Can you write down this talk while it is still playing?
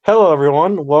Hello,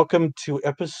 everyone. Welcome to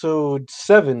episode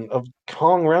 7 of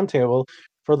Kong Roundtable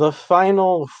for the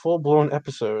final full blown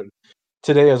episode.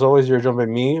 Today, as always, you're joined by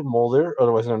me, Mulder,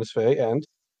 otherwise known as Faye, and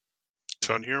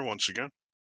Ton here once again.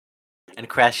 And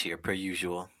Crash here, per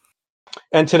usual.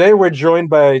 today we're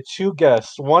joined by two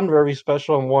guests, one very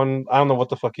special and one I don't know what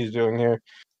the fuck he's doing here.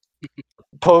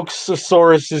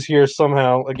 Pokesaurus is here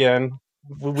somehow again.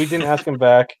 We didn't ask him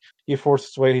back. He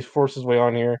forced his way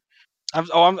on here.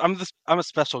 I'm a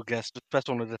special guest, but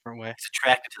special in a different way. He's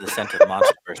attracted to the center of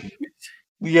MonsterVerse movies.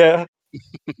 Yeah.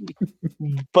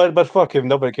 but fuck him,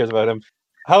 nobody cares about him.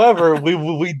 However,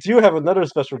 we do have another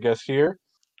special guest here.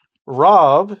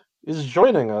 Rob is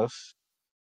joining us.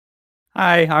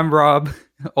 Hi, I'm Rob,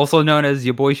 also known as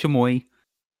your boy Shamoy.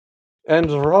 And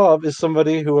Rob is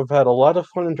somebody who I've had a lot of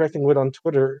fun interacting with on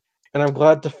Twitter, and I'm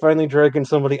glad to finally drag in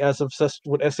somebody as obsessed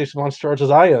with SH Monsters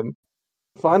as I am.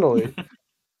 Finally.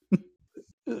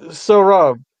 So,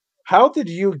 Rob, how did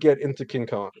you get into King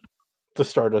Kong to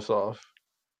start us off?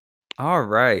 All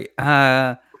right.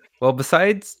 Well,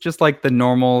 besides just like the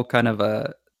normal kind of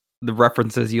the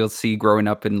references you'll see growing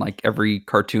up in like every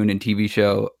cartoon and TV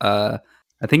show, I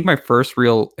think my first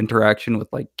real interaction with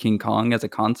like King Kong as a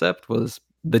concept was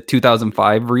the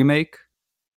 2005 remake.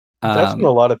 That's been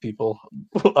a lot of people,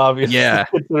 obviously, Yeah.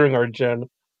 considering our gen.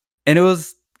 And it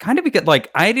was kind of because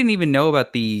like I didn't even know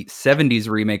about the 70s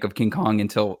remake of King Kong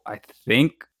until I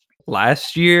think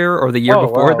last year or the year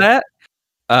before wow. that.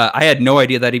 I had no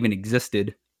idea that even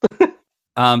existed. So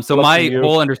Lucky my you.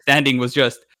 whole understanding was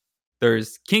just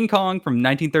there's King Kong from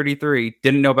 1933,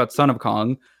 didn't know about Son of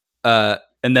Kong, and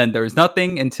then there was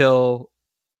nothing until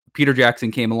Peter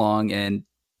Jackson came along and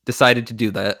decided to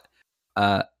do that.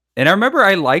 And I remember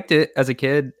I liked it as a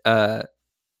kid. I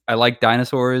liked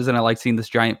dinosaurs and I liked seeing this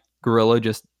giant gorilla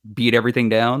just beat everything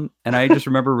down. And I just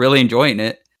remember really enjoying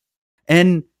it.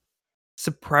 And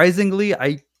surprisingly,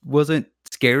 I wasn't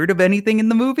scared of anything in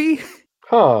the movie.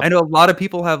 Huh. I know a lot of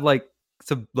people have like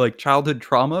some like childhood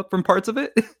trauma from parts of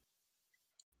it.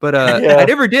 But Yeah. I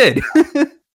never did.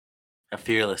 A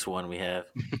fearless one we have.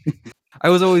 I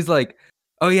was always like,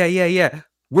 oh yeah.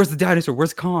 Where's the dinosaur?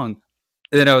 Where's Kong?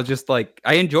 And I was just like,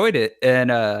 I enjoyed it.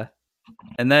 And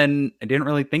then I didn't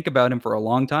really think about him for a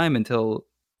long time until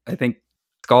I think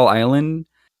Skull Island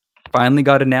finally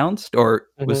got announced or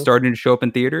was Mhm. starting to show up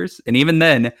in theaters. And even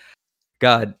then,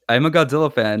 God, I'm a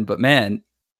Godzilla fan, but man,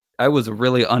 I was a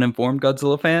really uninformed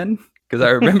Godzilla fan because I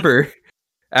remember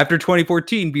after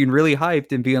 2014 being really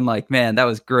hyped and being like, man, that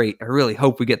was great. I really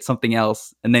hope we get something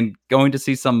else. And then going to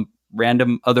see some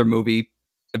random other movie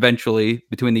eventually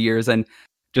between the years and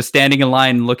just standing in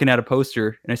line and looking at a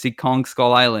poster and I see Kong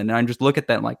Skull Island and I just look at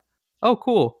that and like, oh,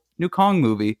 cool. New Kong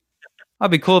movie.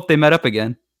 That'd be cool if they met up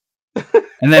again.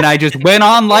 And then I just went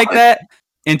on like that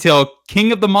until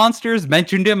King of the Monsters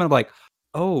mentioned him. And I'm like,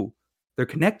 oh, they're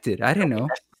connected. I didn't know.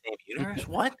 That's the same universe?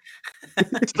 What?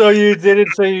 So you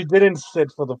didn't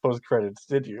sit for the post credits,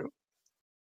 did you?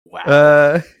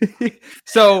 Wow.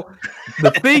 So the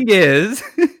thing is,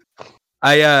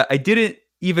 I didn't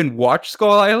even watch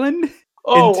Skull Island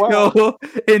Oh wow.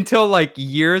 until like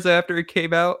years after it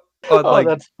came out on Oh, like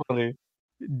that's funny.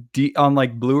 on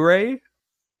like Blu-ray.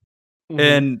 Mhm.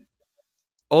 And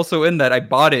also in that I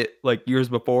bought it like years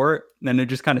before, and then it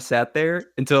just kind of sat there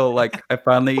until like I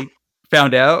finally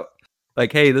found out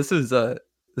like, hey, this is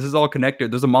all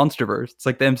connected. There's a MonsterVerse. It's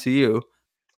like the MCU.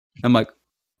 I'm like,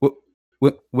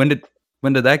 when did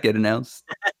that get announced?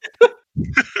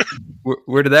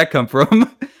 Where did that come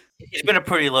from? It's been a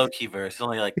pretty low-key verse.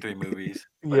 Only like 3 movies.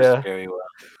 But Yeah. it's very well.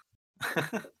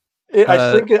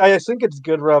 I think it's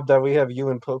good, Rob, that we have you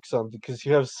and Pokes on because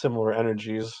you have similar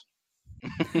energies.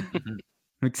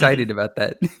 I'm excited about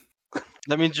that.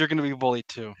 That means you're gonna be bullied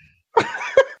too.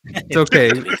 It's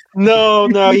okay. No,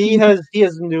 he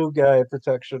has new guy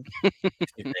protection.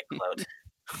 That clout.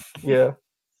 Yeah.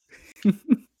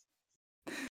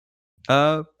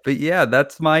 But yeah,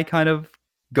 that's my kind of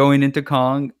going into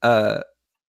Kong.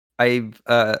 I've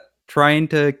trying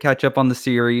to catch up on the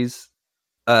series.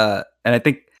 And I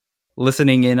think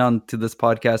listening in on to this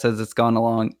podcast as it's gone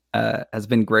along has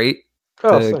been great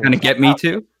to kind of get me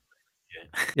to.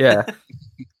 Yeah.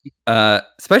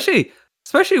 Especially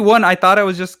one I thought I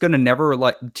was just gonna never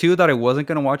like, 2 that I wasn't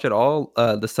gonna watch at all.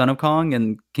 The Son of Kong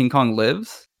and King Kong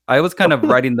Lives. I was kind of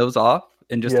writing those off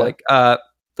and just Yeah. like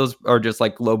those are just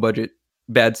like low budget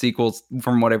bad sequels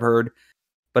from what I've heard.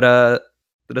 But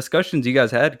the discussions you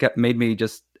guys had made me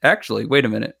just actually wait a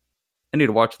minute. I need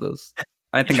to watch those.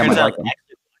 I think I might like them.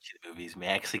 Actually watching the movies may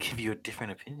actually give you a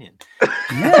different opinion.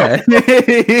 Yeah.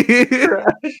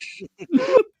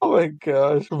 Oh my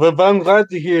gosh. But I'm glad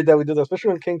to hear that we did that, especially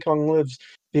when King Kong Lives,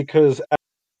 because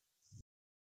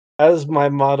as my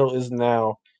motto is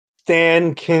now,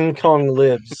 Stan King Kong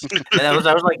lives. And that was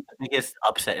like the biggest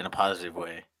upset in a positive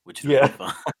way, which is Yeah. really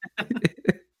fun.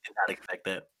 Did not expect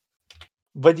that.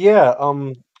 But yeah,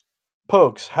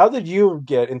 Pokes, how did you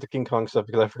get into King Kong stuff?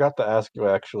 Because I forgot to ask you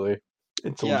actually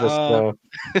until Yeah, just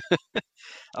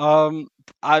now.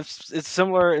 It's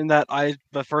similar in that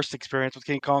the first experience with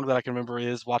King Kong that I can remember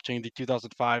is watching the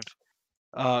 2005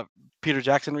 Peter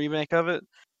Jackson remake of it.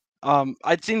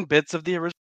 I'd seen bits of the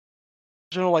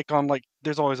original, like on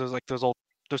there's always those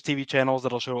TV channels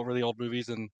that'll show really old movies,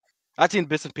 and I'd seen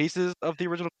bits and pieces of the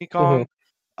original King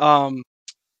Kong.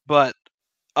 But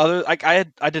I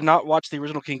did not watch the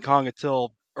original King Kong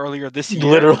until earlier this year.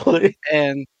 Literally.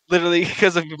 And literally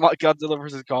because of Godzilla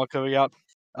vs. Kong coming out.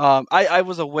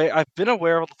 I've been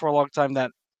aware for a long time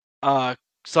that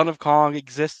Son of Kong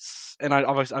exists, and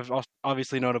I've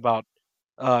obviously known about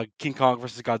King Kong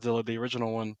vs. Godzilla, the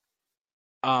original one.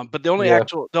 But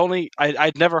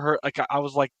I'd never heard, I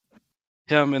was like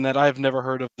him in that I've never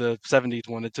heard of the 70s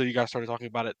one until you guys started talking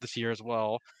about it this year as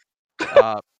well.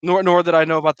 Nor did I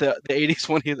know about the 80s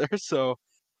one either, so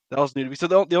that was new to me. So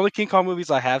the only King Kong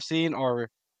movies I have seen are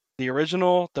the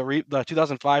original, the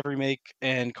 2005 remake,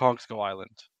 and Kong Skull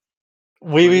Island.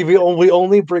 We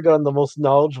only bring on the most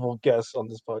knowledgeable guests on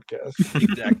this podcast.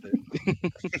 Exactly.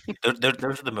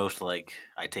 Those are the most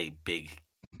I'd say big.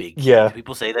 Yeah.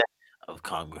 People say that of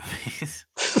Kong movies.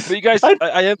 But you guys,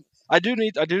 I do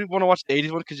want to watch the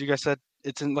 80s one because you guys said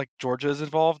it's in Georgia is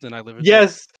involved, and I live in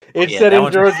Yes, it's set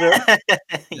in Georgia.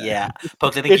 Yeah,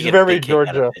 Pokes, I think it's very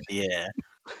Georgia. Yeah.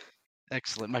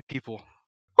 Excellent, my people.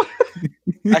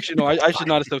 Actually, no, I should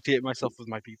not associate myself with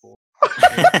my people.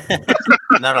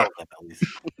 Not all of them, at least.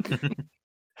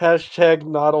 Hashtag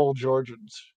not all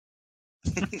Georgians.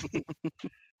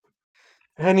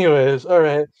 Anyways, all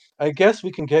right. I guess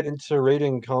we can get into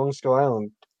rating Kong Skull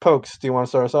Island. Pokes, do you want to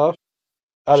start us off?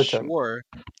 Out of 10. Sure.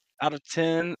 Out of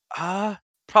 10,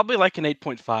 probably like an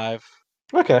 8.5.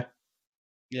 Okay.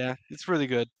 Yeah, it's really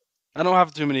good. I don't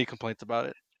have too many complaints about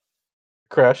it.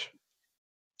 Crash.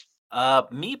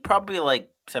 Me probably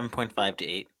 7.5 to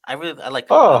 8. I like it.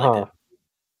 Oh, I liked it.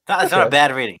 It's not a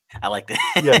bad rating. I liked it.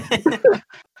 Yeah.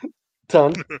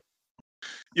 Ton.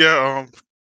 Yeah,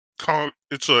 Kong,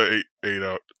 it's a 8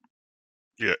 out.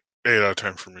 Yeah, 8 out of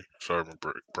 10 for me. Sorry, my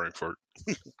brain fart.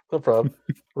 No problem.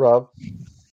 Rob.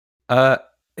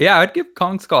 Yeah, I'd give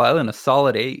Kong Skull Island a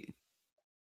solid 8.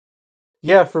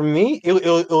 Yeah, for me,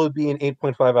 it would be an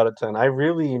 8.5 out of 10. I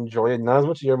really enjoy it. Not as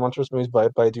much as your monstrous movies,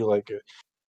 but I do like it.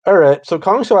 All right, so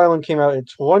Kong Skull Island came out in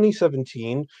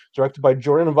 2017, directed by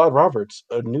Jordan Vogt-Roberts,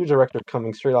 a new director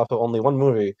coming straight off of only one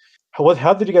movie.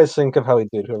 How did you guys think of how he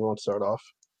did? Whoever wants to start off.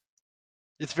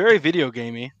 It's very video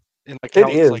gamey, and It how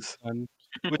it's is. done,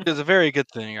 which is a very good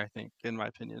thing, I think, in my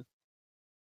opinion.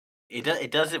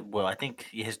 It does it well. I think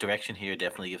his direction here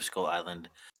definitely gives Skull Island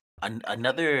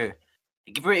another.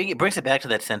 It brings it back to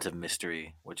that sense of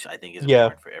mystery, which I think is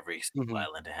important for every Skull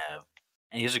Island to have.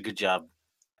 And he does a good job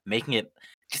making it.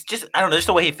 Just I don't know. Just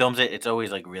the way he films it, it's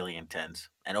always really intense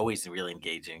and always really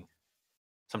engaging.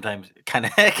 Sometimes kind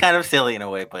of silly in a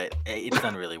way, but it's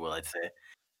done really well, I'd say.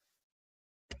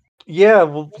 Yeah,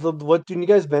 well, what you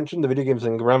guys mentioned the video games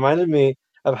thing reminded me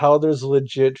of how there's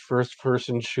legit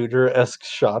first-person shooter-esque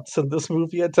shots in this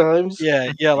movie at times.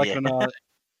 Yeah, when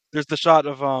there's the shot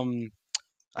of I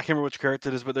can't remember which character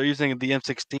it is, but they're using the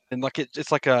M16, and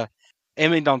it's like a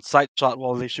aiming down sight shot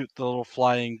while they shoot the little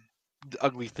flying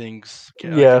ugly things.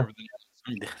 Yeah.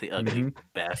 The ugly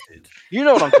bastards. You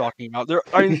know what I'm talking about.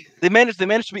 They managed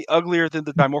to be uglier than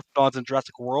the Dimorphodons in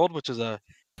Jurassic World, which is it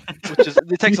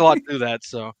takes a lot to do that.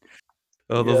 So,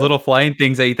 those little flying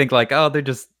things that you think they're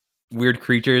just weird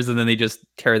creatures, and then they just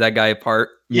tear that guy apart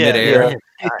midair.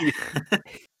 Yeah.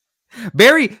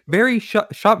 Very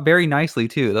shot very nicely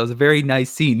too. That was a very nice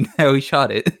scene how he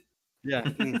shot it. Yeah.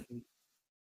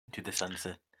 To the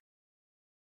sunset.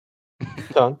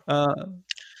 Ton.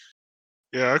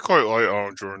 Yeah, I quite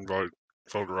like Jordan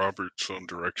Vogt-Roberts'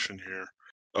 direction here.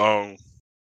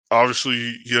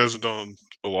 Obviously he hasn't done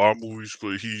a lot of movies,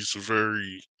 but he's a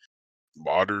very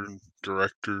modern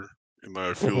director, and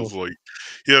that feels like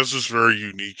he has this very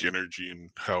unique energy in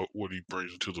what he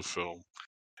brings into the film,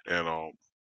 and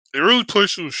it really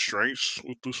plays to his strengths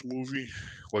with this movie.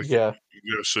 You gotta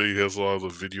say, he has a lot of the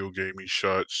video gaming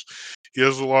shots. He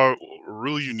has a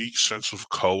really unique sense of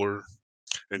color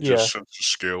and just sense of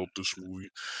scale of this movie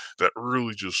that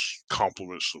really just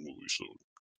complements the movie. So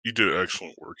he did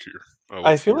excellent work here.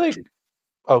 I feel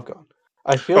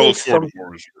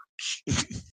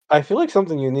like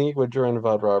something unique with Jordan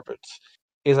Vogt-Roberts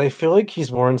is I feel like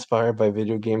he's more inspired by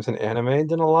video games and anime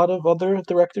than a lot of other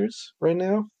directors right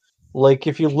now. Like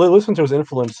if you listen to his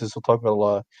influences, he'll talk about a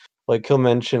lot. Like he'll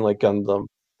mention like Gundam,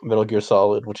 Metal Gear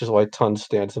Solid, which is why Ton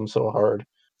stands him so hard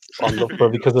on the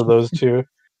but because of those two.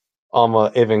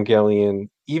 Evangelion.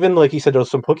 Even like he said, there's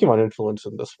some Pokemon influence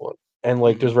in this one, and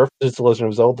like there's references to Legend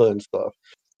of Zelda and stuff.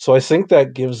 So I think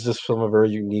that gives this film a very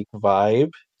unique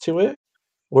vibe to it,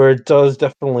 where it does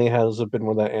definitely has a bit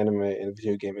more of that anime and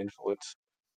video game influence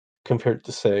compared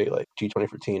to say like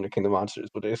G2014 or Kingdom Monsters,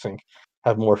 but I think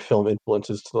have more film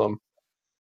influences to them.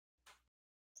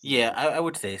 Yeah, I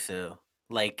would say so.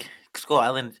 Like Skull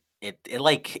Island,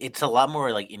 it's a lot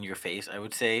more like in your face, I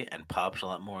would say, and pops a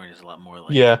lot more and is a lot more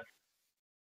like Yeah,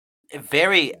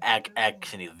 very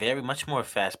actiony, very much more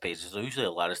fast paced. There's usually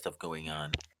a lot of stuff going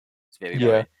on. It's very yeah,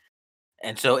 bright.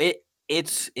 And so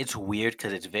it's weird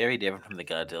because it's very different from the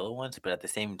Godzilla ones, but at the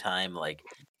same time, like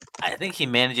I think he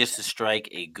manages to strike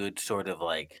a good sort of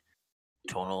like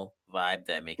tonal vibe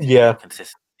that makes it yeah, feel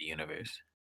consistent with the universe.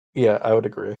 yeah. I would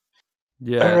agree.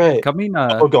 Yeah, All right. coming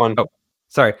Oh, go on. oh,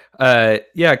 sorry.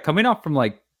 Yeah, coming off from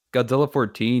like Godzilla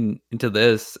 14 into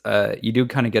this, you do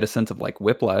kind of get a sense of like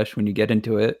whiplash when you get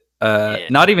into it. Yeah.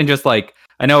 Not even just like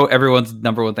I know everyone's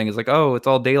number one thing is like, oh, it's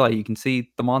all daylight, you can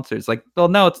see the monsters. Like, well,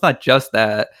 no, it's not just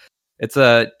that. It's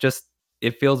just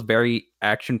it feels very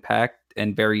action packed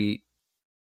and very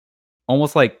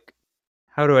almost like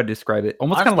how do I describe it?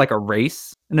 Almost kind of Honestly, like a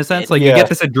race in a sense. it's Like you Yeah. get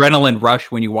this adrenaline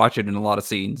rush when you watch it in a lot of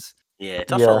scenes. yeah,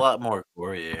 it's also Yeah. a lot more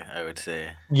gory, I would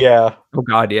say. Yeah, Oh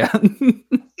God, yeah.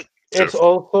 it's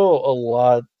also a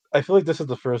lot. I feel like this is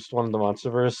the first one in the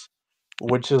MonsterVerse,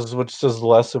 which does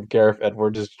less of Gareth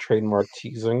Edwards' trademark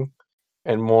teasing,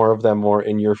 and more of that more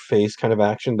in your face kind of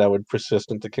action that would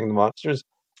persist into King of the Monsters.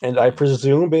 And I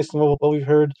presume, based on what we've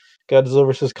heard, Godzilla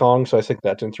vs Kong. So I think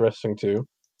that's interesting too.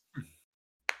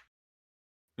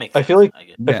 Makes I sense, feel like I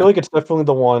guess. I feel like it's definitely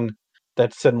the one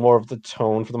that set more of the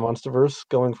tone for the MonsterVerse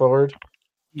going forward.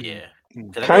 Yeah.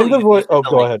 Mm. 'Cause I Kind know of you like. said Oh, that,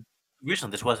 go like, ahead.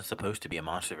 originally this wasn't supposed to be a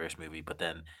MonsterVerse movie, but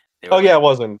then they Oh were yeah, like, it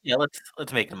wasn't. yeah,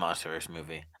 let's make a MonsterVerse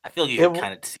movie. I feel you It can w-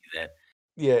 kind of see that.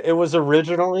 Yeah, it was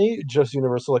originally just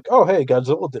Universal. Like, oh hey,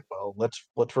 Godzilla did well. Let's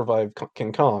revive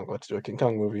King Kong. Let's do a King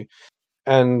Kong movie.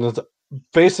 And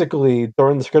basically,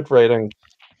 during the script writing,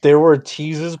 there were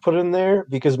teases put in there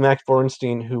because Max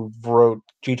Borenstein, who wrote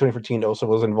G2014, also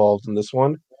was involved in this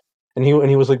one, and he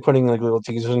was like putting like little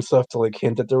teasers and stuff to like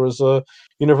hint that there was a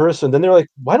universe. And then they're like,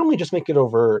 why don't we just make it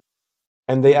overt?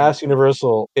 And they asked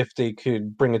Universal if they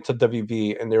could bring it to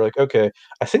WB, and they're like, okay.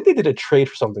 I think they did a trade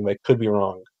for something, but I could be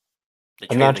wrong. They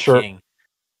I'm traded not the sure. king.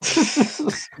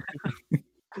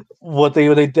 What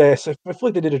they did, I feel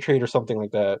like they did a trade or something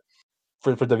like that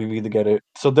for WB to get it.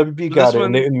 So WB But got this it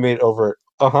and they one, made it over.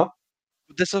 would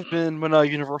this have been when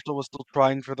Universal was still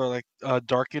trying for their like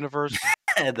dark universe?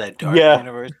 That dark Yeah.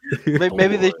 universe.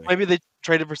 Maybe Boy. they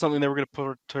traded for something they were going to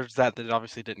put towards that it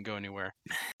obviously didn't go anywhere.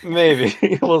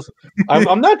 Maybe. Well,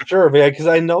 I'm not sure, man, because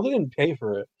I know they didn't pay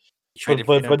for it. Traded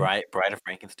but- for Bride of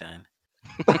Frankenstein.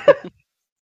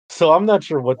 So I'm not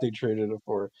sure what they traded it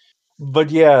for. But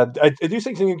yeah, I do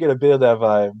think you can get a bit of that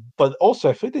vibe. But also,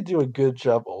 I think they do a good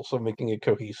job also making it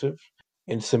cohesive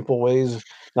in simple ways.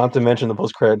 Not to mention the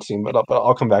post-credit scene, but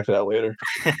I'll come back to that later.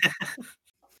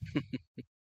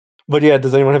 But yeah,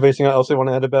 does anyone have anything else they want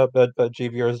to add about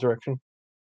JVR's direction?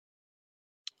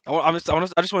 I just want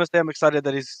to say I'm excited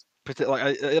that he's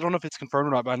like I don't know if it's confirmed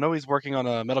or not, but I know he's working on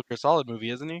a Metal Gear Solid movie,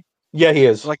 isn't he? Yeah, he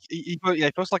is. Like he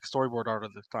posts like storyboard art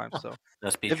at this time. So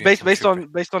Must be if Dream based Come True.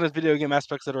 based on his video game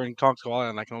aspects that are in Kong Skull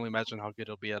Island, I can only imagine how good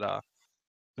it'll be at the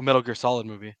Metal Gear Solid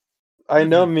movie. I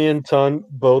know me and Ton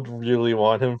both really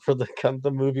want him for the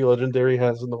movie Legendary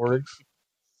has in the works.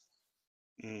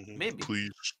 Maybe.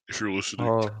 Please, if you're listening.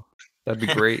 Oh, that'd be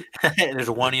great. There's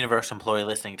one Universal employee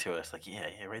listening to us. Like, yeah,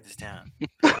 write this down.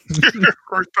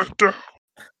 Write that down.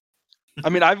 I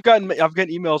mean, I've gotten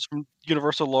emails from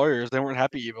Universal lawyers. They weren't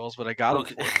happy emails, but I got them.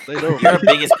 Okay. They know. You're our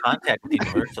biggest contact with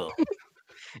Universal.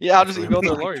 Yeah, I'll just email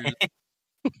their lawyers.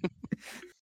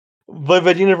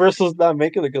 But Universal's not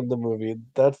making a Gundam movie.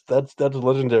 That's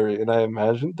Legendary, and I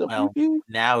imagine Well, WB.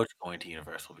 now it's going to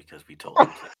Universal because we told them.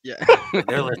 Yeah.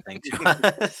 They're listening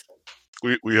to us.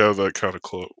 We have that kind of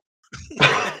club.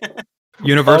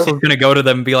 Universal's gonna go to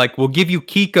them and be like, "We'll give you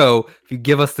Kiko if you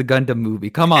give us the Gundam movie.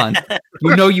 Come on,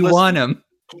 you know you Listen. want him."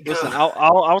 Listen,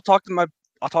 I'll talk to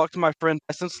my friend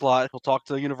Tyson Slot. He'll talk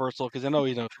to Universal because I know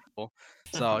he knows people.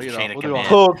 So Chain of we'll do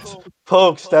all command.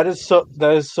 Pokes, that is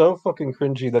so fucking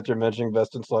cringy that you're mentioning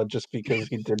Best in Slot just because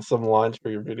he did some lines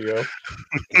for your video.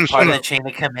 Part of the chain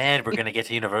of command. We're gonna get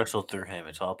to Universal through him.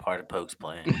 It's all part of Poke's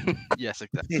plan. Yes,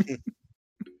 exactly.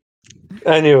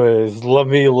 Anyways, let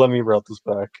me route this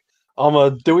back.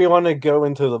 Do we want to go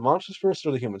into the monsters first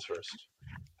or the humans first?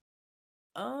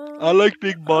 I like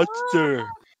Big Monster.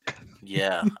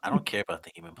 Yeah, I don't care about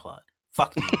the human plot.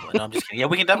 Fuck the human plot. No, I'm just kidding. Yeah,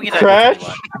 we can talk Crash?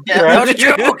 about it. Yeah, that was a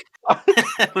joke.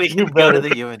 We You can go to better.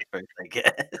 the human first, I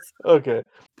guess. Okay.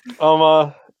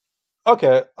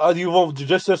 Okay. You won't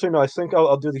just so you know. I think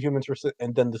I'll do the humans first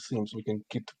and then the themes. So we can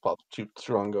keep the plot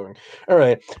strong going. All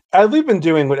right. As we've been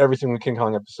doing with every single King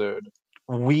Kong episode,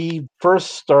 we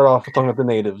first start off talking about the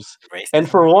natives, and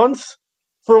for once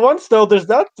though,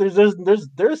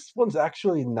 there's one's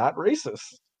actually not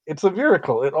racist. It's a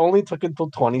miracle. It only took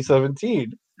until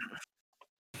 2017.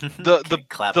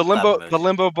 The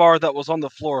limbo bar that was on the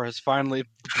floor has finally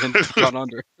been gone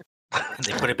under.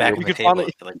 They put it back on the table.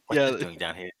 Finally, like, what's this doing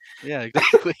down here? Yeah,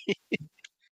 exactly.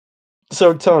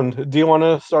 So, Tone, do you want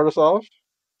to start us off?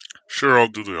 Sure, I'll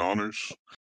do the honors.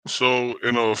 So,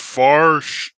 in a far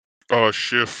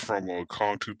shift from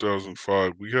Kong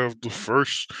 2005, we have the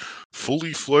first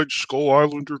fully fledged Skull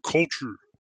Islander culture.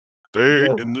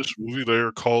 In this movie, they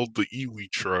are called the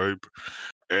Iwi tribe,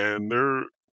 and they're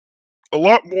a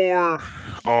lot more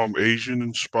Asian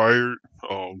inspired.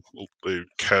 They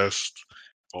cast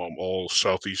all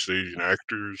Southeast Asian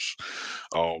actors.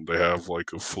 They have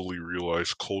like a fully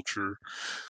realized culture,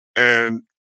 and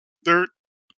they're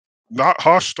not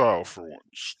hostile for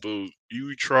once. The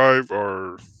Iwi tribe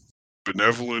are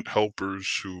benevolent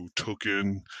helpers who took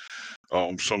in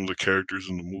some of the characters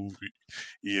in the movie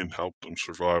and helped them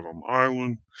survive on the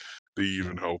island. They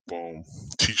even help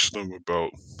teach them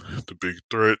about the big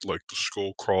threat, like the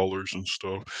skull crawlers and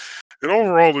stuff. And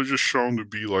overall, they're just shown to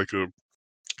be like a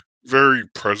very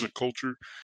present culture.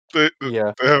 They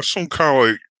have some kind of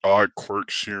like odd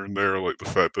quirks here and there, like the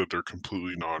fact that they're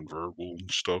completely nonverbal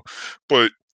and stuff.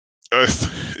 But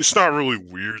it's not really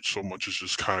weird so much as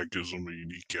just kind of gives them a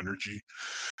unique energy.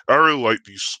 I really like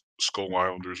these Skull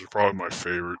Islanders. They're probably my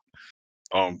favorite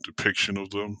depiction of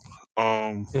them.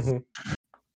 I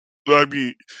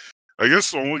mean, I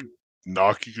guess the only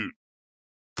knock you could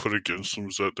put against them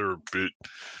is that they're a bit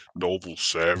noble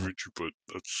savage, but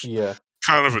that's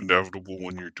kind of inevitable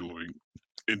when you're doing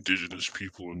indigenous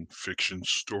people in fiction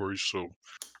stories. So,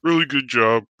 really good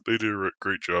job. They did a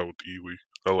great job with Iwi.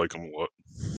 I like them a lot.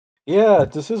 Yeah,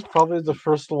 this is probably the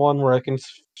first one where I can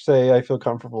say I feel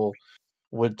comfortable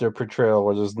with their portrayal,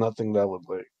 where there's nothing that would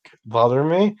like bother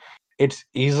me. It's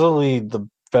easily the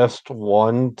best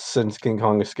one since King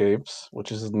Kong Escapes,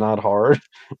 which is not hard.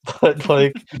 But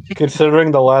like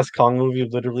considering the last Kong movie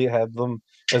literally had them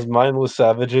as mindless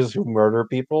savages who murder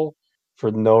people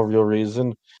for no real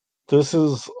reason, this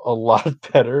is a lot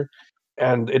better.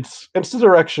 And it's the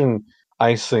direction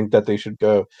I think that they should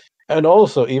go. And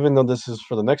also, even though this is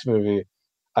for the next movie,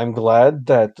 I'm glad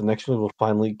that the next movie will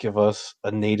finally give us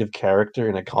a native character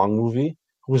in a Kong movie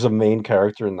who's a main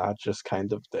character and not just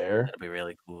kind of there. That'd be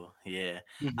really cool. Yeah,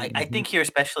 I think here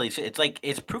especially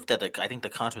it's proof that I think the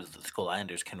concept of the Skull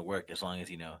Islanders can work as long as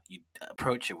you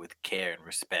approach it with care and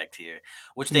respect here,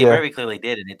 which they very clearly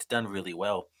did, and it's done really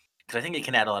well. Because I think it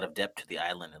can add a lot of depth to the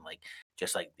island and like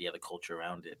just like the other culture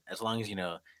around it, as long as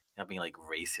not being like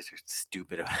racist or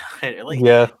stupid about it, or like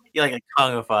like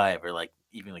Kong of 5 or like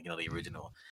even like the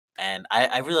original. And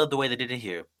I really love the way they did it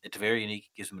here. It's very unique,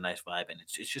 gives them a nice vibe, and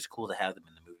it's just cool to have them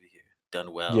in the movie here.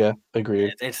 Done well. Yeah,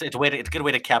 agreed. It's a good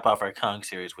way to cap off our Kong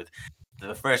series with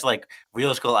the first like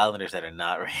real Skull Islanders that are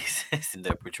not racist in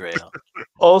their portrayal.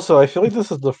 Also, I feel like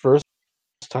this is the first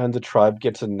time the tribe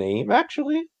gets a name,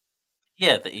 actually.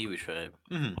 Yeah, the Iwi tribe.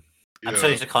 Mm-hmm. Yeah. I'm so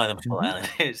used to calling them Skull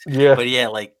Islanders. Yeah, but yeah,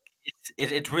 like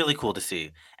it's really cool to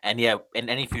see. And yeah, in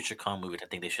any future Kong movie, I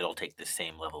think they should all take the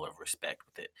same level of respect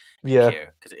with it. Yeah,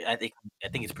 because I think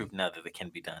it's proven now that it can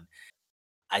be done.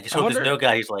 I just hope there's no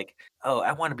guy who's like, oh,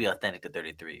 I want to be authentic to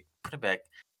 33. Put it back.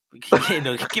 Give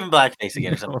him blackface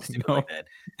again or something stupid like that.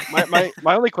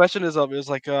 My only question is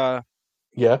like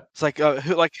it's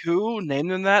like who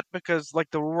named them that? Because like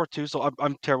the World War II, so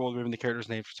I'm terrible at remembering the character's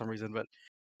name for some reason, but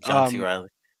John C. Reilly.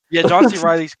 Yeah, John C.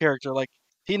 Reilly's character, like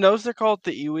he knows they're called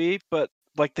the Iwi, but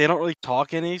like they don't really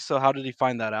talk any. So how did he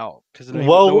find that out? Because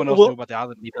no one else knew about the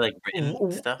island. Maybe like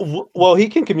written stuff. Well, he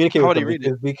can communicate with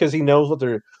them because he knows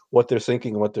what they're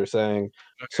thinking, what they're saying.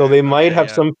 Okay, so they might have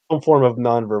some form of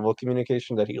nonverbal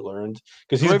communication that he learned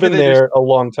because he's been there a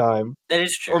long time. That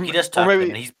is true. He does talk to them,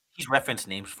 and he's referenced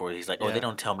names for it. He's like, oh, they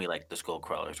don't tell me like the Skull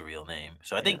Crawler's real name.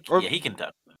 So I think he can talk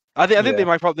to them. I think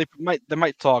they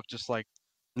might talk, just like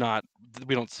not.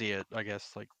 We don't see it. I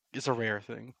guess like it's a rare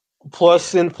thing.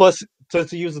 Plus, to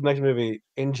use the next movie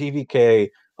in GVK,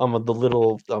 the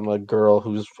little a girl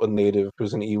who's a native,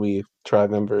 who's an Iwi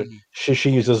tribe member. Mm-hmm. She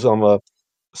uses a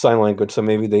sign language, so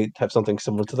maybe they have something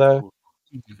similar to that.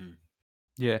 Mm-hmm.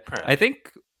 Yeah, I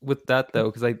think with that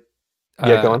though, because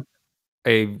go on.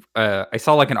 I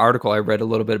saw like an article. I read a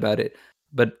little bit about it,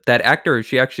 but that actor,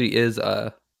 she actually is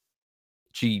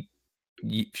she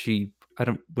I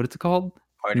don't what it's called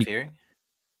Hard of hearing.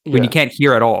 when you can't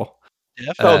hear at all.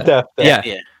 Deaf? Deaf. Yeah,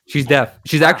 Yeah. she's deaf.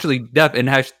 She's Wow. actually deaf, and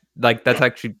has like that's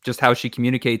actually just how she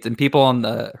communicates. And people on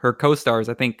her co-stars,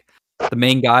 I think the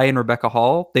main guy and Rebecca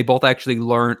Hall, they both actually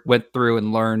went through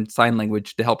and learned sign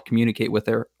language to help communicate with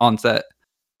her on set.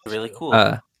 Really cool.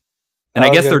 And I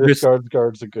guess they're just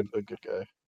Guard's a good guy.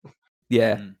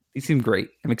 Yeah, he seemed great.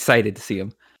 I'm excited to see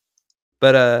him.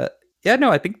 But yeah,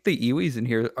 no, I think the Iwis in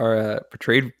here are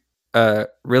portrayed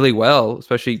really well,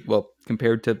 especially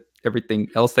compared to everything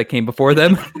else that came before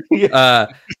them.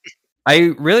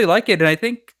 I really like it, and I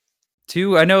think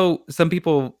too. I know some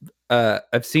people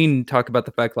I've seen talk about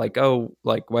the fact like, oh,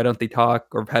 like why don't they talk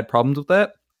or have had problems with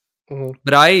that. Mm-hmm.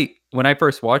 But when I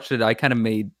first watched it, I kind of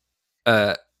made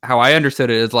how I understood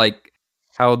it is like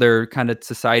how their kind of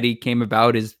society came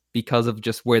about is because of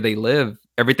just where they live.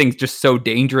 Everything's just so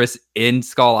dangerous in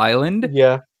Skull Island.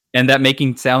 Yeah. And that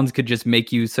making sounds could just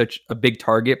make you such a big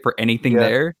target for anything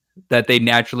there that they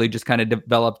naturally just kind of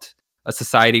developed a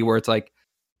society where it's like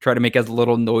try to make as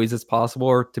little noise as possible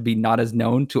or to be not as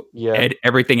known to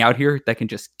everything out here that can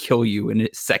just kill you in a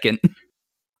second.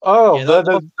 Oh, yeah, that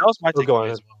was my Go takeaway on.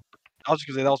 as well. I was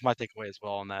going to say that was my takeaway as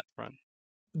well on that front.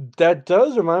 That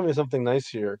does remind me of something nice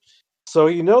here. So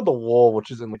the wall,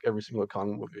 which is in like every single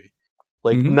Kong movie,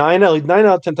 like 9 out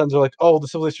of 10 times they're like, oh, the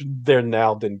civilization there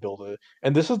now didn't build it,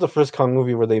 and this is the first Kong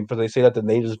movie where they say that the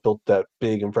natives built that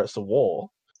big impressive wall,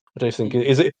 which I think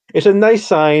it's a nice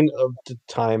sign of the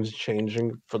times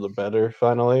changing for the better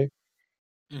finally.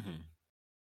 Mm-hmm.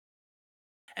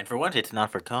 And for once, it's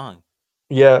not for Kong.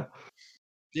 Yeah.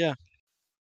 Yeah.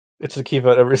 It's to keep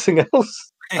out everything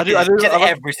else. I do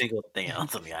every single thing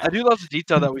else on the island. I do love the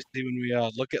detail that we see when we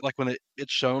look at like when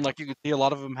it's shown. Like you can see a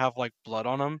lot of them have like blood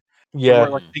on them. Yeah.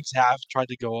 Where like things have tried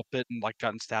to go up it and like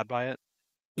gotten stabbed by it.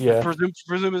 Yeah.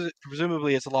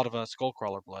 Presumably it's a lot of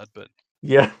skullcrawler blood, but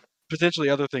yeah, potentially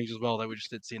other things as well that we just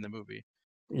didn't see in the movie.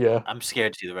 Yeah. I'm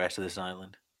scared to see the rest of this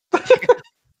island.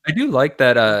 I do like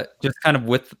that just kind of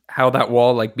with how that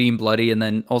wall like being bloody and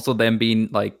then also them being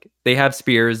like they have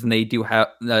spears and they do have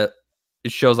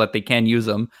it shows that they can use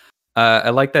them. I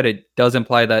like that it does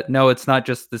imply that no, it's not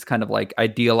just this kind of like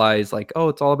idealized like, oh,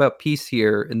 it's all about peace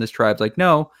here in this tribe. Like,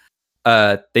 no,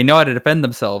 they know how to defend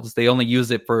themselves. They only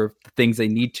use it for the things they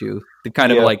need to. They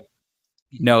kind of like,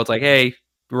 it's like, hey,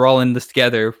 we're all in this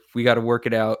together. We got to work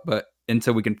it out. But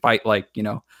until we can fight like,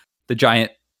 the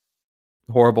giant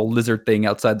horrible lizard thing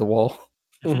outside the wall.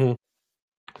 Mm-hmm.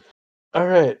 All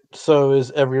right, so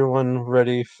is everyone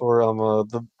ready for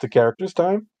the characters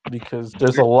time? Because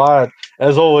there's a lot,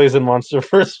 as always, in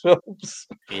MonsterVerse films.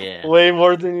 Yeah, way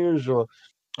more than usual.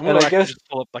 I'm gonna just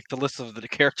pull up like the list of the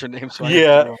character names. So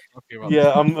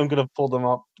I'm gonna pull them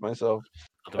up myself.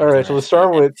 All right, so let's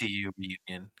start with MCU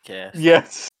reunion cast.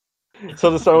 Yes. So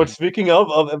to start with, speaking of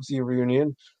MCU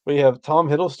reunion, we have Tom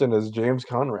Hiddleston as James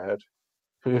Conrad.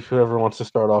 Whoever wants to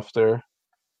start off there.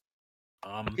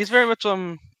 He's very much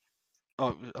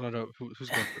Oh, I don't know who's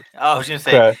going first. I was gonna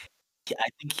say, I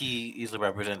think he easily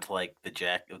represents like the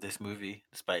Jack of this movie,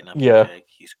 despite not being Jack.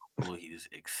 He's cool. He's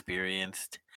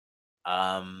experienced.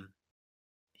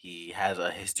 He has a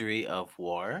history of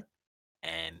war,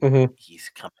 and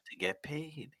he's coming to get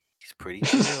paid. He's pretty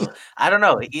chill. I don't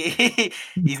know.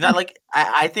 He's not like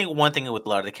I think one thing with a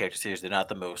lot of the characters here is they're not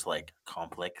the most like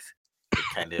complex,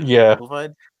 kind of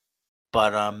simplified.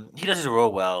 But he does his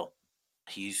role well.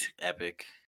 He's epic.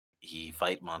 He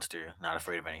fight monster, not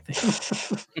afraid of anything.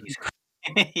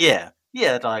 Yeah,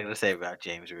 that's all I gotta say about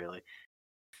James. Really,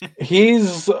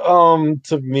 he's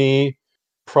to me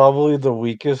probably the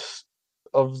weakest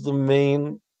of the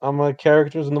main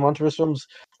characters in the MonsterVerse films,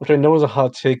 which I know is a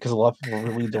hot take because a lot of people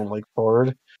really don't like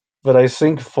Ford, but I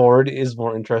think Ford is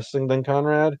more interesting than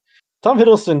Conrad. Tom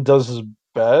Hiddleston does his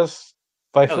best,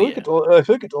 but I feel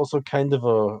like it's also kind of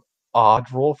a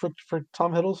odd role for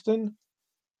Tom Hiddleston.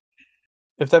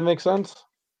 If that makes sense.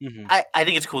 Mm-hmm. I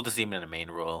think it's cool to see him in a main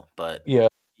role, but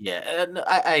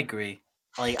I agree.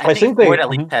 Like I think Ford at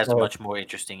least has a much more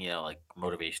interesting, like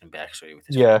motivation and backstory with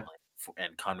his family.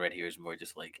 And Conrad here is more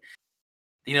just like,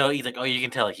 he's like, oh, you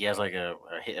can tell like he has like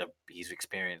he's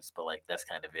experienced, but like that's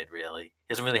kind of it. Really, he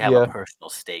doesn't really have a personal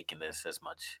stake in this as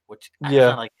much, which is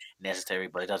not like necessary,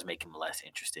 but it does make him less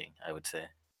interesting, I would say.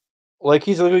 Like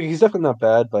he's definitely not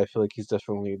bad, but I feel like he's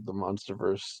definitely the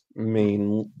MonsterVerse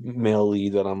main male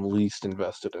lead that I'm least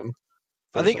invested in.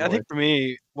 Personally. I think for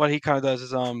me, what he kind of does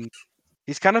is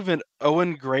he's kind of an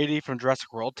Owen Grady from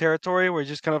Jurassic World territory, where he's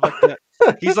just kind of like that.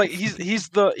 He's like he's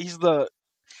the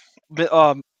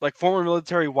like former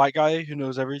military white guy who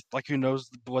knows who knows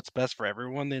what's best for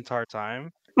everyone the entire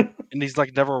time, and he's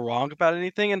like never wrong about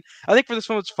anything. And I think for this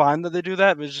one, it's fine that they do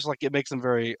that, but it's just like it makes him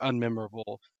very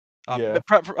unmemorable. Yeah.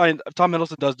 Tom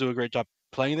Hiddleston does do a great job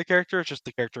playing the character. It's just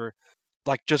the character,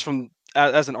 like just from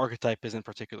as an archetype, isn't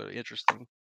particularly interesting.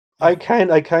 I kind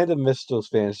of miss those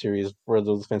fan series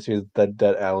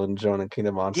that Alan, Joan, and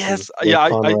Kingdom Monsters. Yes, with yeah,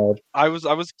 Conrad. I was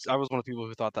one of the people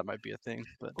who thought that might be a thing,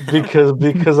 but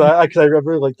because I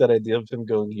remember like that idea of him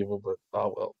going evil, but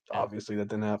obviously that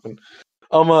didn't happen.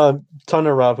 Ton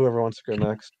or Rob, whoever wants to go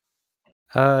next.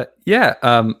 I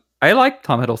like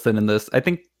Tom Hiddleston in this. I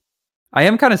think I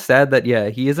am kind of sad that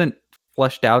he isn't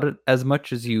fleshed out as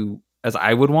much as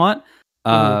I would want.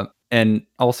 And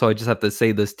also, I just have to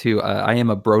say this too. I am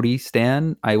a Brody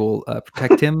stan. I will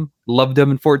protect him. Loved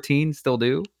him in 14, still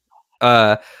do.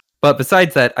 But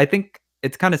besides that, I think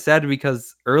it's kind of sad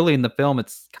because early in the film,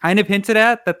 it's kind of hinted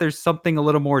at that there's something a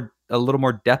little more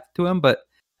depth to him. But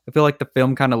I feel like the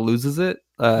film kind of loses it.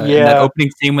 In that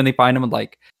opening scene when they find him,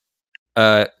 like,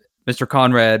 Mr.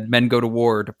 Conrad, men go to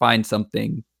war to find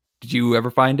something. Did you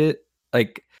ever find it?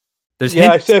 Like, there's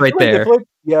hints right there.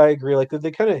 I agree. Like they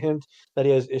kind of hint that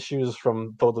he has issues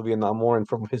from both the Vietnam War and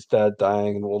from his dad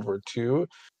dying in World War II.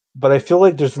 But I feel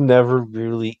like there's never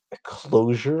really a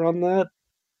closure on that,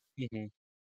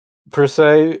 per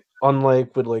se.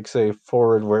 Unlike with, like, say,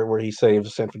 Forward, where he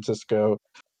saves San Francisco,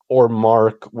 or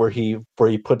Mark, where he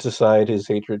puts aside his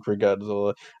hatred for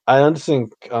Godzilla. I don't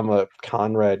think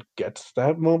Conrad gets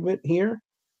that moment here.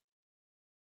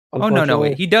 Oh no,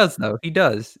 wait, he does though. He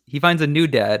does. He finds a new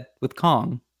dad with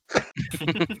Kong.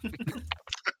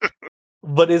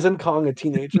 But isn't Kong a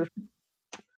teenager?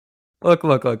 Look!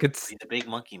 He's a big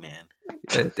monkey man.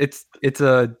 It's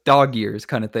a dog years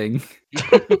kind of thing.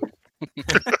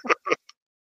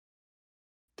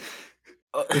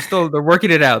 They're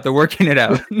working it out. But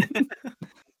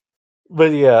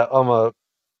yeah,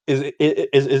 is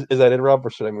that it, Rob, or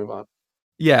should I move on?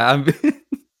 Yeah, I'm.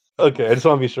 Okay, I just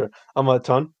want to be sure.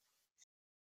 Ton.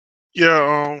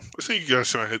 Yeah, I think you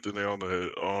guys kind of hit the nail on the head.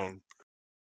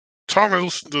 Tom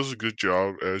Hiddleston does a good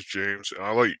job as James,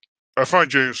 and I find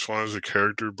James fun as a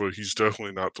character, but he's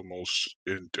definitely not the most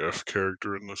in-depth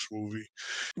character in this movie.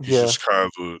 He's just kind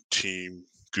of the team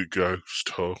good guy who's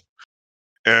tough,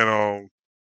 and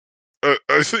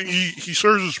I think he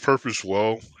serves his purpose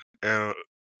well,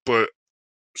 but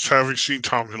having seen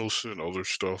Tom Hiddleston and other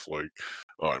stuff like,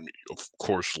 I mean, of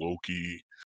course, Loki,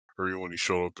 or even when he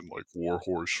showed up in like War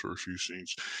Horse for a few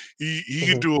scenes, he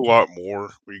can do a lot more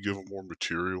when you give him more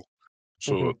material.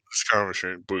 So it's kind of a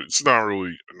shame, but it's not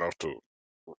really enough to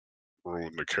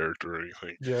ruin the character or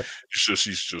anything. Yeah,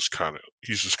 he's just kind of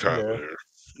there.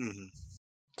 Mm-hmm.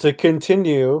 To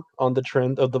continue on the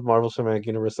trend of the Marvel Cinematic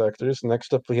Universe actors,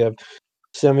 next up we have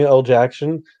Samuel L.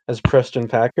 Jackson as Preston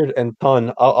Packard, and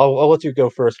Ton. I'll let you go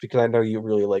first because I know you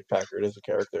really like Packard as a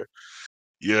character.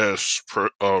 Yes,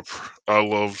 I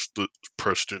love the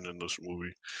Preston in this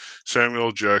movie. Samuel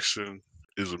L. Jackson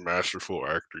is a masterful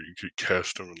actor. You could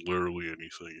cast him in literally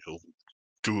anything; he'll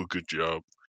do a good job.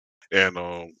 And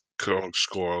Kong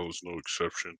Skull Island is no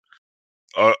exception.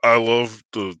 I love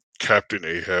the Captain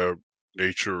Ahab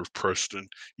nature of Preston.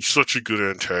 He's such a good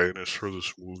antagonist for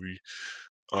this movie.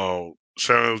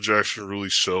 Samuel L. Jackson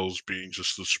really sells being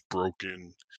just this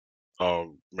broken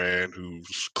man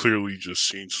who's clearly just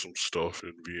seen some stuff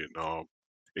in Vietnam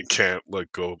and can't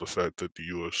let go of the fact that the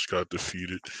U.S. got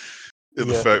defeated, and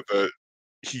the fact that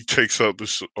he takes up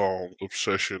this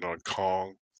obsession on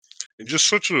Kong, and just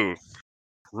such a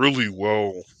really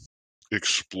well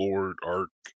explored arc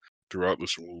throughout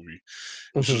this movie.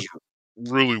 It's just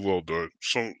really well done.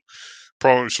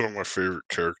 Probably some of my favorite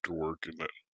character work in that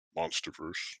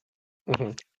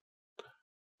MonsterVerse.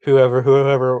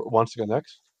 Whoever wants to go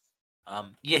next.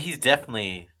 Yeah, he's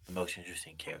definitely the most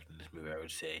interesting character in this movie, I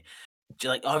would say.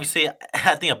 Like, obviously,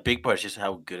 I think a big part is just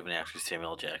how good of an actor Samuel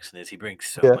L. Jackson is. He brings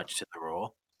so much to the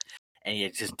role, and yeah,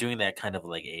 just doing that kind of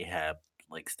like Ahab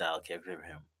like style character for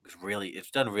him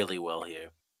it's done really well here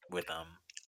with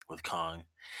Kong.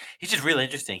 He's just really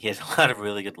interesting. He has a lot of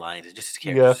really good lines. It's just his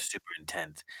character is super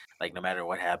intense. Like, no matter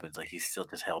what happens, like he's still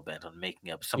just hell bent on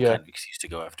making up some kind of excuse to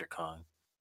go after Kong.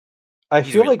 I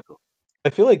feel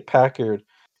like Packard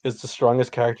is the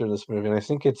strongest character in this movie, and I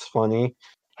think it's funny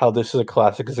how this is a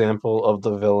classic example of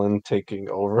the villain taking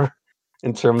over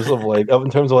in terms of like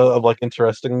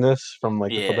interestingness from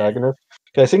like the protagonist.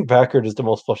 I think Packard is the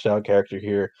most fleshed out character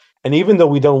here, and even though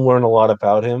we don't learn a lot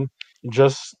about him,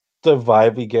 just the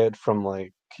vibe we get from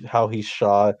like how he's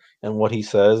shot and what he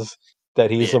says,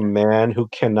 that he's a man who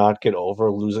cannot get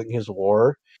over losing his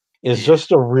war, is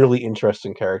just a really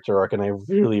interesting character arc, and I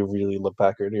really, really love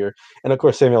Packard here. And of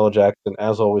course, Samuel L. Jackson,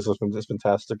 as always, has been just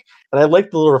fantastic. And I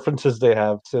like the little references they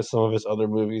have to some of his other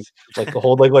movies, like the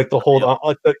hold, like the hold on,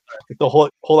 like the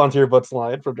hold on to your butts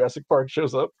line from Jurassic Park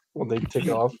shows up when they take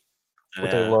off,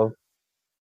 which I love.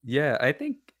 Yeah, I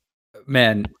think,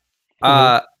 man,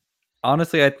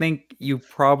 honestly, I think you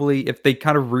probably, if they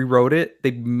kind of rewrote it,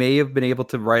 they may have been able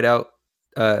to write out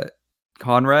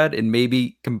Conrad and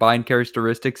maybe combine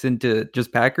characteristics into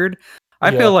just Packard. I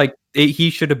feel like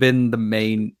he should have been the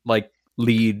main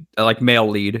lead, male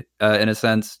lead in a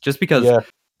sense, just because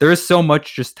there is so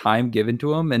much just time given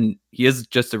to him, and he is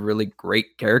just a really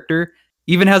great character.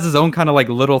 Even has his own kind of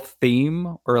little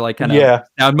theme or kind of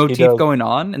sound motif going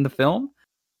on in the film.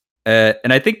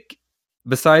 And I think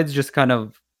besides just kind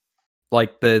of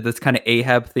this kind of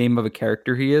Ahab theme of a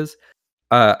character he is,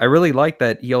 I really like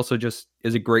that he also just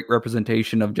is a great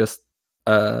representation of just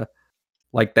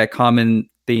that common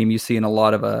theme you see in a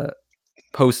lot of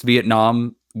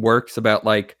post-Vietnam works about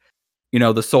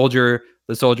the soldier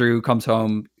who comes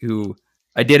home who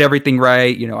I did everything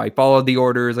right, I followed the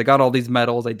orders, I got all these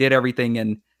medals, I did everything,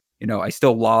 and I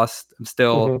still lost. I'm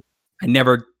still I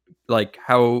never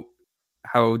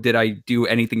how did I do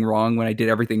anything wrong when I did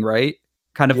everything right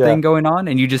kind of thing going on,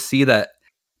 and you just see that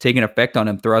taking effect on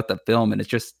him throughout the film, and it's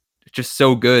just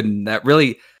so good. And that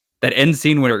end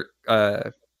scene where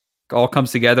all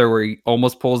comes together, where he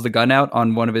almost pulls the gun out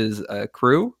on one of his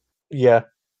crew,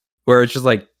 where it's just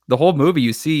the whole movie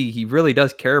you see he really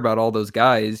does care about all those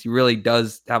guys. He really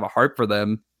does have a heart for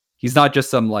them. He's not just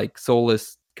some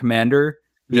soulless commander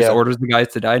who just orders the guys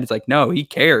to die, and it's no, he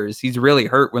cares. He's really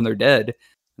hurt when they're dead.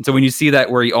 And so when you see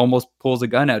that where he almost pulls a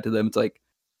gun out to them, it's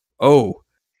oh,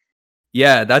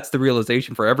 yeah, that's the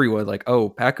realization for everyone. Oh,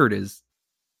 Packard is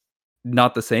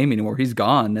not the same anymore. He's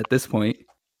gone at this point.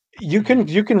 You can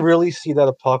really see that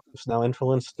Apocalypse Now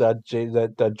influence that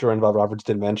Jordan Bob Roberts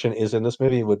did mention is in this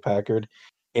movie with Packard,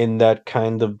 in that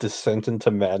kind of descent into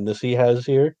madness he has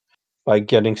here by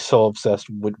getting so obsessed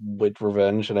with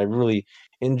revenge. And I really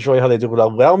enjoy how they do it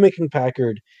without making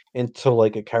Packard into a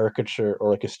caricature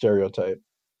or a stereotype.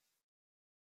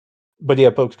 But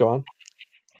yeah, Pokes, go on.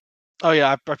 Oh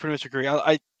yeah, I pretty much agree.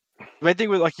 I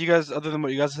think with you guys, other than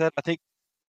what you guys said, I think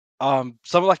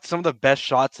some of the best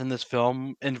shots in this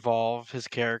film involve his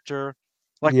character.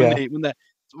 When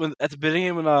at the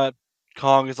beginning when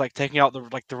Kong is taking out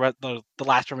the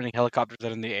last remaining helicopters that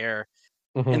are in the air,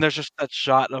 and there's just that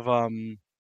shot of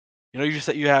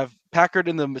you have Packard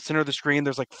in the center of the screen.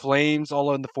 There's flames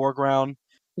all in the foreground.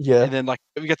 Yeah. And then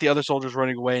we get the other soldiers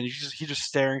running away, and he's just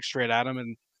staring straight at him,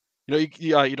 and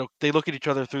they look at each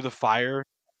other through the fire.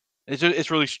 He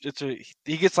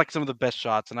gets some of the best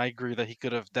shots, and I agree that he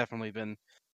could have definitely been,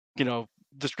 the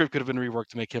script could have been reworked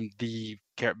to make him the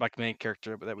main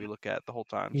character that we look at the whole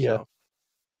time. Yeah. So,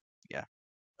 yeah.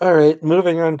 All right,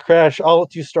 moving on, Crash. I'll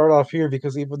let you start off here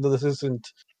because even though this isn't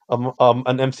an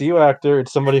MCU actor,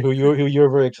 it's somebody who you're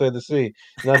very excited to see.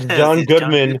 And that's John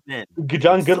Goodman.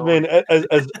 John Goodman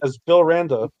as Bill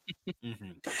Randa.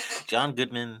 John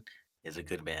Goodman is a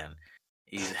good man.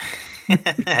 He's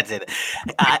that's it.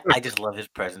 I just love his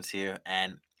presence here,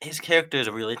 and his character is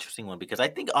a real interesting one because I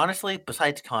think honestly,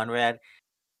 besides Conrad,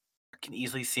 I can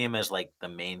easily see him as the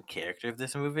main character of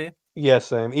this movie. Yeah,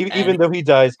 same. Even though he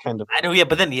dies, kind of. I know,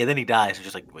 but then he dies. I'm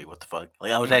just wait, what the fuck?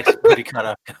 I was actually pretty caught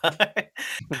up.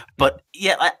 But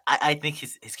yeah, I think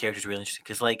his character is really interesting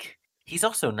because he's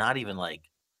also not even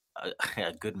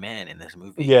a good man in this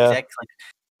movie. Yeah. He's actually,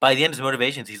 by the end of his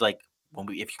motivations, he's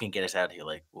if you can get us out of here,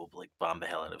 we'll bomb the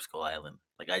hell out of Skull Island.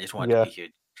 I just want to be here.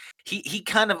 He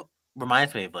kind of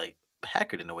reminds me of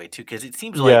Packard in a way too, because it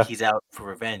seems like he's out for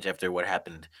revenge after what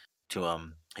happened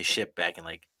to his ship back in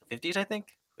the 50s, I think.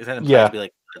 Is that implied to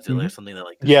be Godzilla or something that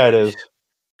Yeah, it is.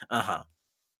 But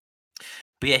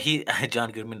yeah,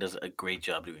 John Goodman does a great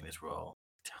job doing this role.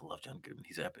 I love John Goodman;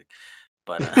 he's epic.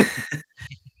 But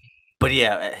but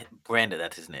yeah, Branda,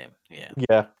 that's his name.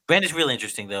 Yeah. Branda's really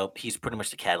interesting though. He's pretty much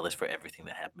the catalyst for everything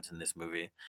that happens in this movie,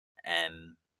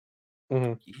 and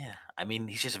yeah, I mean,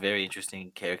 he's just a very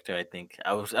interesting character. I think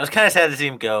I was kind of sad to see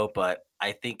him go, but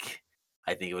I think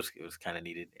it was kind of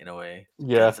needed in a way.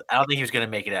 Yeah, I don't think he was gonna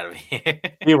make it out of here.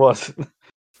 He wasn't.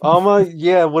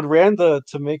 Yeah, with Randa,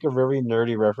 to make a very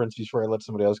nerdy reference before I let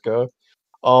somebody else go.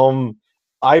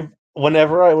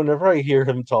 whenever I hear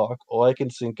him talk, all I can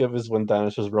think of is when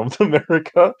Dinosaurs roamed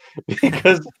America,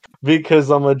 because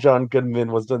John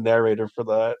Goodman was the narrator for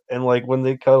that, and like when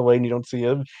they cut away and you don't see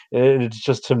him, and it's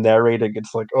just him narrating.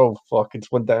 It's like, oh fuck,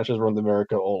 it's when Dinosaurs roamed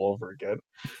America all over again.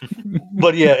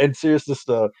 But yeah, in seriousness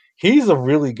though, he's a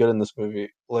really good in this movie.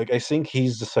 Like I think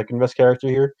he's the second best character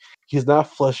here. He's not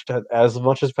fleshed out as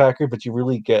much as Packard, but you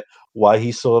really get why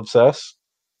he's so obsessed.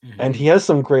 And he has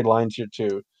some great lines here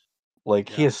too. Like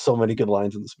he has so many good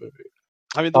lines in this movie.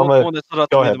 I mean, the one that stood out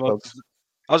to Go me ahead, the most. folks.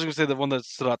 I was going to say the one that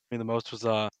stood out to me the most was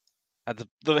at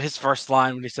his first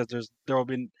line when he said, there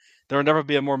will never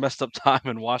be a more messed up time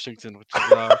in Washington," which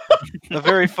is a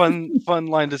very fun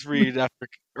line to read after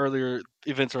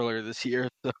events earlier this year.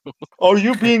 So. Are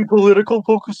you being political,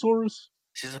 Pokesaurus?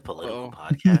 This is a political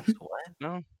podcast. What?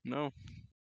 No. No,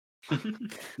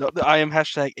 I am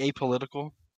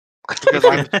 #apolitical. Because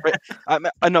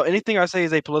I know anything I say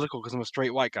is apolitical because I'm a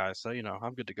straight white guy, so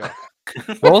I'm good to go.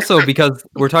 Also, because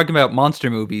we're talking about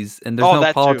monster movies, and there's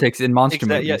no politics in monster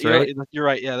movies, right? You're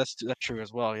right. Yeah, that's true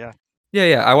as well. Yeah.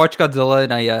 Yeah. I watch Godzilla,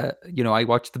 and I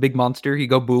watch the big monster. He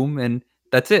go boom, and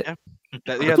that's it. Yeah.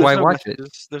 That's why I watch it.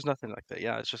 There's nothing like that.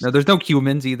 Yeah, it's just no. There's no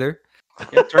humans either.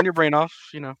 Yeah, turn your brain off.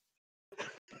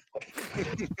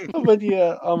 But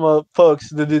yeah, folks.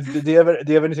 Do you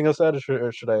have anything else to add,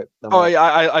 or should I?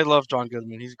 I love John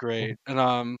Goodman. He's great.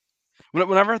 And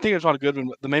whenever I think of John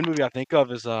Goodman, the main movie I think of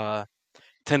is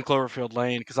 10 Cloverfield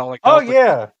Lane, because I like.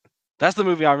 Yeah. That's the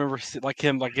movie I remember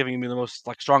him giving me the most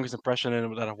strongest impression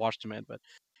in that I've watched him in. But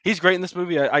he's great in this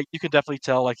movie. You could definitely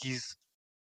tell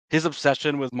his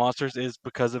obsession with monsters is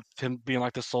because of him being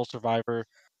the sole survivor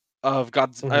of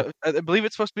Godzilla. I believe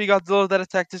it's supposed to be Godzilla that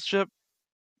attacked his ship.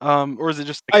 Or is it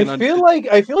just? I feel like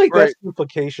that's the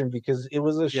implication, because it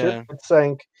was a ship that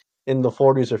sank in the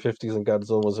 40s or 50s, and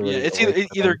Godzilla was already. Yeah, it's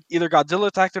either Godzilla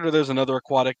attacked it, or there's another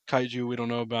aquatic kaiju we don't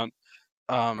know about.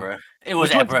 It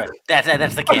was Ebra. That's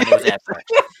the can. It was Ebra.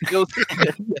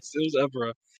 Yes, it was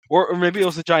Ebra. Or maybe it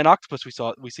was the giant octopus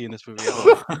we see in this movie.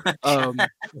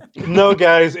 No,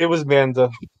 guys, it was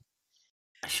Manda.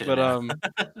 But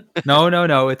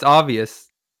No, it's obvious.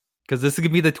 Because this is gonna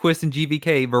be the twist in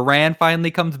GVK. Varan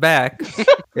finally comes back.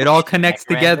 It all connects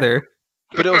together.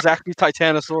 But it was actually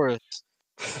Titanosaurus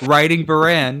riding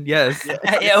Varan. Yes.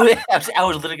 I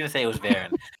was literally gonna say it was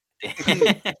Varan.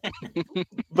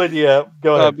 But yeah,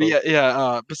 go ahead.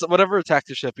 But whatever attacked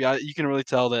the ship, you can really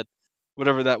tell that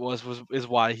whatever that is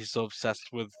why he's so obsessed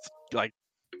with.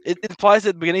 It implies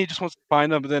at the beginning he just wants to find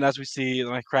them, but then as we see,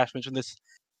 like Crash mentioned this,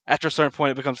 after a certain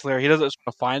point it becomes clear he doesn't just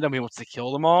want to find them; he wants to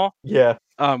kill them all. Yeah.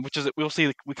 Which is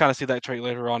we kind of see that trait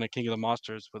later on in King of the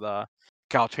Monsters with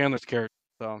Kyle Chandler's character.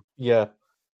 So yeah.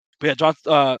 But yeah,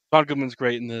 John Goodman's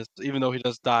great in this, even though he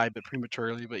does die, but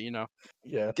prematurely. But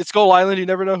yeah, it's Skull Island. You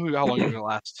never know how long you're gonna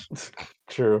last.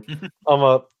 True.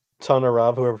 A ton of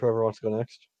Rob. Whoever wants to go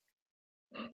next.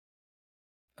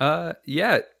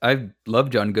 Yeah, I love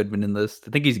John Goodman in this.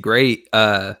 I think he's great.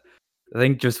 I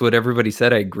think just what everybody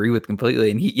said, I agree with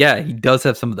completely. And he does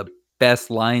have some of the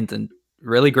best lines and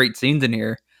really great scenes in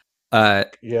here. I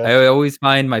always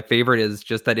find my favorite is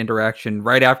just that interaction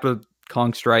right after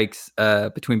Kong strikes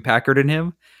between Packard and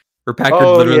him, where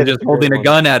Packard's literally just holding a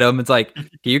gun at him. It's like, okay,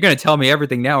 you're gonna tell me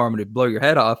everything now, or I'm gonna blow your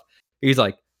head off. He's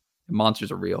like,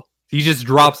 monsters are real. He just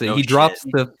drops it. He drops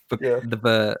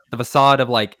the facade of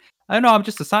like, I don't know, I'm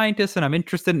just a scientist and I'm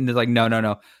interested. And he's like,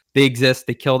 no. They exist.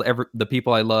 They killed the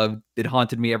people I loved. It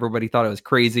haunted me. Everybody thought I was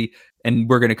crazy, and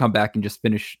we're gonna come back and just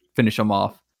finish them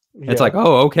off. Yeah. It's like,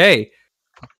 oh, okay.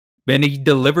 And he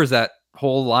delivers that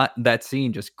whole lot, that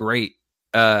scene, just great.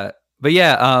 But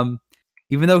yeah,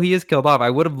 even though he is killed off, I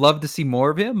would have loved to see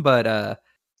more of him. But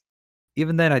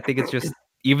even then, I think it's just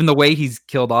even the way he's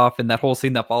killed off and that whole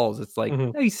scene that follows. It's like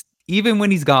he's even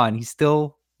when he's gone, he's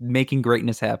still making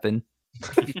greatness happen.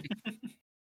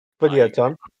 But yeah,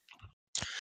 Tom.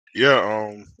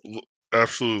 Yeah,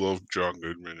 absolutely love John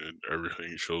Goodman and everything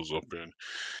he shows up in,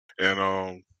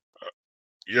 and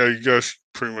yeah, you guys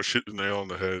pretty much hit the nail on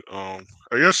the head.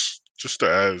 I guess just to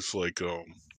add is like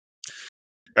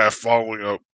following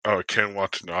up Ken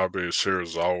Watanabe as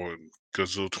Serizawa in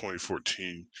Godzilla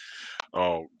 2014.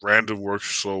 Randa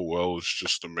works so well as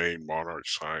just the main Monarch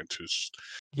scientist.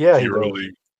 Yeah, he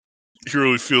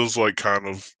really feels like kind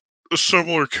of a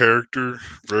similar character,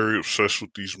 very obsessed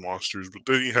with these monsters, but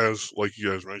then he has, like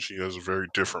you guys mentioned, he has a very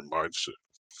different mindset.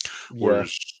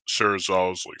 Whereas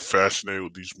Serizawa's like fascinated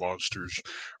with these monsters,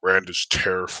 Randa's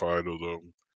terrified of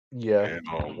them. Yeah.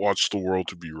 And wants the world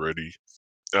to be ready.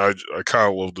 And I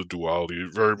kind of love the duality.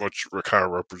 It very much kind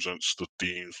of represents the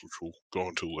themes, which we'll go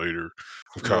into later,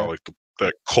 of kind of like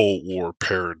that Cold War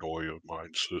paranoia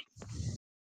mindset.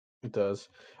 It does.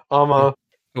 Oh.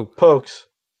 Pokes.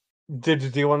 Do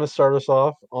you want to start us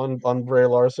off on Brie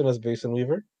Larson as Mason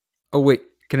Weaver? Oh wait,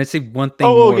 can I say one thing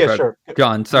Oh more yeah, about sure.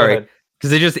 John? Go Sorry, ahead.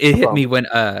 because it No hit me problem. when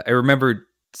I remembered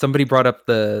somebody brought up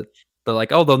the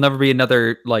like, oh, there'll never be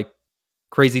another like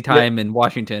crazy time in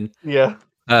Washington. Yeah.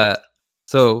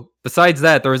 So besides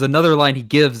that, there was another line he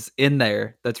gives in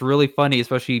there that's really funny,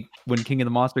 especially when King of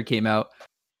the Monster came out,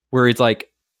 where he's like,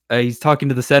 he's talking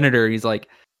to the senator, and he's like,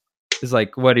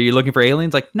 what, are you looking for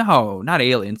aliens? Like, no, not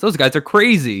aliens. Those guys are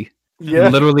crazy. Yeah.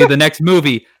 And literally the next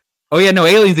movie, oh yeah, no,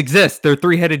 aliens exist. They're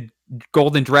 3-headed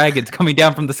golden dragons coming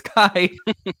down from the sky.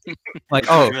 Like, Which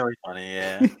is really funny,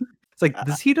 yeah. It's like,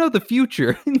 does he know the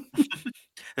future?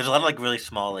 There's a lot of like really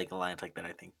small like lines like that.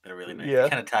 I think that are really nice. Yeah.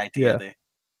 Kind of tied Yeah. together.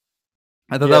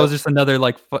 I thought that was just another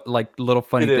like little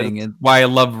funny It thing, is. and why I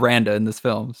love Randa in this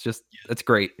film. It's just, it's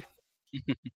great.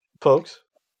 Pokes.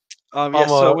 Yeah.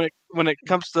 So when it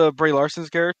comes to Brie Larson's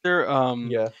character,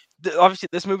 Yeah. obviously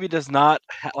this movie does not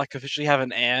like officially have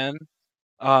an Anne.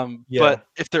 Yeah. But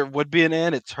if there would be an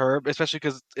Anne, it's her, especially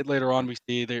because later on we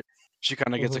see that she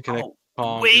kind of gets a connect.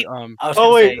 Wait. I was Oh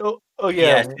gonna wait. say, Oh yeah.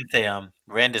 yeah. I was gonna say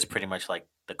Randa's pretty much like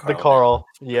the Carl. The Carl.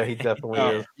 Yeah, he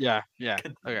definitely is. Yeah.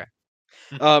 Okay.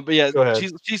 But yeah, Go ahead.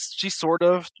 she's sort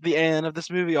of the Anne of this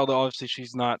movie, although obviously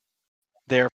she's not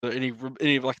there for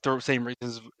any like the same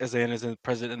reasons as Anne is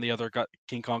present in the other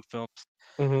King Kong films.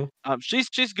 Mm-hmm.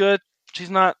 She's good. She's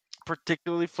not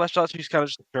particularly fleshed out. She's kind of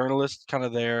just a journalist, kind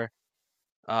of there,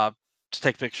 to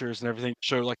take pictures and everything,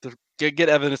 show like get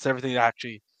evidence, everything that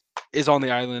actually is on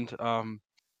the island.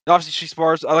 Obviously she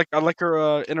spars. I like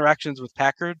her interactions with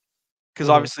Packard, because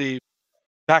obviously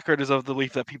Packard is of the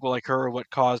belief that people like her are what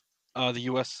caused the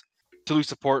U.S. to lose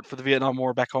support for the Vietnam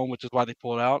War back home, which is why they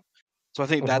pulled out. So I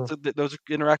think those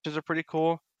interactions are pretty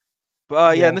cool.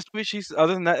 But yeah, in this movie,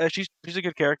 other than that, she's a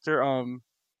good character.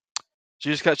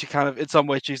 She kind of in some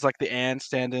way she's like the Anne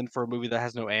stand-in for a movie that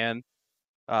has no Anne.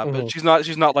 But she's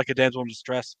not like a damsel in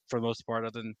distress for the most part,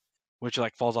 other than when she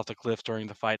like falls off the cliff during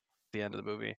the fight at the end of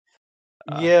the movie.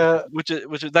 Which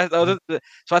is that other.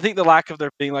 So I think the lack of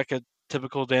there being like a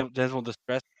typical damsel in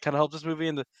distress kind of helps this movie,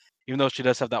 even though she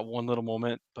does have that one little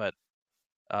moment. But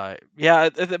yeah,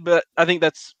 but I think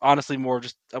that's honestly more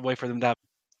just a way for them to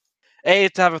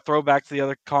have a throwback to the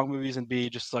other Kong movies, and B,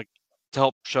 just like to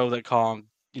help show that Kong,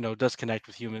 does connect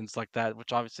with humans like that,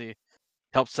 which obviously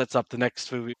helps sets up the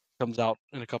next movie comes out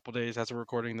in a couple days as we're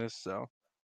recording this. So,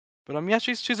 but yeah,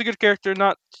 she's a good character,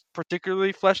 not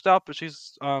particularly fleshed out, but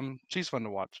she's fun to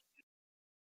watch.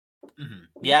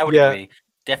 Yeah, I would agree.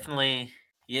 Definitely,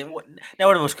 yeah, not one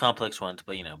of the most complex ones,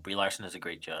 but Brie Larson does a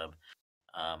great job.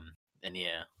 And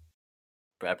yeah,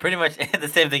 pretty much the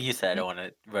same thing you said. I don't want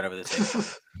to run over the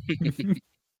same.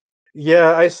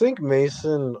 Yeah, I think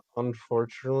Mason,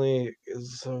 unfortunately,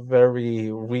 is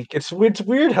very weak. It's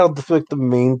weird how the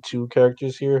main two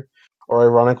characters here are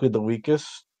ironically the weakest.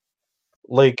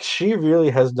 Like, she really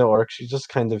has no arc. She's just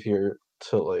kind of here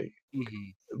to like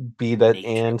be that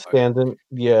Anne stand-in.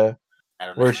 Yeah,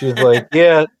 where she's like,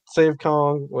 yeah, save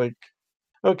Kong. Like,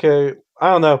 okay,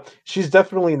 I don't know. She's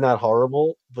definitely not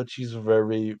horrible, but she's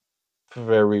very,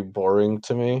 very boring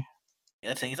to me.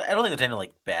 Yeah, I don't think there's any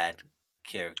like bad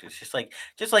characters. Just like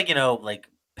like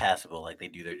passable, like they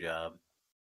do their job.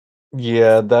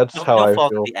 Yeah, that's how I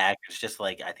fault feel. The actors, just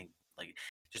like I think, like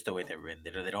just the way they're written,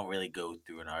 they don't really go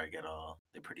through an arc at all.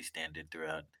 They're pretty standard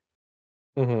throughout.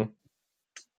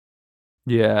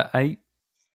 Yeah,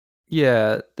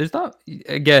 there's not,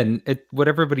 again, what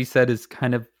everybody said is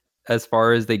kind of as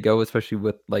far as they go, especially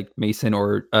with like Mason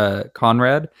or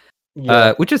Conrad.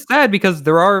 Which is sad, because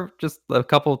there are just a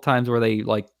couple of times where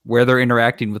they're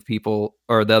interacting with people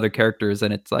or the other characters,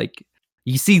 and it's like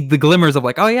you see the glimmers of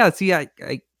like, oh yeah, see, I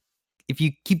if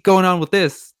you keep going on with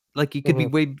this, like it could be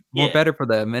way more better for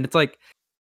them. And it's like,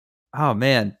 oh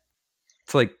man,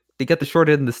 it's like they get the short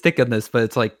end of the stick on this, but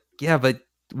it's like, yeah, but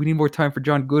we need more time for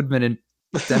John Goodman and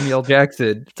Samuel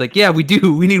Jackson. It's like, yeah, we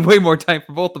do. We need way more time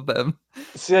for both of them.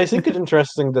 See, I think it's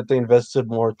interesting that they invested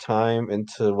more time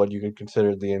into what you could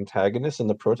consider the antagonist and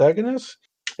the protagonist.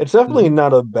 It's definitely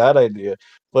not a bad idea,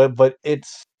 but it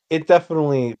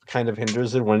definitely kind of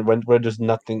hinders it when there's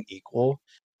nothing equal.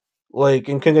 Like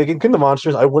in King of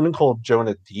Monsters, I wouldn't call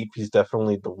Jonah deep. He's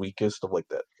definitely the weakest of like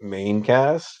the main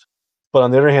cast. But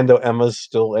on the other hand, though, Emma's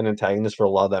still an antagonist for a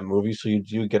lot of that movie, so you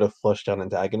do get a fleshed out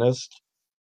antagonist.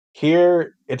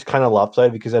 Here, it's kind of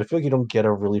lopsided because I feel like you don't get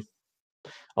a really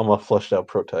a fleshed out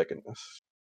protagonist.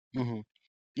 Yeah,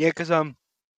 because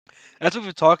that's what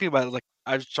we're talking about. Like,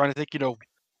 I was trying to think,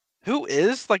 who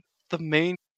is like the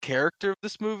main character of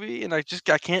this movie, and I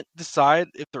can't decide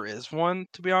if there is one,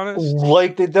 to be honest.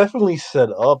 Like they definitely set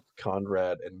up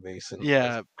Conrad and Mason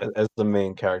Yeah, as the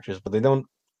main characters, but they don't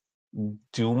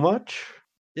do much.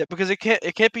 yeah, because it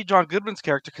can't be John Goodman's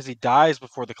character because he dies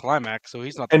before the climax, so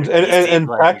he's not. And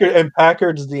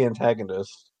Packard's the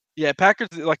antagonist. Yeah,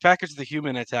 Packard's the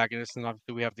human antagonist, and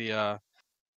obviously we have the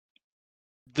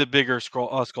bigger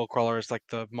Skullcrawler is like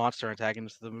the monster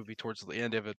antagonist of the movie towards the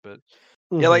end of it. But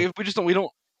yeah, like we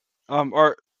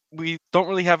don't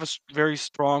really have a very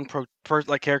strong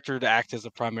character to act as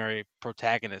a primary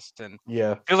protagonist, and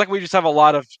yeah, feels like we just have a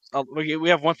lot of we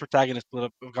have one protagonist split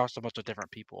up across a bunch of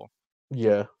different people.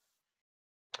 Yeah.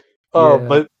 Oh,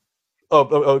 but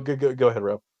go ahead,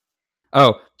 Rob.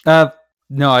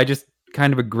 No, I just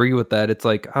kind of agree with that. It's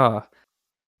like,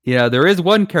 there is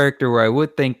one character where I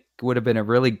would think would have been a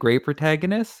really great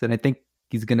protagonist, and I think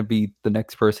he's going to be the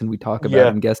next person we talk about.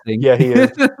 I'm guessing. Yeah, he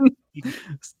is.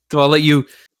 So I'll let you.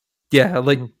 Yeah, I'll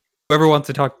let whoever wants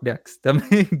to talk next. I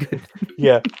mean, good.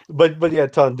 Yeah, but yeah,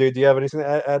 Ton, dude, do you have anything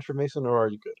to add for Mason, or are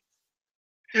you good?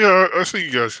 Yeah, I think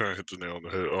you guys kind of hit the nail on the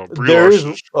head. Brie There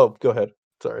Larson. Oh, go ahead.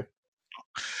 Sorry.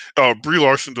 Brie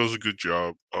Larson does a good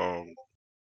job.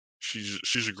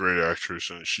 She's a great actress,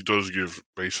 and she does give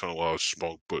Mason a lot of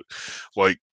spunk. But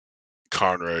like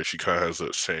Conrad, she kind of has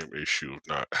that same issue of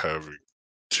not having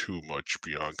too much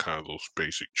beyond kind of those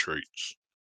basic traits.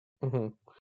 Mm-hmm.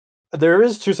 There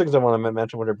is two things I want to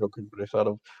mention what I thought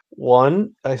of.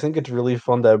 One, I think it's really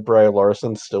fun that Brie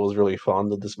Larson still is really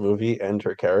fond of this movie and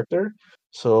her character.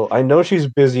 So I know she's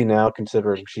busy now,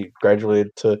 considering she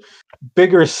graduated to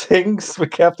bigger things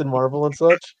with Captain Marvel and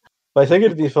such. But I think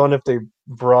it'd be fun if they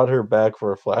brought her back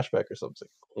for a flashback or something.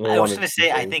 I was gonna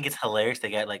say, I think it's hilarious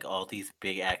they got like all these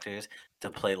big actors to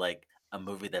play like a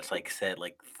movie that's like set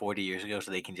like 40 years ago,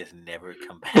 so they can just never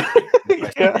come back.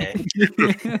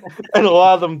 And a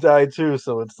lot of them died too,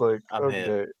 so it's like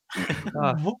okay.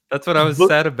 That's what I was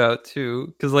sad about too,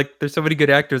 because like there's so many good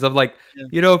actors. I'm like,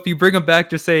 if you bring them back,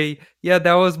 just say, yeah,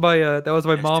 that was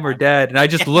my mom or dad, and I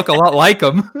just look a lot like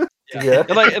them. Yeah,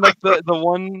 and like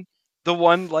the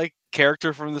one like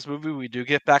character from this movie we do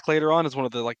get back later on is one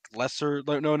of the like lesser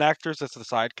known actors. That's the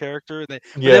side character. They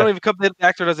don't even come. The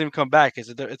actor doesn't even come back. It's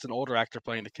an older actor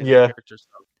playing the kid character. So,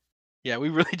 yeah, we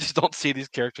really just don't see these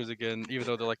characters again, even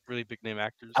though they're like really big name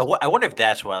actors. I wonder if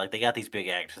that's why like they got these big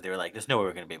actors. They were like, there's no way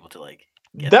we're gonna be able to like.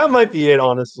 That might be it,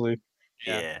 honestly.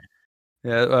 Yeah.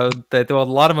 Yeah, a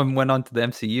lot of them went on to the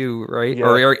MCU, right? Yeah.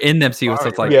 Or in the MCU, so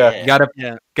it's like,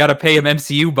 gotta pay him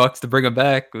MCU bucks to bring him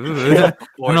back. I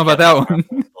don't know about that one.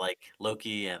 Like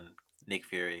Loki and Nick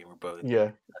Fury were both. Yeah.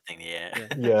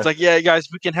 It's like, guys,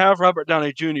 we can have Robert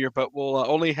Downey Jr., but we'll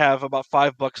only have about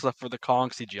 $5 left for the Kong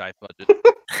CGI budget.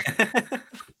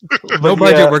 No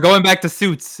budget. We're going back to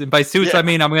suits, and by suits I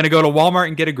mean I'm gonna go to Walmart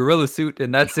and get a gorilla suit,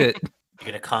 and that's it. You're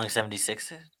gonna Kong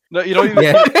 76? No, you don't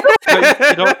even.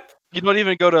 You don't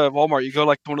even go to Walmart. You go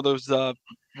like one of those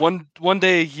one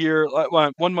day a year,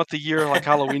 1 month a year, like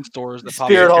Halloween stores. That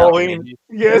Spirit Halloween.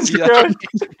 Yes,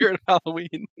 Spirit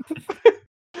Halloween.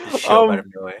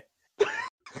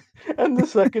 And the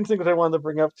second thing that I wanted to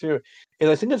bring up too is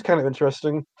I think it's kind of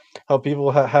interesting how people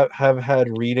have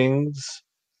had readings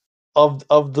of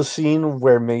the scene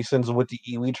where Mason's with the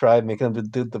Iwi tribe, making them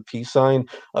do the peace sign,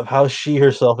 of how she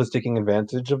herself is taking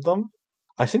advantage of them.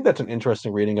 I think that's an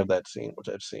interesting reading of that scene, which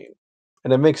I've seen,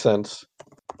 and it makes sense.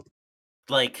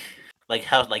 Like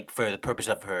how, like for the purpose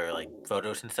of her like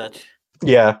photos and such.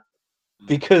 Yeah,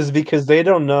 because they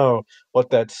don't know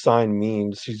what that sign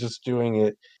means. She's just doing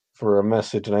it for a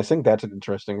message, and I think that's an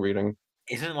interesting reading.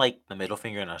 Isn't like the middle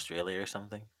finger in Australia or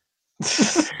something?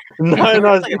 not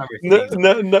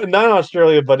in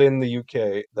Australia, but in the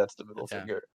UK, that's the middle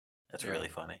finger. That's really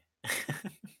funny.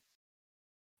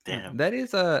 Damn. That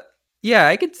is yeah,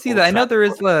 I could see that. I know there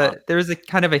is a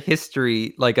kind of a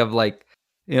history like of like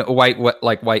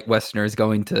white Westerners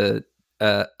going to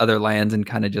other lands and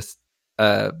kind of just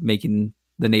making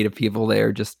the native people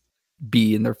there just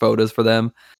be in their photos for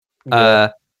them.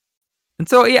 And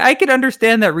so I could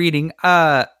understand that reading.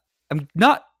 I'm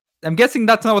guessing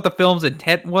that's not what the film's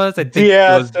intent was. I think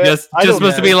it was just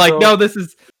supposed to be like, no, this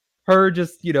is her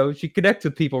just, she connects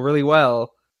with people really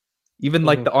well. Even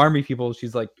like the army people,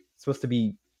 she's like supposed to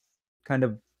be kind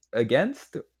of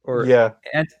against or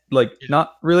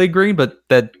not really agreeing, but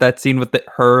that scene with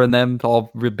her and them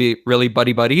all be really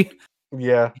buddy.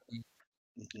 Yeah.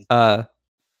 But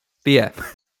yeah.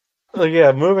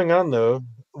 Moving on though,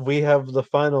 we have the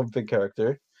final big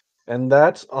character, and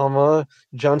that's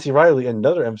John C. Reilly,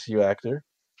 another MCU actor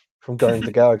from Guardians of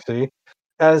the Galaxy,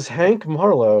 as Hank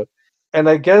Marlowe. And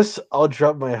I guess I'll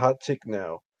drop my hot take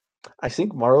now. I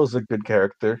think Marlo's a good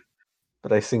character,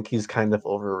 but I think he's kind of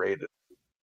overrated.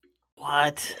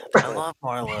 What? I love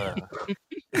Marlo.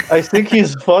 I think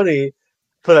he's funny,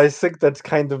 but I think that's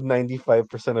kind of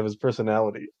 95% of his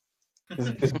personality.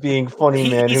 Is being funny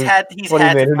man he's who had funny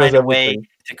to man who knows find a way everything.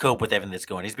 to cope with everything that's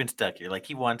going. He's been stuck here. Like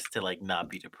he wants to like not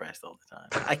be depressed all the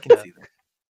time. I can see that.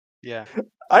 Yeah.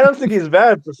 I don't think he's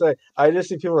bad per se. I just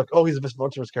see people like, oh, he's the best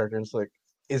Monsters character, and it's like,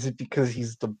 is it because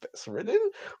he's the best written,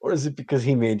 or is it because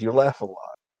he made you laugh a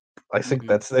lot? I think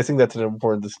that's an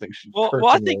important distinction. Well, I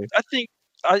personally.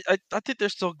 think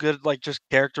there's still good like just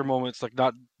character moments, like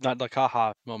not like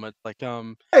haha moments. Like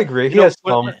I agree. He know, has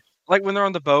when- some. like when they're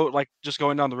on the boat, like just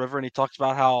going down the river, and he talks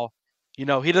about how he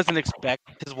doesn't expect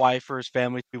his wife or his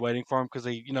family to be waiting for him because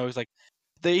he's like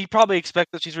he probably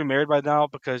expect that she's remarried by now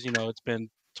because it's been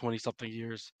 20 something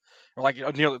years or like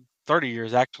nearly 30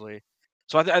 years actually.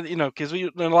 So because we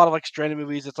in a lot of like stranded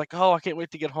movies, it's like, oh, I can't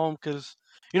wait to get home because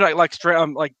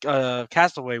like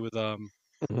Castaway with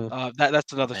Mhm.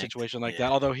 that's another Thanks. situation like Yeah.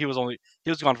 that. Although he was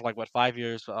gone for like what 5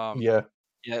 years. Yeah.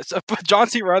 Yeah, but John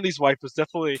C. Reilly's wife was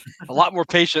definitely a lot more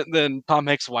patient than Tom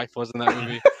Hanks' wife was in that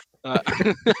movie.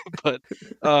 But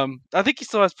I think he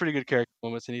still has pretty good character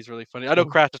moments, and he's really funny. I know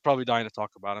Crash is probably dying to talk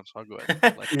about him, so I'll go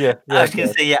ahead. Yeah. I was gonna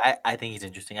yeah. say, yeah, I think he's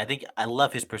interesting. I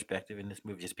love his perspective in this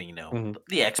movie, just being Mhm.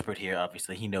 the expert here.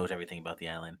 Obviously, he knows everything about the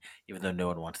island, even though no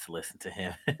one wants to listen to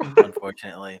him,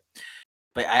 unfortunately.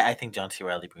 But I think John C.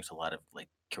 Reilly brings a lot of like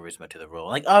charisma to the role.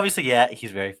 Like, obviously, yeah,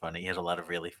 he's very funny. He has a lot of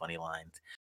really funny lines.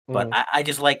 But Mhm. I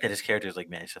just like that his characters like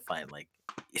managed to find like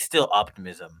it's still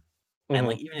optimism and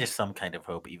like Mhm. even just some kind of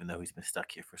hope, even though he's been stuck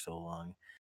here for so long.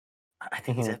 I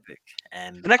think he's Mhm. epic,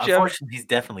 and And actually, unfortunately, he's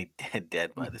definitely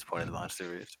dead by this point in the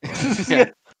Monsterverse. But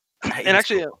Yeah. he's And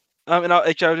actually, cool. and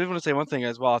I did want to say one thing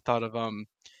as well. I thought of like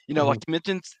Mhm. he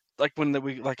mentioned like when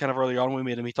we like kind of early on when we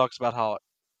meet him, he talks about how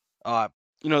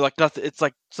like nothing. It's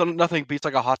like nothing beats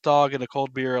like a hot dog and a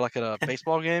cold beer like at a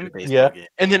baseball game. The baseball game.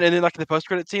 And then like the post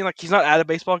credit scene, like he's not at a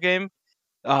baseball game,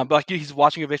 but like he's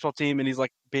watching a baseball team and he's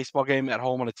like baseball game at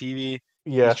home on a TV.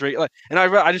 Yeah. Straight, like, and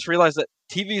I just realized that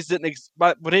TVs didn't.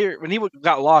 But when he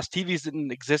got lost, TVs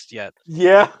didn't exist yet.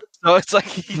 Yeah. So it's like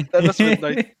that must have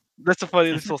been like that's a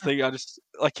funny little thing. I just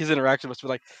like his interaction must be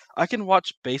like I can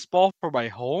watch baseball from my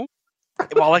home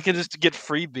while I can just get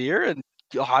free beer and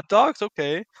hot dogs.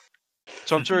 Okay.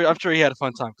 So I'm sure he had a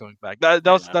fun time coming back. That's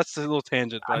a little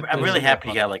tangent. But I'm it was really really happy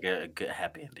he fun. got like a good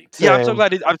happy ending. Yeah, I'm so Same.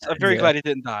 glad. I'm very Yeah. glad he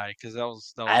didn't die because that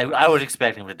was. I was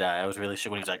expecting him to die. I was really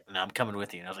sure when he was like, "No, I'm coming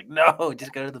with you," and I was like, "No,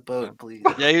 just go to the boat, please."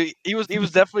 Yeah, he was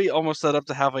definitely almost set up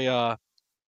to have a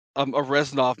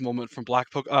Reznov moment from Call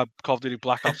of Duty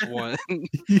Black Ops 1.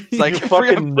 It's like You freedom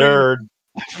fucking for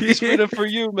you, nerd. freedom for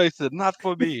you, Mason, not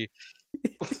for me.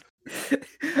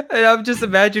 And I'm just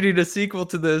imagining a sequel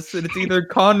to this, and it's either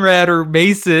Conrad or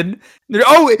Mason.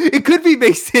 Oh, it could be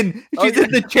Mason. She's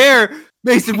in the chair.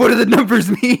 Mason, what do the numbers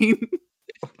mean?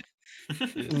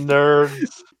 Nerds.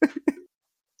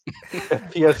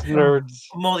 FPS nerds.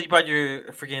 Molly, you brought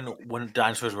your freaking "When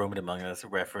Dinosaurs Roamed Among Us"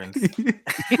 reference.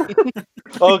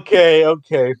 Okay,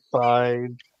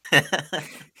 fine.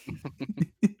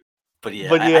 But yeah,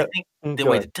 But I yeah, think. go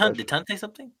Wait, ahead. did Tun say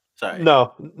something? Sorry.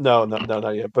 No,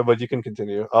 not yet. But you can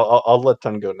continue. I'll let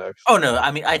Tun go next. Oh no, I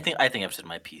mean I think I've said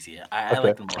my piece. Yeah, I Okay.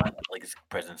 like him a lot. Like his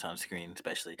presence on screen,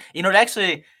 especially. It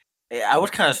actually, I was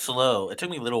kind of slow. It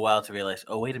took me a little while to realize.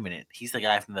 Oh wait a minute, he's the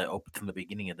guy from the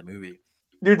beginning of the movie.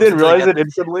 You didn't until he realize got it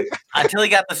instantly? Until he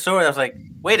got the sword, I was like,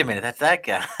 wait a minute, that's that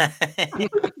guy.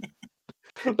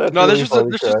 That's No, really there's funny,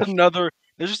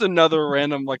 just another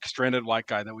random like stranded white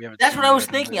guy that we haven't. That's seen what I was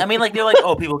yet. thinking. I mean, like they're like,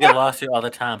 oh, people get lost here all the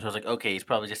time. So I was like, okay, he's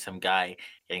probably just some guy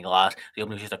getting lost. The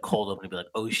opening was just a cold open to be like,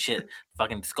 oh shit,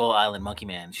 fucking Skull Island Monkey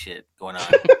Man shit going on.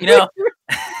 You know?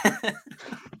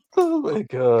 Oh my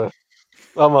god.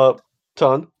 I'm up.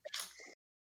 Ton.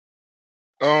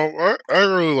 I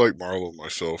really like Marlo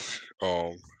myself.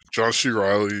 John C.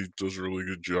 Reilly does a really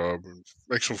good job and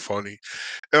makes him funny,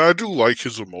 and I do like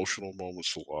his emotional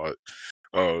moments a lot.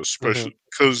 Especially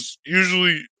because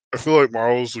usually I feel like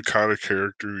Marlo's the kind of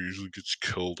character who usually gets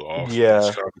killed off in Yeah.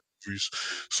 these kind of movies.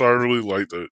 So I really like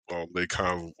that they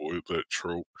kind of avoid that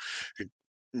trope and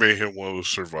made him one of the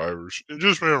survivors. And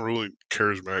just made him a really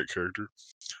charismatic character.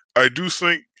 I do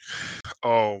think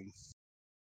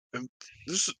and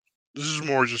this is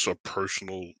more just a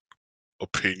personal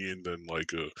opinion than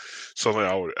like something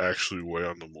I would actually weigh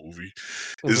on the movie.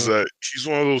 Is that he's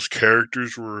one of those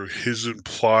characters where his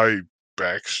implied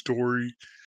backstory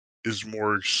is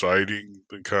more exciting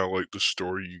than kind of like the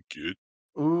story you get.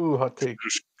 Ooh, hot take.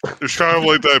 There's kind of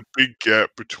like that big gap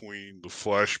between the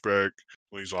flashback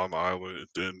when he's on the island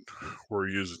than where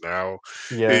he is now.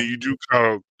 Yeah. And you do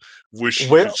kind of wish he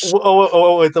Wait, could.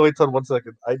 wait, hold 1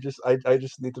 second. I just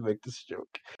need to make this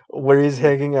joke. Where he's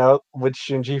hanging out with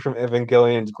Shinji from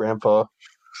Evangelion's grandpa.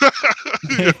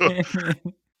 Yeah.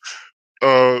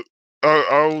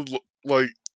 I would like.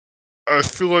 I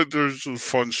feel like there's a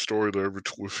fun story there with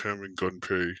him and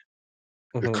Gunpei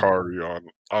Hikari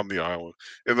on the island,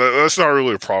 and that's not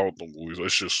really a problem with the movies.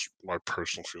 That's just my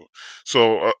personal feeling.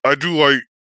 So I do like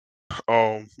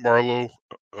Marlowe.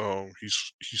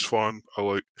 He's fun. I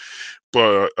like,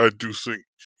 but I do think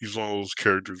he's one of those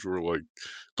characters where like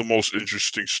the most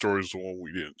interesting story is the one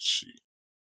we didn't see.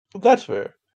 That's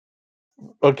fair.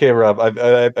 Okay, Rob,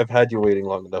 I've had you waiting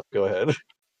long enough. Go ahead.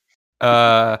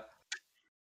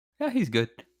 Yeah, he's good.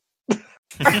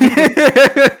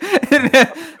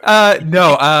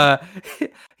 No,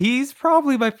 he's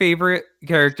probably my favorite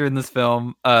character in this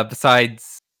film.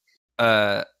 Besides,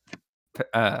 oh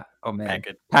man,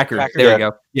 Packard. There we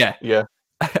go. Yeah.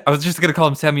 I was just gonna call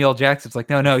him Samuel Jackson. It's like,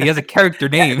 no, he has a character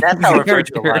name. That's how I refer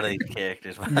to a lot of these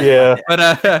characters. Yeah.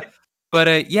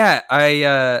 But yeah,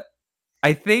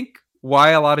 I think why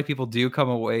a lot of people do come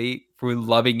away from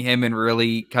loving him and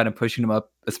really kind of pushing him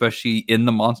up, especially in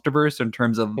the Monsterverse in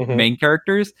terms of main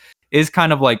characters, is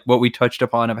kind of like what we touched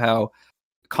upon of how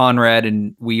Conrad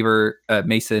and Weaver,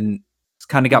 Mason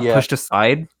kind of got pushed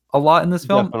aside a lot in this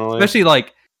film. Definitely. Especially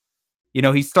like, you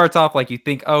know, he starts off like you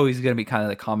think, oh, he's going to be kind of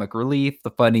the comic relief,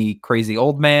 the funny, crazy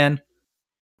old man.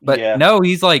 But no,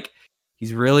 he's like, he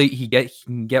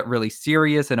can get really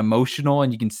serious and emotional,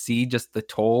 and you can see just the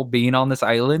toll being on this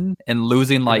island and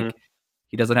losing, like,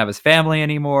 he doesn't have his family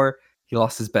anymore. He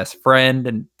lost his best friend,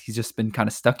 and he's just been kind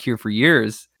of stuck here for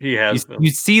years. He has.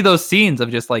 You see those scenes of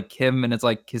just like him, and it's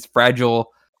like his fragile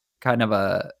kind of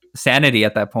a sanity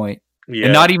at that point. Yeah.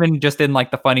 And not even just in like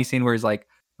the funny scene where he's like,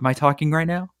 "Am I talking right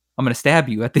now? I'm gonna stab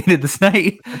you at the end of this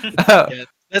night."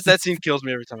 That scene kills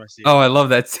me every time I see it. Oh, I love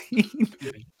that scene.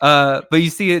 But you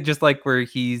see it just like where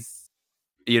he's,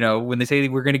 you know, when they say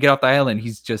we're gonna get off the island,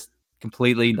 he's just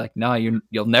completely like, "No,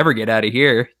 you'll never get out of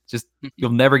here. Just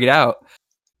you'll never get out."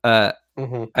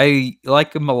 I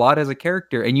like him a lot as a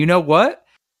character, and you know what?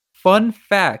 Fun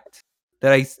fact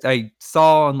that I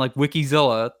saw on like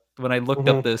Wikizilla when I looked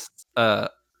up this a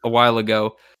while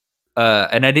ago,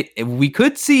 and we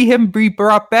could see him be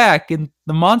brought back in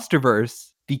the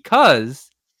Monsterverse because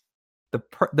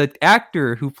the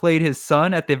actor who played his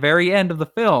son at the very end of the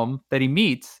film that he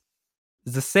meets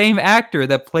is the same actor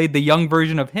that played the young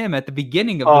version of him at the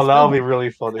beginning of this that'll film. be really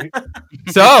funny.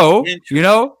 So, you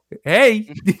know,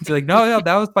 hey, it's like, no,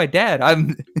 that was my dad.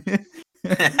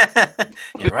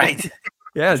 You're right.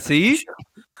 Yeah, see?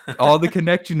 All the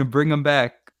connection to bring him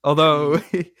back. Although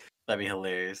that'd be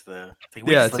hilarious though. Like,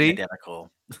 yeah, see? Identical.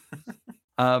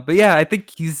 But yeah, I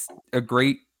think he's a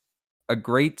great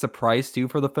surprise too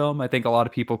for the film. I think a lot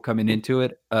of people coming into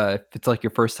it, if it's like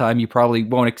your first time, you probably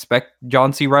won't expect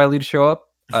John C. Reilly to show up.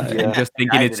 And just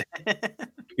thinking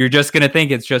you're just gonna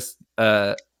think it's just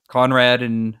Conrad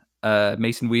and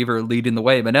Mason Weaver leading the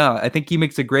way. But no, I think he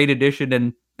makes a great addition,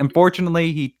 and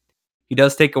unfortunately he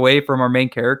does take away from our main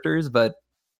characters, but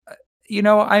you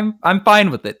know, I'm fine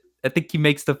with it. I think he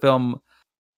makes the film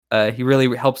he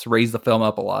really helps raise the film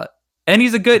up a lot. And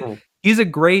he's a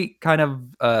great kind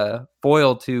of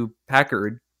foil to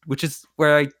Packard, which is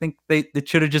where I think it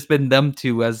should have just been them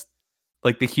two as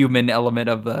like the human element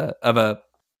of a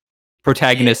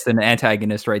protagonist and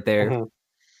antagonist right there,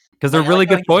 because they're really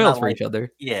good foils for each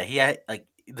other. Yeah, he had, like,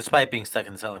 despite being stuck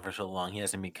in the island for so long, he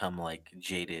hasn't become like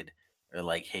jaded or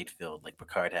like hate filled like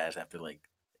Picard has after like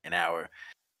an hour.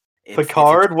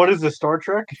 Picard? What is this, Star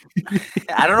Trek?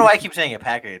 I don't know why I keep saying it.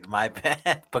 Packard, my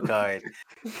bad. Picard,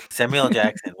 Samuel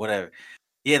Jackson, whatever.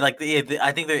 Yeah, like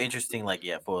I think they're interesting. Like,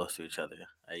 foils to each other.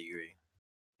 I agree.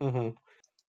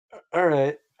 All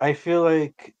right. I feel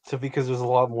like because there's a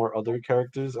lot more other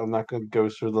characters, I'm not going to go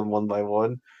through them one by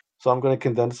one. So I'm going to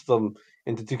condense them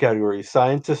into two categories: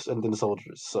 scientists and then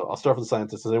soldiers. So I'll start with the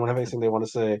scientists. Does anyone have anything they want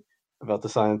to say about the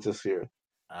scientists here?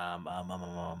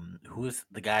 Who is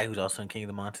the guy who's also in King of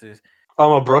the Monsters?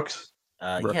 Brooks.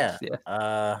 Brooks,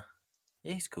 yeah,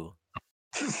 he's cool.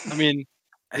 I mean,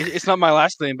 it's not my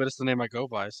last name, but it's the name I go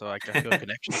by, so I feel a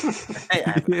connection. I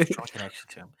have a strong connection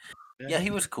to him. Yeah, he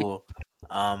was cool.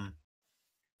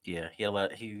 He had a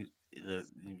lot.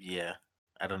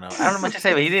 I don't know much to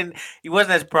say, but he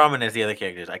wasn't as prominent as the other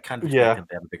characters. I kind of expect him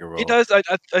to have a bigger role. He does.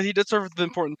 He did serve the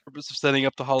important purpose of setting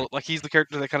up the hollow. Like, he's the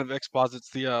character that kind of exposits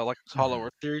the Hollow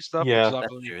Earth theory stuff. Yeah, that's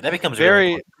true. That becomes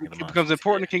it becomes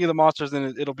important in King of the Monsters,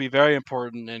 and it'll be very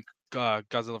important in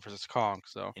Godzilla vs Kong.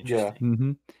 So yeah,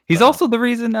 he's also the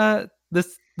reason the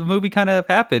movie kind of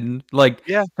happened. Like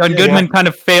Yeah, John yeah, Goodman kind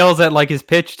of fails at like his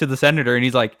pitch to the senator, and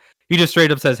he just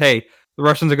straight up says, "Hey, the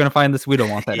Russians are gonna find this. We don't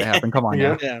want that to happen. Come on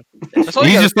now." yeah. That's That's all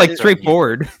He's you just gotta like say.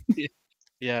 straightforward.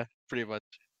 Yeah, pretty much.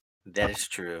 That is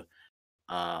true.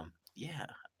 Yeah,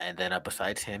 and then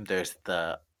besides him, there's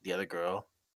the other girl.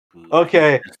 Who I think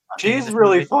Okay, is nothing in she's this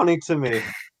really movie. funny to me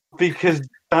because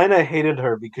China hated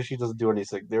her because she doesn't do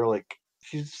anything. They're like,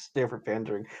 she's just there for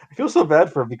pandering. I feel so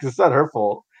bad for her because it's not her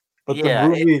fault. But the Yeah,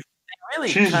 movie, they really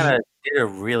she's kind of did her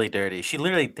really dirty. She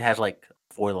literally has like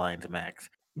 4 lines max.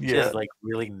 She yeah, has like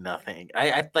really nothing.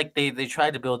 I like they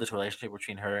tried to build this relationship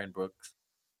between her and Brooks,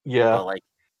 yeah. but like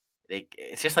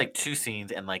it's just like 2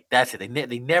 scenes and like that's it. They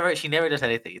never she never does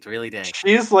anything. It's really dang.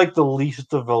 She's like the least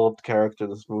developed character in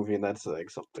this movie, and that's like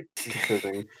something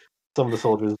considering some of the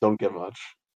soldiers don't get much.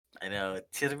 I know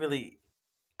she doesn't really.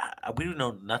 We don't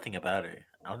know nothing about her.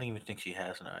 I don't even think she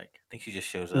has an arc. I think she just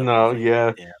shows up. And No, it's like,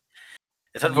 yeah, yeah,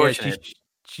 it's Yeah, unfortunate.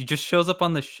 she just shows up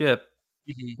on the ship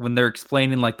Mhm. when they're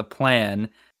explaining like the plan,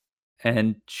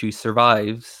 and she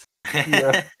survives.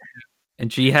 Yeah.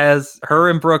 And her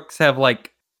and Brooks have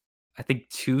like I think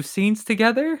 2 scenes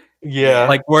together, yeah.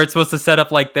 like where it's supposed to set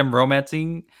up like them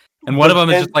romancing, and one But of them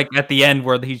is then- just like at the end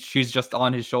where she's just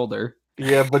on his shoulder.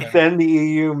 Yeah, but then the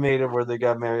EU made it where they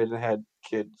got married and had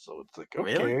kids, so it's like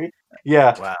okay, Really?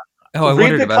 yeah. Wow. Oh, I read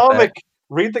wondered the about comic.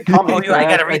 Read the comic. Oh, I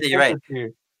gotta read I that. You're sent right. it to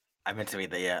you. I meant to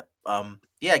read that. Yeah.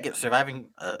 Yeah. Get surviving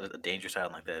a dangerous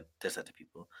island like that does that to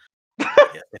people.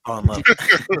 Yeah, they fall in love.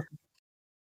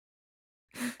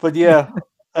 But yeah,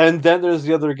 and then there's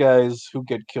the other guys who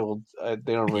get killed.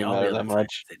 They don't really Yeah, all the matter other that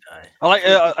much. They die. I like.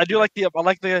 I do like the. I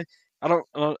like the. I don't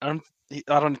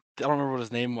remember what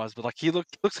his name was, but like he looks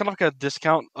kind of like a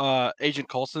discount Agent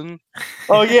Coulson.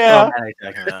 Oh yeah, I know what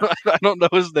you're talking about. I don't know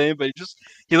his name, but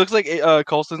he looks like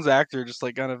Coulson's actor, just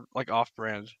like kind of like off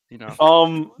brand, you know.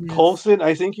 Yes. Coulson.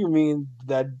 I think you mean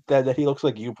that he looks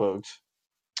like you pokes.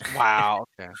 Wow.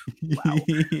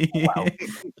 Okay. Wow.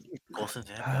 Coulson's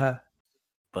Uh,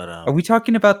 but Are we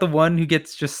talking about the one who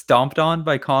gets just stomped on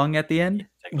by Kong at the end?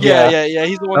 Yeah. Yeah.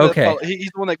 He's the one. Okay. He's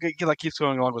the one that like keeps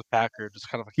going along with Packer, just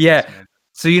kind of like Yeah. man.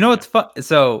 So you know what's fun?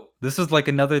 So this was like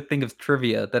another thing of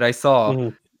trivia that I saw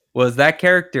Mhm. was that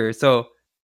character. So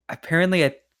apparently,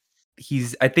 I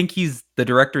think he's the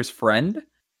director's friend,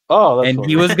 Oh, that's and cool.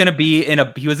 he was gonna be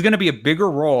a bigger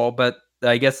role, but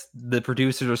I guess the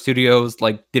producers or studios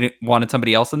like didn't wanted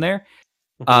somebody else in there.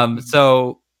 Mhm.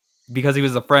 So because he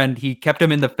was a friend, he kept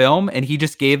him in the film, and he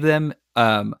just gave them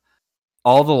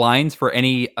all the lines for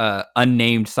any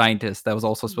unnamed scientist that was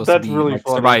also supposed That's to be really like,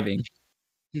 funny. surviving.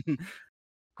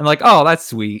 I'm like, oh, that's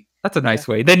sweet. That's a nice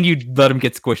way. Then you let him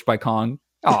get squished by Kong.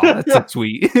 Oh, that's so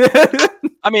sweet.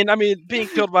 I mean, being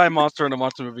killed by a monster in a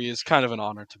monster movie is kind of an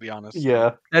honor, to be honest.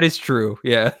 Yeah, That is true.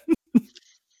 Yeah.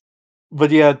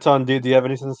 but yeah, Ton, do you have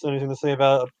anything to say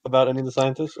about any of the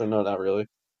scientists, or no, not really?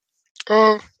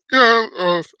 Yeah.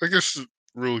 I guess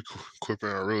really quick,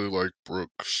 man. I really like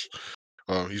Brooks.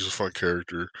 He's a fun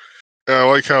character. And I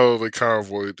like how they kind of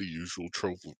avoid the usual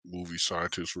trope of movie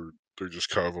scientists where they're just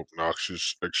kind of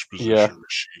obnoxious exposition Yeah.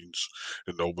 machines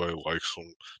and nobody likes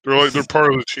them. They're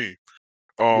part of the team.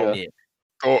 Yeah.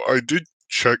 Oh, I did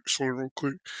check something real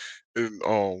quick. And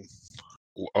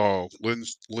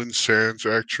Lynn Sands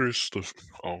actress,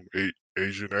 the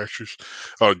Asian actress,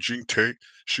 Jing Tae,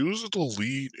 she was the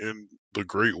lead in The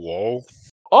Great Wall.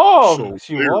 Oh, So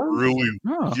she they was. really,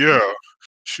 Oh. yeah,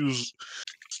 she was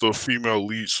the female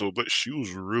lead. So but she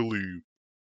was really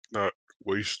not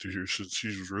wasted here since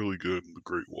she's really good in The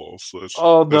Great Wall. So that's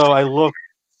Oh no, I looked.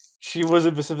 She was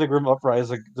in Pacific Rim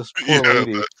Uprising. This poor yeah,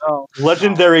 lady. Oh,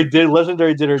 Legendary did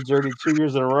her dirty 2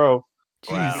 years in a row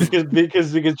Wow.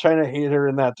 because China hated her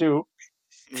in that too.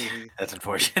 mhm. That's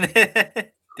unfortunate. Can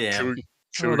Damn. we,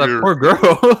 can Oh, we that get her- poor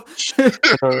girl.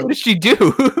 What did she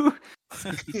do?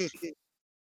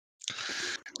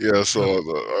 Yeah, so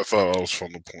I thought that was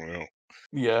fun to point out.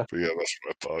 Yeah. But yeah, that's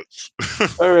my thoughts.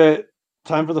 All right.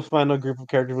 Time for the final group of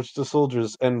characters, which is the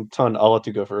soldiers. And Ton, I'll let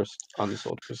you go first on the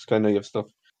soldiers. 'Cause I know you have stuff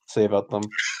to say about them.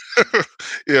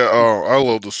 Yeah, I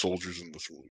love the soldiers in this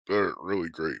movie. They're really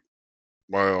great.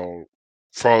 My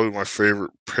probably my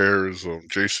favorite pair is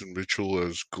Jason Mitchell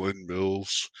as Glenn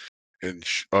Mills and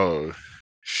Shea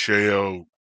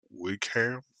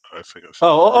Wigham. I think I said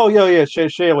Oh, yeah. Shea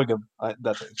Wiggum.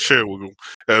 That's it. Shea Wigham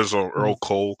as Earl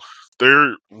Cole.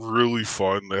 They're really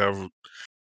fun.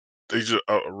 They just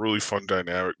a really fun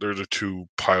dynamic. They're the two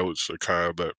pilots that kind of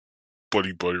have that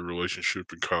buddy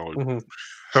relationship and kind of like Mhm.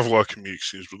 have a lot of comedic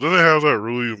scenes, but then they have that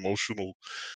really emotional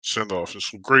send off and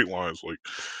some great lines. Like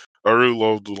I really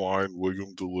love the line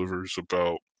Wiggum delivers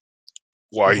about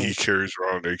why he carries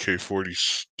around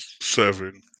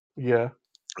AK-47. Yeah.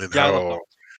 And Yeah, I love how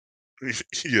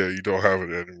you don't have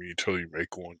an enemy until you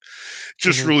make one.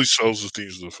 Just Mhm. really sells the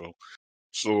themes of the film.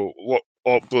 So,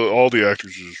 but all the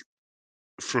actors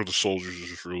for the soldiers is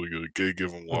just really good. They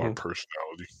give them a lot of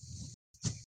personality.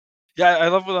 Yeah, I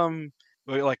love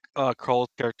like Kroll's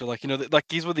character, like like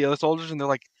he's with the other soldiers, and they're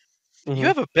like, "You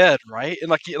have a bed, right?" And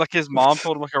like his mom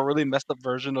told him like a really messed up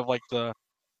version of like the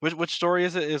which story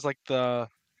is it? Is like the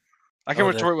I can't remember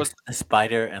which story it was. The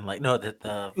spider and like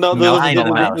the No, lion and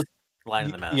the mouse. mouse. Lion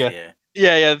and the mouse. yeah. Yeah.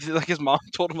 Yeah, like his mom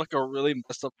told him like a really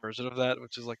messed up version of that,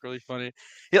 which is like really funny.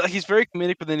 Yeah, like he's very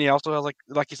comedic, but then he also has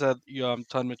like you said,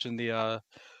 Ton mentioned the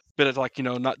bit of like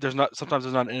sometimes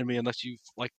there's not an enemy unless you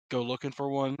like go looking for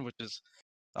one, which is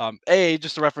A,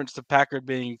 just a reference to Packard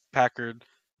being Packard,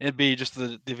 and B, just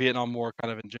the Vietnam War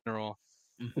kind of in general.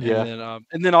 Yeah.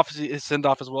 And then obviously his send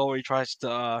off as well, where he tries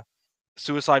to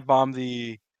suicide bomb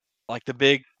the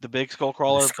big skull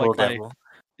crawler, Skull Devil.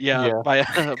 Yeah. by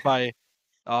by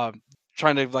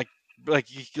trying to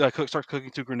he starts cooking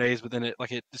 2 grenades, but then it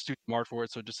just too smart for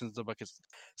it, so it just sends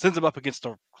him up against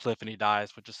a cliff and he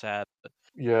dies, which is sad. But,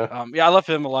 Yeah. yeah, I love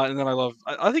him a lot, and then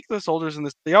I think the soldiers in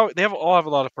this they all have a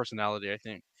lot of personality, I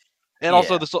think, and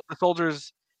also the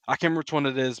soldiers. I can't remember which one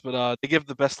it is, but they give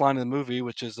the best line in the movie,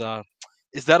 which is that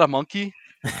a monkey?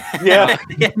 Yeah.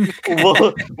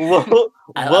 well,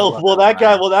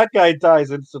 that guy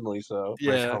dies instantly. So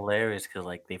But it's Yeah. hilarious because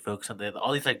like they focus on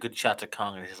all these like good shots of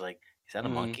Kong, and he's like, "Is that a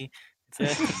Mhm. monkey?" It's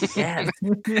like, yes.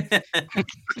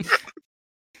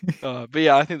 But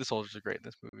yeah, I think the soldiers are great in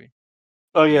this movie.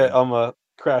 Oh yeah,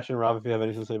 Crash and Rob, if you have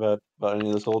anything to say about any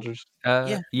of the soldiers.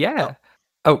 Yeah.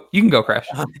 Oh, you can go, Crash.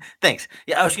 Thanks.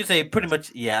 Yeah, I was gonna say pretty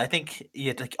much. Yeah, I think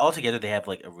like altogether they have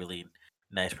like a really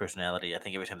nice personality. I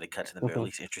think every time they cut to them, they're at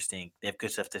least interesting. They have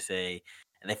good stuff to say,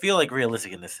 and they feel like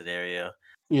realistic in this scenario.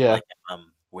 Yeah. Like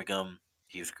Wiggum,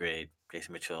 he was great.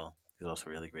 Jason Mitchell, he was also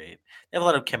really great. They have a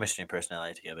lot of chemistry and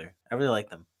personality together. I really like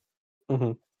them.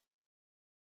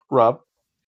 Rob.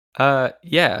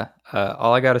 Yeah.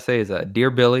 All I gotta say is, dear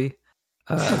Billy,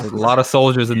 there's a lot of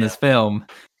soldiers in this film,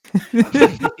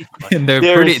 and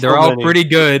they're all pretty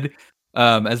good.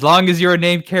 As long as you're a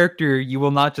named character, you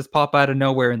will not just pop out of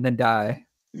nowhere and then die.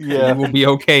 Yeah, you will be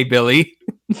okay, Billy.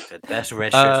 The best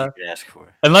red shirt you could ask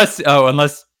for. Unless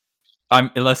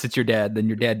it's your dad, then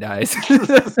your dad dies.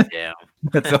 Yeah,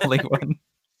 that's the only one.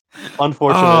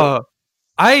 Unfortunate.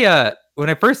 When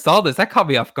I first saw this, that caught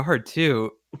me off guard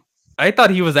too. I thought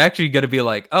he was actually going to be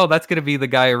like, oh, that's going to be the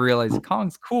guy who realized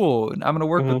Kong's cool and I'm going to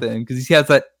work with him because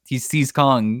he sees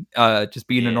Kong just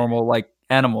being a normal like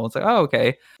animal. It's like, oh,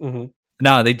 okay.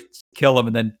 No, they kill him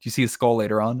and then you see his skull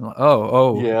later on. Like,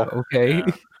 okay.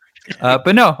 Yeah.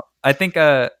 But no, I think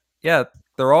they're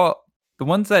all the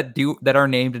ones that are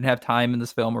named and have time in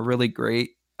this film are really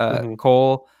great.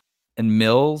 Cole and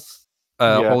Mills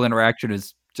whole interaction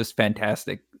is just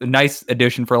fantastic. A nice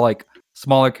addition for like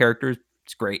smaller characters.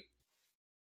 It's great.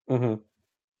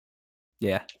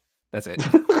 Yeah, that's it.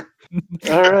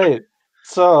 All right.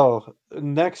 So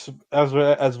next,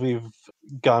 as we've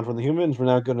gone from the humans, we're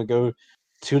now going to go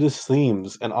to the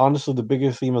themes. And honestly, the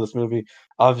biggest theme of this movie,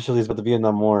 obviously, is about the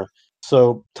Vietnam War.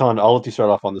 So, Ton, I'll let you start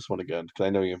off on this one again because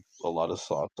I know you have a lot of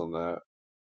thoughts on that.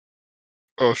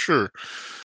 Oh, sure.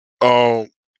 I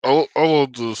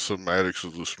love the thematics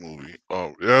of this movie.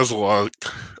 It has a lot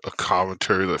of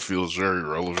commentary that feels very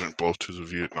relevant both to the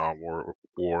Vietnam War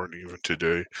and even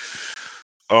today.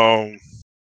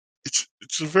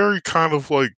 It's a very kind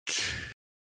of like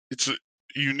it's a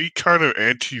unique kind of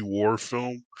anti-war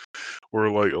film where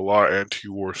like a lot of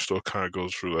anti-war stuff kind of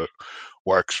goes for that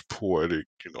wax poetic,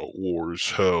 war is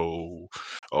hell,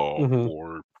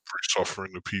 war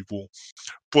suffering the people,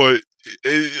 but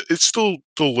it still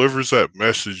delivers that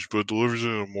message, but delivers it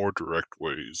in a more direct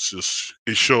way.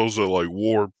 It shows that like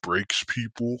war breaks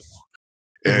people,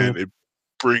 and it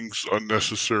brings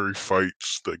unnecessary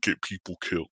fights that get people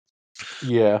killed.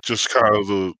 Yeah, just kind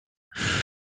of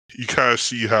you kind of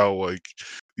see how like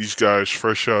these guys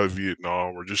fresh out of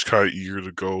Vietnam are just kind of eager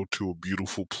to go to a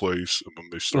beautiful place, and then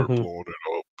they start blowing it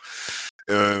up,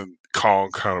 and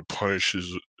Kong kind of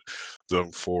punishes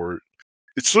them for it.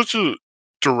 It's such a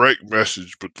direct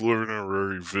message, but delivered in a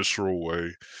very visceral way,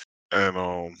 and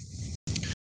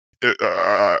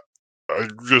I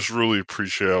just really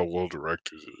appreciate how well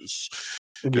directed it is.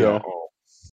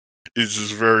 It's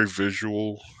just very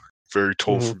visual, very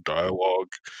told through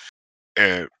dialogue,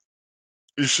 and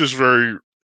it's just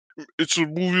it's a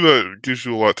movie that gives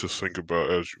you a lot to think about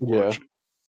as you watch it.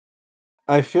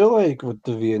 I feel like with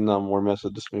the Vietnam War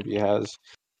message this movie has,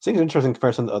 I think it's interesting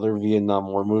comparison to other Vietnam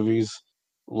War movies.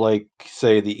 like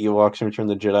say the Ewoks in Return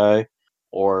of the Jedi,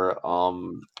 or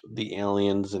the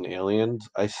aliens in Aliens.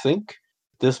 I think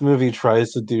this movie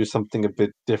tries to do something a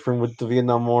bit different with the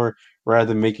Vietnam War. Rather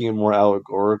than making it more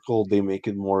allegorical, they make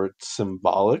it more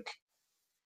symbolic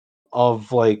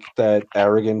of like that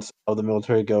arrogance of the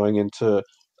military going into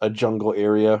a jungle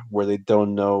area where they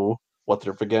don't know what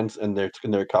they're up against, and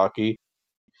they're cocky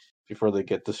before they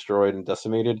get destroyed and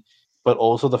decimated. But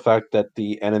also the fact that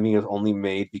the enemy is only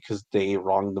made because they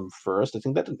wronged them first. I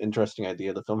think that's an interesting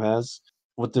idea the film has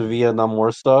with the Vietnam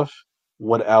War stuff,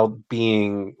 without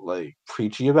being like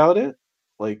preachy about it.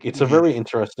 Like it's a very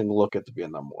interesting look at the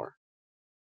Vietnam War.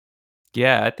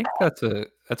 Yeah, I think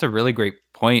that's a really great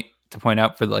point to point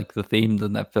out for like the themes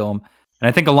in that film. And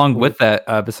I think along with that,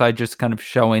 besides just kind of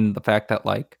showing the fact that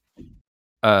like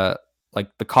the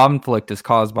conflict is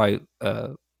caused by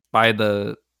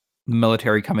the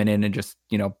military coming in and just,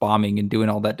 you know, bombing and doing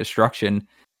all that destruction,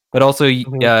 but also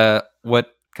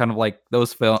what kind of like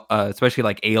those film, especially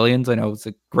like Aliens, I know it's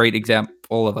a great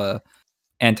example of a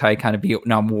anti kind of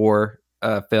Vietnam War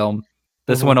film.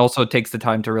 This one also takes the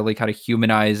time to really kind of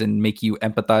humanize and make you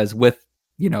empathize with,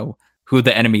 you know, who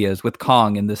the enemy is, with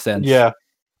Kong in this sense. Yeah.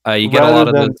 You get a lot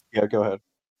of those. Yeah, go ahead.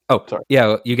 Oh, sorry.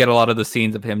 Yeah, you get a lot of the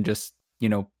scenes of him just, you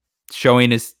know, showing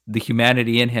the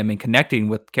humanity in him and connecting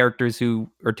with characters who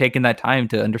are taking that time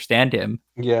to understand him.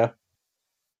 Yeah.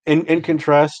 In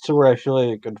contrast to where I feel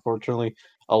like, unfortunately,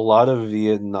 a lot of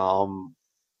Vietnam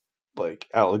like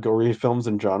allegory films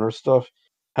and genre stuff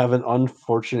have an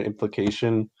unfortunate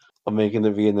implication of making the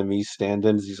Vietnamese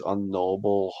stand-ins these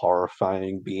unknowable,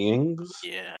 horrifying beings.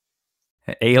 Yeah.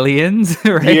 Aliens,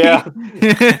 right? Yeah.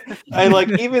 And like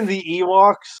even the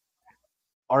Ewoks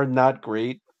are not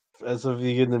great as a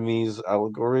Vietnamese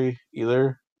allegory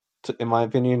either, in my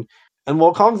opinion. And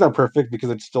while Kong's not perfect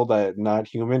because it's still that not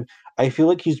human, I feel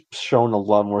like he's shown a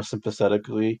lot more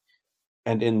sympathetically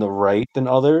and in the right than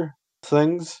other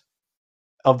things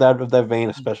of that vein,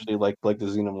 especially like the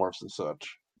xenomorphs and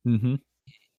such. Mm-hmm.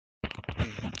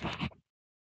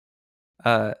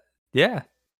 Yeah.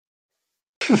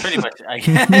 Pretty much.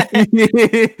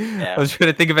 I was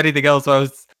trying to think of anything else. So I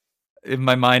was in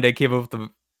my mind. I came up with a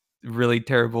really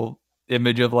terrible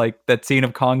image of like that scene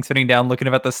of Kong sitting down looking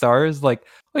up at the stars. Like,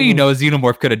 well, you know, a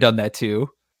xenomorph could have done that too.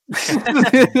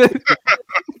 The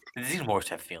xenomorphs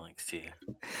have feelings too.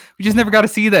 We just never got to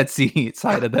see that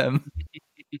side of them.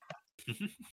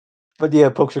 But yeah,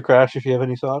 Pokes or Crash, if you have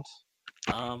any thoughts.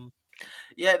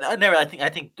 Yeah, I never. I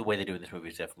think the way they do in this movie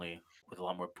is definitely with a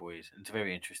lot more poise. It's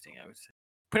very interesting. I would say.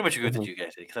 Pretty much agree with what you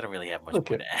guys did because I don't really have much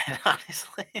more to add,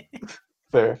 honestly.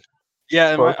 Fair.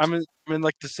 Yeah, I'm in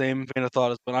like the same vein of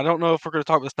thought as, but I don't know if we're going to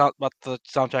talk about the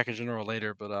soundtrack in general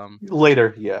later. But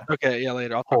later, yeah. Okay, yeah,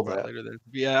 later. I'll talk about it later then.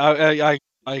 Yeah,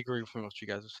 I agree with what you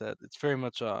guys have said. It's very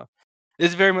much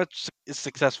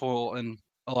successful in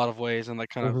a lot of ways, and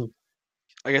like kind of,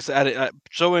 I guess,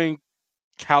 showing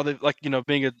how they like, you know,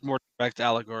 being a more direct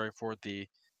allegory for the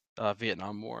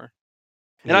Vietnam War.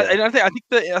 And I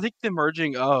think the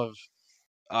merging of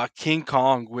King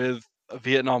Kong with a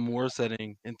Vietnam War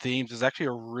setting and themes is actually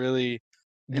a really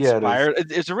inspired.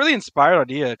 It's a really inspired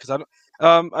idea because I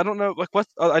don't know like what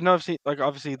I know I've seen like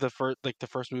obviously the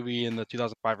first movie in the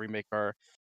 2005 remake are,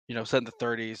 you know, set in the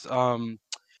 30s.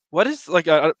 What is like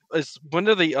is when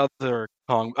do the other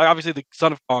Kong? Obviously, the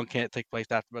Son of Kong can't take place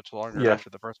after much longer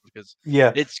after the first one because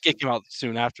it came out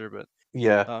soon after. But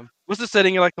what's the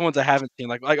setting like the ones I haven't seen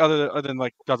like other than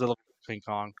like Godzilla King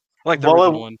Kong? I like the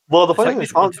original one. Well, the funny thing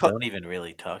is, Kong don't even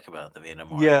really talk about the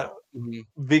Vietnam War. Yeah,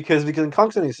 because in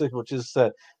Kong 76, which is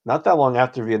set not that long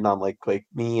after Vietnam, like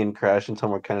me and Crash and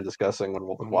Tom were kind of discussing when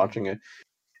we were watching it,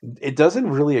 it doesn't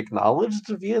really acknowledge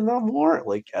the Vietnam War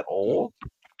like at all.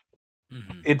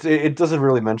 It doesn't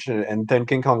really mention it, and then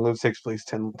King Kong Lives takes place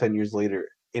 10 years later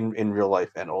in real life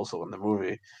and also in the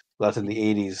movie. That's in the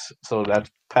 80s, so that's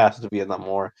past the Vietnam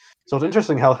War. So it's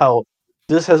interesting how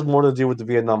this has more to do with the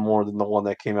Vietnam War than the one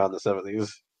that came out in the 70s.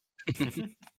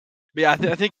 Yeah,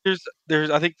 I think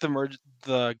there's I think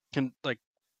like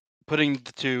putting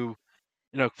the two,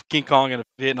 you know, King Kong and a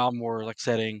Vietnam War like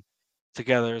setting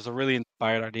together is a really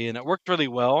inspired idea, and it worked really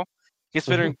well.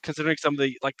 Considering some of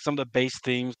the base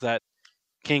themes that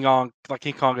King Kong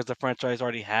as a franchise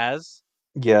already has.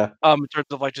 Yeah. In terms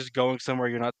of like just going somewhere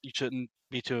you shouldn't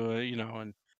be to, you know,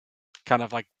 and kind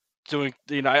of like doing,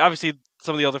 you know, obviously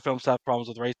some of the other films have problems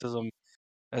with racism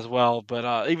as well,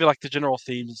 but even like the general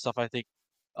themes and stuff, I think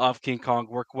of King Kong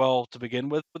work well to begin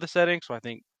with the setting. So I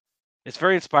think it's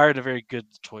very inspired, a very good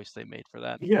choice they made for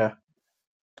that. Yeah.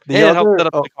 And it helped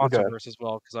set up the Monsterverse as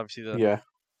well, because obviously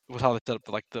with how they set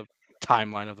up the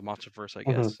timeline of the Monsterverse, I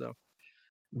guess. So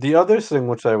The other thing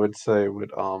which I would say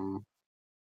would Kong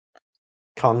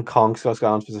Skull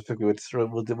Island specifically,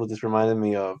 what this reminded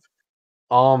me of.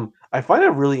 I find it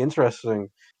really interesting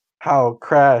how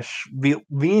Crash, we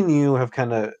and you have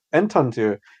kind of, and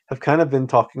Tuntu have kind of been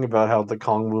talking about how the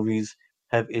Kong movies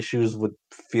have issues with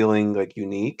feeling like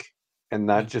unique and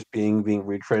not just being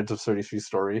retreads of 33's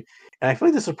story. And I feel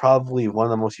like this is probably one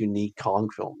of the most unique Kong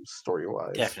films story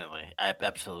wise. Definitely,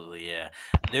 absolutely, yeah.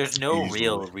 There's no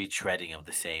real retreading of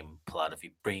the same plot if you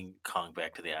bring Kong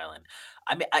back to the island.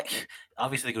 I mean, I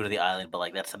obviously go to the island, but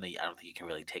like that's something I don't think you can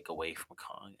really take away from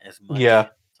Kong as much. Yeah.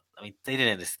 I mean, they did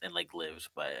it in like Lives,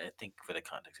 but I think for the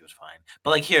context it was fine.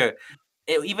 But like here,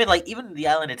 even the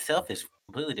island itself is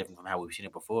completely different from how we've seen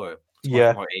it before. It's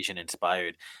much more Asian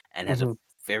inspired and has a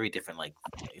very different like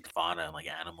fauna and like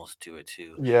animals to it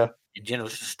too. Yeah. In general,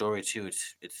 just the story too.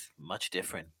 It's much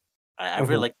different. I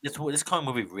really like this Kong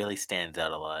movie. Really stands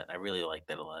out a lot. I really like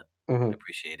that a lot. I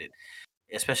appreciate it,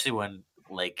 especially when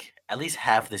like at least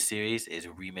half the series is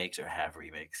remakes or half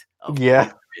remakes. Of the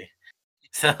movie.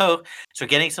 So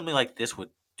getting something like this with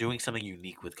doing something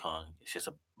unique with Kong, it's just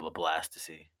a blast to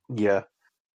see. Yeah.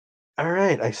 All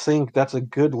right, I think that's a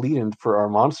good lead-in for our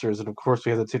monsters, and of course we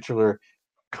have the titular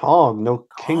Kong, no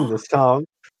king this time.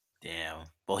 Damn.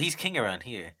 Well, he's king around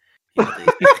here. What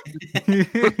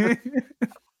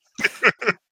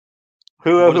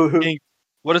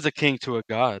is a king to a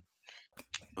god?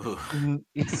 Whoever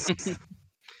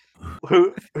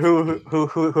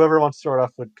wants to start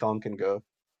off with Kong can go.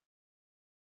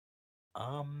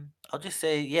 I'll just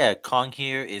say, yeah, Kong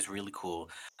here is really cool.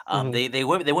 They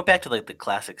went back to like the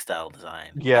classic style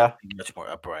design. Yeah, much more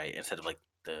upright instead of like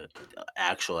the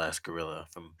actual ass gorilla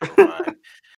from 05.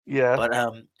 Yeah, but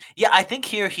yeah, I think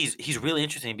here he's really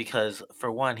interesting because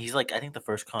for one, he's like I think the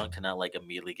first Kong to not like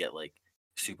immediately get like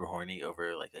super horny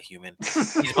over like a human.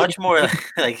 He's much more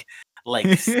like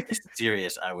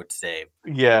serious, I would say.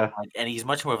 Yeah, and he's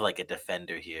much more of like a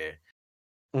defender here.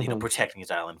 You know, protecting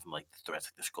his island from like the threats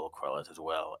like the skull crawlers as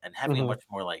well, and having a much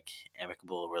more like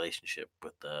amicable relationship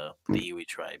with the Iwi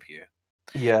tribe here.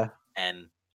 Yeah, and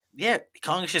yeah,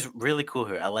 Kong is just really cool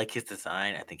here. I like his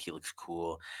design. I think he looks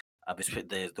cool.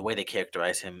 The way they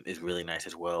characterize him is really nice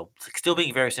as well. It's like still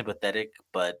being very sympathetic,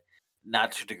 but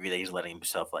not to the degree that he's letting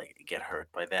himself like get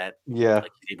hurt by that. Yeah,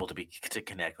 like he's able to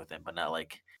connect with him, but not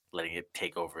like letting it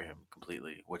take over him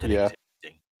completely. Which I Yeah. think is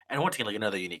interesting. And once again, like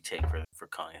another unique take for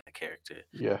Kong as a character.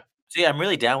 Yeah. So yeah, I'm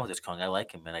really down with this Kong. I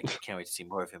like him, and I can't wait to see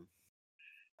more of him.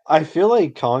 I feel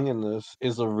like Kong in this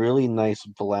is a really nice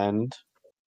blend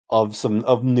of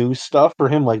new stuff for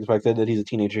him, like the fact that he's a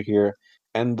teenager here,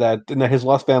 and that his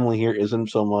lost family here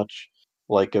isn't so much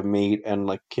like a mate and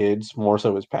like kids, more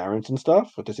so his parents and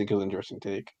stuff, which I think is an interesting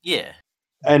take. Yeah.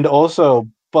 And also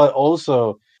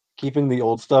keeping the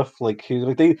old stuff I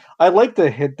like the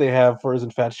hit they have for his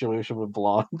infatuation with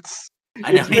blondes.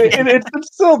 I know.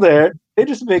 It's still there. They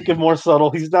just make it more subtle.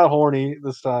 He's not horny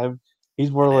this time. He's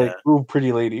more like, ooh,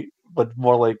 pretty lady, but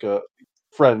more like a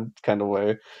friend kind of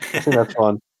way. I think that's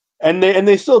fun. And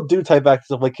they still do tie back to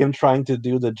stuff like him trying to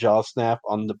do the jaw snap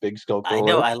on the big skull I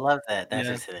know. I love that. That's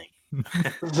his thing.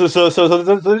 So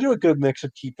they do a good mix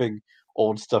of keeping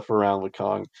old stuff around with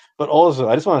Kong, but also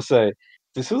I just want to say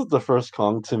this is the first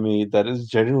Kong to me that is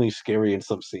genuinely scary in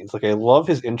some scenes. Like I love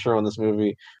his intro in this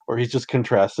movie where he's just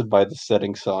contrasted by the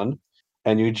setting sun,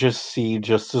 and you just see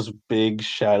just this big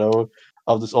shadow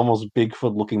of this almost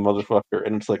Bigfoot-looking motherfucker,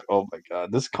 and it's like, oh my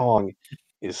god, this Kong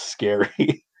is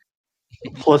scary.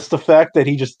 Plus the fact that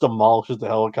he just demolishes the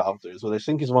helicopters, but I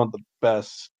think he's one of the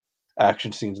best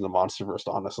action scenes in the MonsterVerse,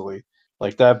 honestly.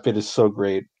 Like that bit is so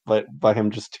great, but by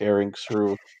him just tearing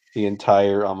through the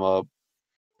entire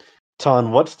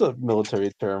Ton, what's the military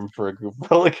term for a group of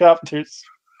helicopters?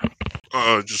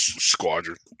 Just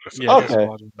squadron.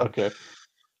 Okay.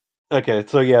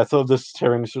 So this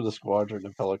tearing through the squadron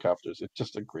of helicopters, it's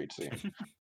just a great scene.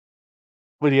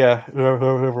 But yeah,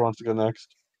 whoever wants to go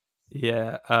next.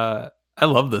 Yeah, I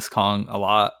love this Kong a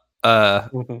lot. I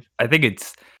think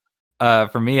it's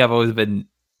for me, I've always been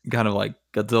kind of like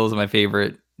Godzilla's my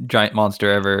favorite giant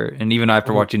monster ever, and even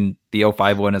after watching the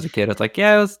 05 one as a kid, I was like,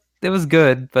 yeah, it was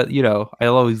good, but you know, I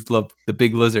always loved the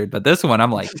big lizard. But this one,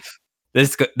 I'm like,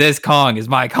 this Kong is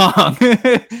my Kong.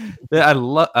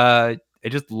 I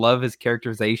just love his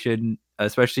characterization,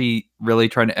 especially really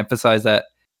trying to emphasize that.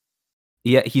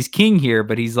 Yeah, he's king here,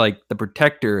 but he's like the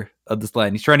protector of this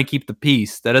land. He's trying to keep the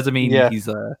peace. That doesn't mean he's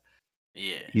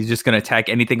just gonna attack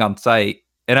anything on sight.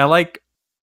 And I like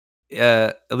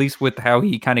at least with how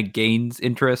he kind of gains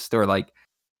interest or like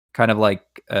kind of like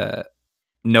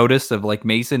notice of like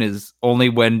Mason is only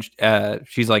when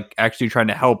she's like actually trying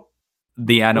to help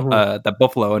that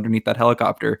buffalo underneath that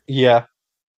helicopter. Yeah.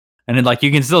 And then like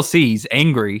you can still see he's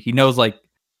angry. He knows like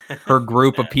her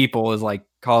group of people is like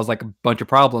caused like a bunch of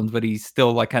problems, but he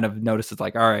still like kind of notices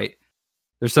like, all right,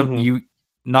 there's some you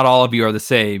not all of you are the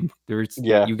same. There's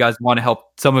you guys want to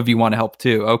help. Some of you want to help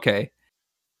too. Okay.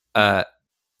 But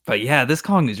yeah, this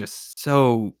Kong is just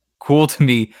so cool to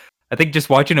me. I think just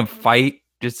watching him fight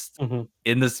just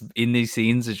in these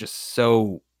scenes is just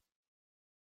so,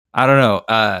 I don't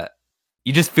know.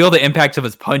 You just feel the impacts of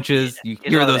his punches. You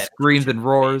hear those screams and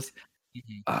roars.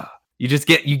 You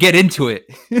get into it.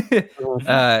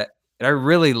 And I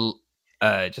really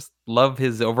just love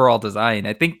his overall design.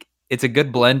 I think it's a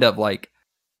good blend of like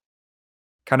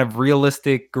kind of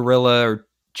realistic gorilla or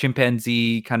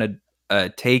chimpanzee kind of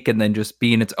take, and then just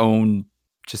being its own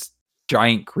just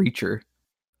giant creature.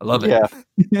 I love it.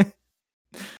 Yeah.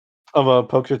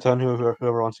 Poke your tongue,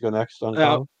 whoever wants to go next on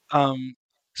Kong.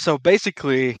 So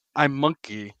basically, I'm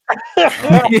Monkey.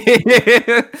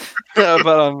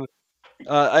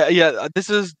 This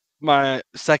is my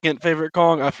second favorite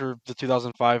Kong after the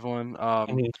 2005 one.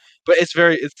 But it's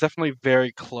definitely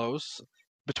very close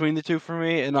between the two for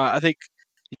me. And I think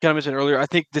you kind of mentioned earlier, I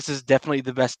think this is definitely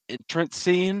the best entrance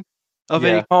scene of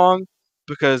any Kong,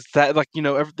 because that, like,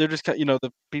 they're just,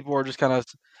 the people are just kind of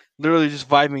literally just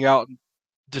vibing out and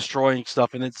destroying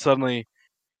stuff, and then suddenly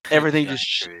everything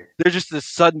there's just this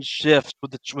sudden shift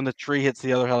when the tree hits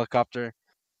the other helicopter,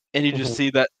 and you just see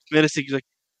that menacing,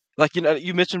 like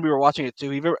you mentioned we were watching it too.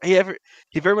 He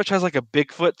very much has like a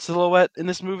Bigfoot silhouette in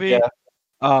this movie,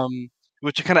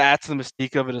 which kind of adds to the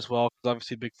mystique of it as well, because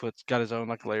obviously Bigfoot's got his own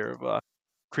like layer of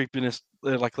creepiness,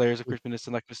 like layers of creepiness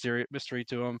and like mystery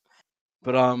to him.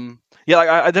 But I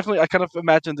kind of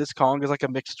imagine this Kong as like a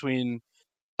mix between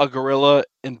a gorilla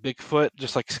and Bigfoot,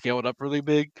 just like scaled up really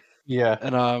big. Yeah.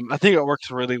 And I think it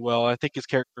works really well. I think his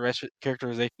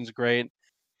characterization is great.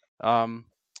 But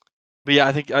yeah,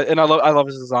 I think I love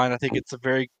his design. I think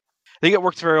it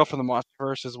works very well for the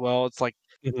MonsterVerse as well. It's like,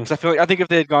 because I think if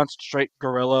they had gone straight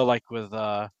gorilla like with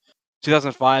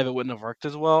 2005, it wouldn't have worked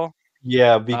as well.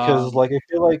 Yeah, because like I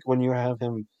feel like when you have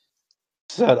him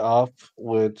set up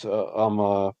with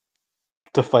to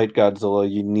fight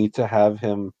Godzilla, you need to have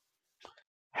him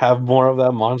have more of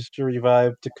that monster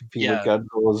vibe to compete with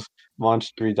Godzilla's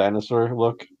monstery dinosaur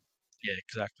look. Yeah,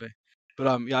 exactly. But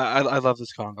I love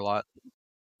this Kong a lot.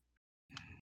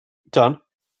 Done.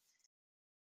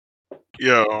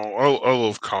 Yeah, I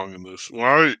love Kong in this.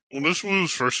 When this movie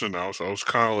was first announced, I was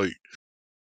kind of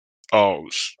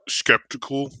like,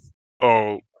 skeptical,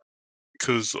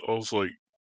 because I was like,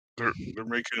 they're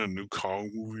making a new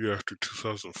Kong movie after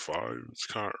 2005. It's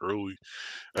kind of early.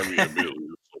 I mean, admittedly,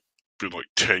 it's been like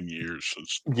 10 years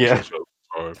since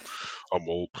 2005. I'm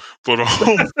old,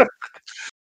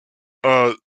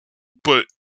 but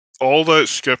all that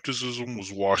skepticism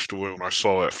was washed away when I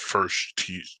saw that first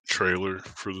trailer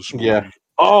for this movie. Yeah.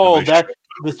 Oh, the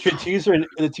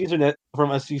teaser net from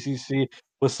SCCC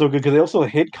was so good, because they also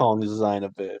hit Kong's design a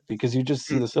bit, because you just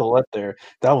see the silhouette there.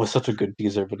 That was such a good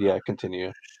teaser. But yeah,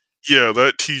 continue. Yeah,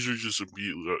 that teaser just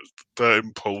immediately, that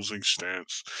imposing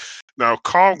stance. Now,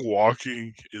 Kong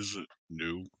walking isn't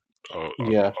new.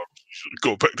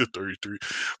 Go back to 33,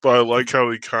 but I like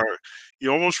how he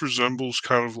almost resembles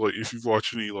kind of like, if you've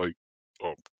watched any like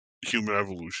human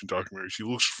evolution documentaries, he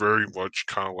looks very much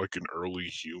kind of like an early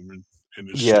human in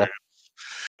his stance,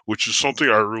 which is something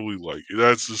I really like. It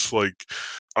adds this like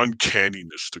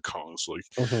uncanniness to Kong. It's like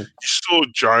he's still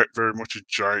very much a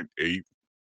giant ape,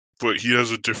 but he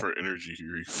has a different energy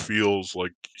here. He feels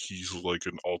like he's like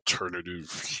an alternative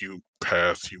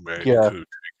path humanity could have taken.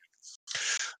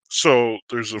 So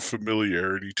there's a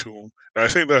familiarity to him. And I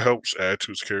think that helps add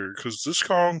to his character, because this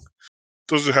Kong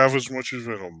doesn't have as much of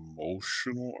an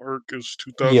emotional arc as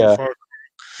 2005.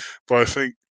 But I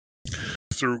think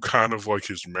through kind of like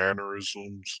his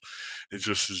mannerisms and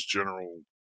just his general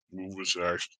movements and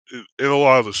action, and a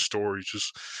lot of the story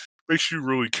just makes you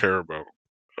really care about.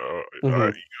 I end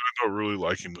up really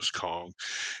liking this Kong,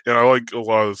 and I like a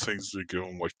lot of the things that give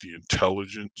him, like the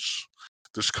intelligence.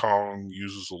 This Kong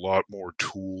uses a lot more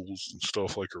tools and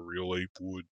stuff like a real ape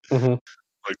would.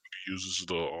 Like he uses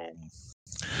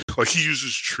he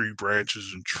uses tree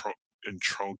branches and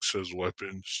trunks as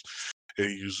weapons, and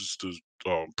he uses the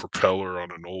propeller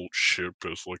on an old ship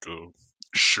as like a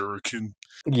shuriken.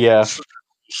 Yeah. It's such a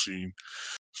cool scene.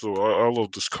 So I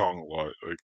love this Kong a lot.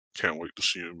 I can't wait to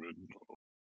see him in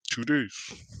 2 days.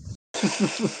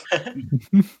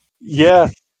 Yeah.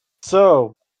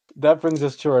 So that brings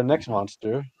us to our next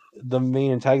monster, the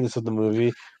main antagonist of the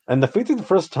movie. And I think the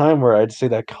first time where I'd say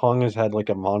that Kong has had like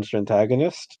a monster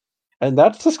antagonist, and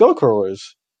that's the Skullcrawlers,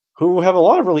 who have a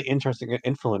lot of really interesting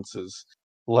influences.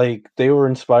 Like, they were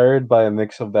inspired by a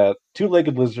mix of that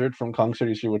two-legged lizard from Kong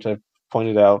 32, which I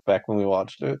pointed out back when we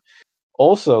watched it.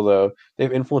 Also, though, they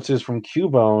have influences from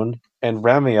Cubone and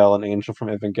Ramiel, an angel from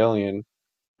Evangelion,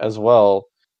 as well.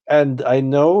 And I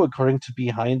know, according to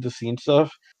behind-the-scenes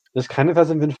stuff, this kind of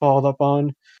hasn't been followed up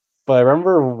on. But I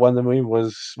remember when the movie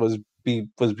was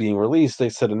being released, they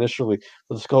said initially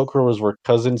the Skullcrawlers were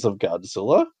cousins of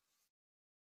Godzilla,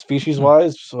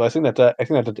 species-wise. So I think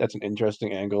that's an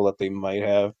interesting angle that they might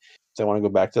have. So I want to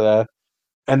go back to that.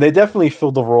 And they definitely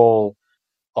filled the role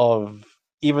of,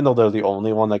 even though they're the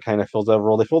only one that kind of fills that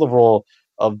role, they fill the role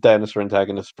of dinosaur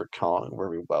antagonist for Kong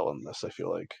very well in this, I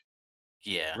feel like.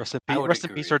 Yeah. Rest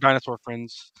in peace, our dinosaur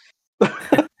friends.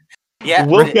 Yeah.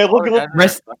 Go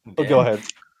ahead.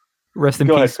 Rest in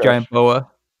peace, Giant Boa.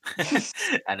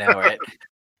 I know, right?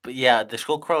 But yeah, the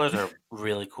Skullcrawlers are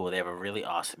really cool. They have a really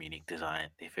awesome, unique design.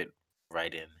 They fit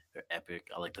right in. They're epic.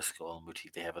 I like the skull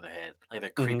motif they have on their head. I like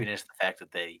their creepiness, the fact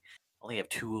that they only have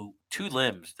two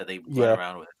limbs that they run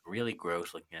around with. Really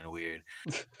gross looking and weird.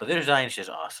 But their design is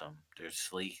just awesome. They're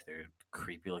sleek. They're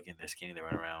creepy looking. They're skinny. They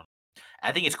run around.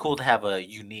 I think it's cool to have a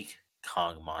unique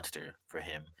Kong monster for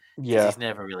him. Yeah. He's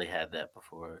never really had that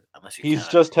before. He's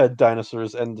just had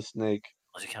dinosaurs and the snake.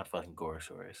 Unless you count fucking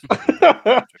Gorosaurus.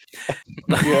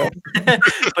 Yeah.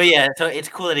 But yeah, so it's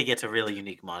cool that he gets a really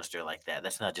unique monster like that.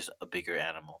 That's not just a bigger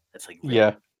animal. That's like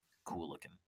really cool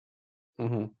looking.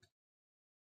 Mm-hmm.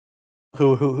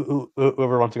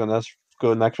 Whoever wants to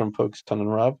go next, from Pokes, Ton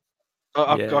and Rob.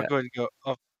 I'll go ahead and go.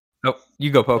 Oh,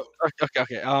 you go, Poke.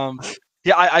 Okay.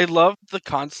 Yeah, I love the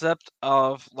concept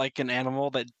of like an animal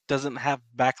that doesn't have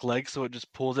back legs, so it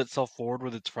just pulls itself forward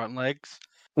with its front legs.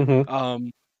 Mm-hmm.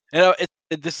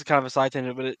 This is kind of a side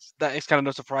tangent, but it's kind of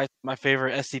no surprise. My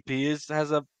favorite SCP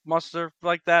has a monster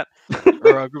like that,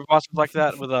 or a group of monsters like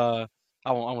that with a.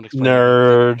 I won't explain.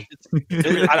 Nerd.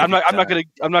 I'm not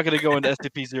gonna go into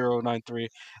SCP-093,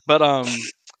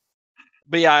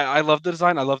 but yeah, I love the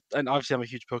design. And obviously I'm a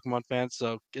huge Pokemon fan,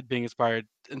 so it being inspired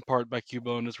in part by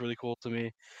Cubone is really cool to me.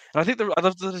 And I think I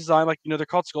love the design. Like, they're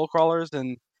called Skullcrawlers,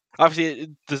 and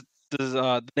obviously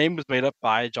the name was made up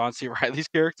by John C. Reilly's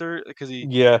character, because he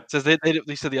says they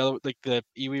said the other, like, the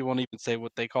Iwi won't even say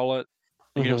what they call it.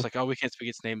 Like, it's like, oh, we can't speak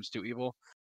its name, it's too evil.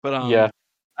 But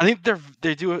I think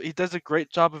he does a great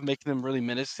job of making them really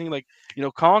menacing. Like,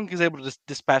 Kong is able to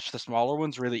dispatch the smaller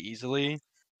ones really easily.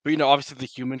 But, obviously the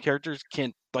human characters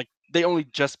can't, like, they only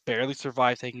just barely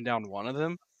survive taking down one of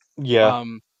them. Yeah.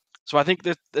 So I think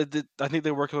I think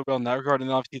they work really well in that regard.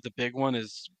 And obviously the big one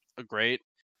is great.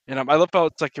 And I love how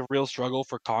it's like a real struggle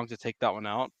for Kong to take that one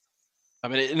out. I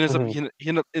mean, it ends up, he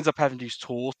ends up having to use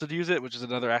tools to use it, which is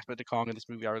another aspect of Kong in this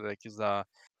movie I really like, is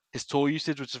his tool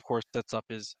usage, which of course sets up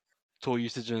his tool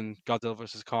usage in Godzilla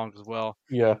vs. Kong as well.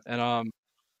 Yeah. And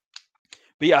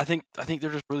but yeah, I think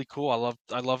they're just really cool.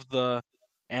 I love the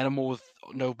animal with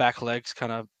no back legs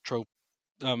kind of trope,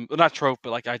 not trope,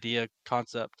 but like idea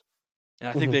concept. And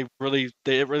I think it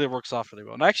really works off really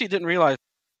well. And I actually didn't realize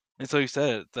until you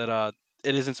said it that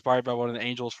it is inspired by one of the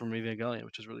angels from Evangelion,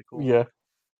 which is really cool. Yeah.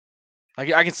 I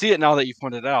can see it now that you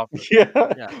pointed it out.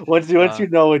 Yeah. Once you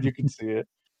know it, you can see it.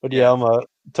 But yeah, I'm a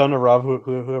ton of Rob.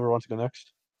 Whoever wants to go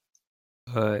next.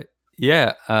 I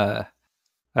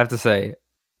have to say,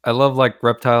 I love like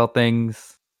reptile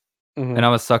things, and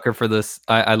I'm a sucker for this.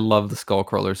 I love the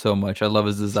Skullcrawler so much. I love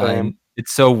his design. Same.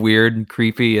 It's so weird and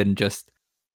creepy, and just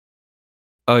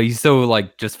he's so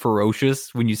like just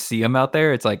ferocious when you see him out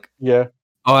there. It's like,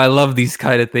 I love these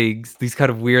kind of things. These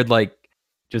kind of weird, like,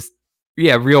 just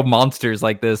real monsters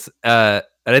like this. And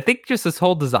I think just this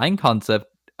whole design concept,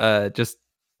 just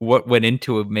what went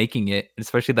into making it,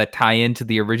 especially that tie into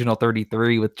the original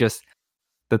 33 with just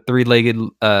the three-legged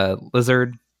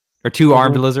lizard or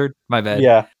two-armed lizard. My bad.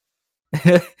 Yeah.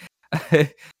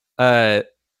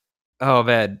 Oh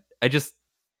man,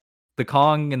 the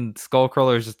Kong and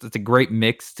Skullcrawler is it's a great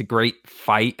mix. It's a great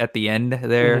fight at the end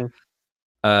there.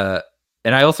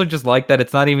 And I also just like that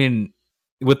it's not even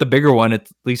with the bigger one. At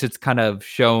least it's kind of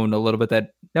shown a little bit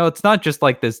that no, it's not just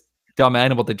like this dumb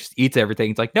animal that just eats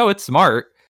everything. It's like, no, it's smart.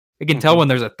 It can tell when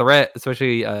there's a threat,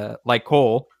 especially like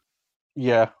Cole.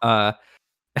 Yeah.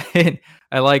 And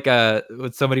I like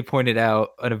what somebody pointed out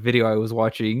on a video I was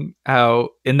watching, how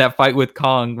in that fight with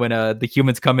Kong, when the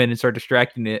humans come in and start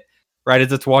distracting it, right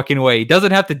as it's walking away, he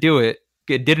doesn't have to do it.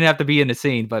 It didn't have to be in the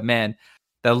scene, but man,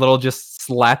 that little just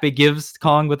slap it gives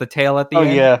Kong with the tail at the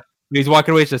end. Yeah. He's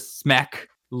walking away, it's just smack,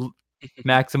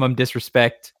 maximum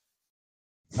disrespect.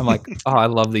 I'm like, oh, I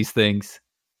love these things.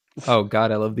 Oh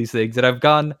God, I love these things. And I've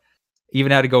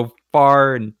even had to go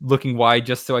far and looking wide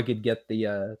just so I could get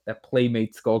the that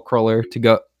Playmate Skullcrawler to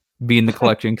go be in the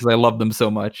collection because I love them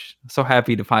so much. So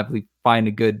happy to finally find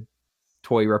a good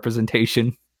toy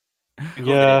representation.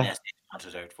 Yeah.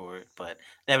 Monsters art for it, but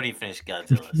they haven't even finished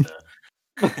Godzilla, so.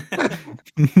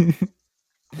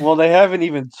 Well, they haven't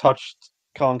even touched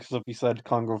Kong stuff besides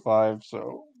Congo 5,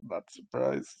 so not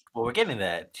surprised. Well, we're getting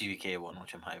that GVK one,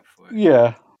 which I'm hyped for.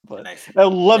 Yeah, but Nice.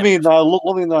 let me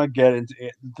not get into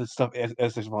the stuff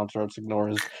S6 Monster Arts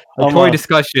ignores. Toy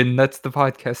discussion. That's the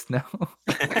podcast now.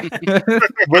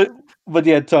 but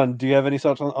yeah, Ton, do you have any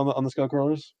thoughts on the Skull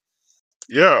Crawlers?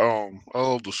 Yeah, I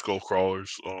love the Skull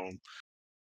Crawlers.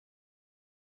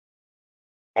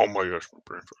 Oh my gosh, my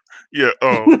brain. Yeah,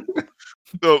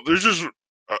 no, there's just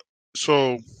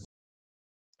so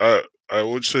I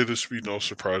would say this would be no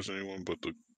surprise to anyone, but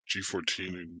the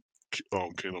G14 and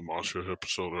King of Monsters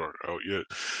episode aren't out yet.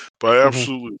 But I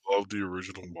absolutely love the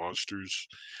original monsters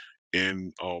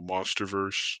in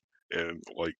MonsterVerse, and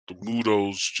like the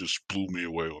Mudos just blew me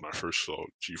away when I first saw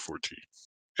G14.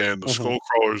 And the Skull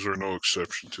Crawlers are no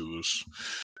exception to this.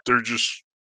 They're just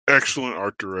excellent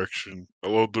art direction. I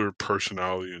love their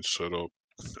personality and setup.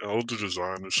 I love the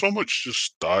design. There's so much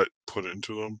just thought put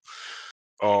into them.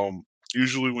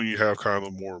 Usually when you have kind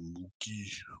of the more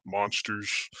mooky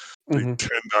monsters, they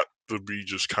tend not to be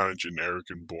just kind of generic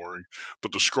and boring.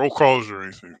 But the Skull Crawlers are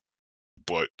anything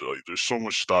but. Like, there's so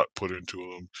much thought put into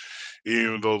them.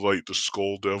 Even though like the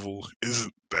Skull Devil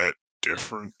isn't that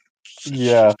different.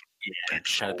 Yeah.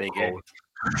 It's kind of bigger.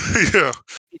 Yeah.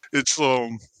 It's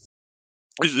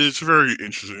very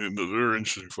interesting. They're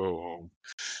interesting for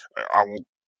I won't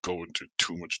go into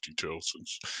too much detail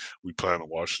since we plan to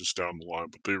watch this down the line,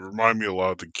 but they remind me a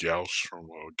lot of the Gauss from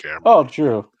Gamma. Oh,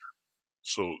 true.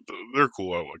 So they're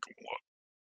cool. I like them a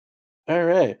lot. All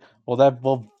right.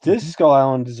 Well, this Skull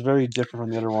Island is very different from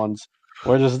the other ones,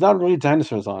 where there's not really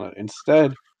dinosaurs on it.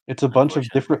 Instead, it's a bunch of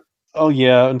different. Oh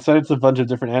yeah. Instead, it's a bunch of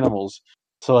different animals.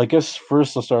 So I guess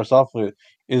first to start us off with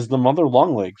is the Mother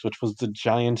Longlegs, which was the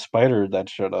giant spider that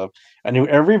showed up, and who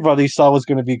everybody saw was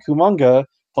going to be Kumonga,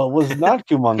 but was not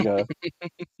Kumonga.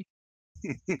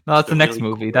 No, that's the next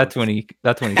movie. That's when he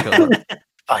killed up.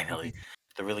 Finally.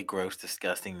 The really gross,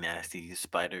 disgusting, nasty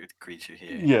spider creature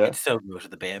here. Yeah. It's so gross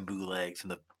with the bamboo legs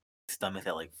and the stomach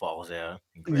that like falls out.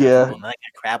 Yeah. And like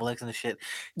crab legs and the shit.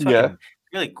 It's Yeah. fucking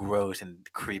really gross and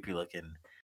creepy looking.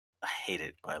 I hate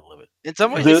it, but I love it. In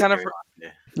some ways, it kind of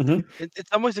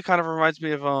reminds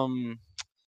me of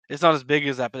It's not as big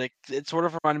as that, but it sort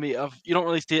of reminded me of. You don't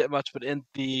really see it much, but in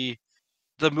the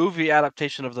movie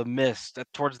adaptation of The Mist,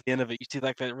 towards the end of it, you see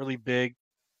like that really big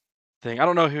thing. I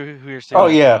don't know who you're saying. Oh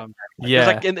yeah, yeah.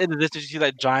 Like in the distance, you see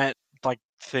that giant like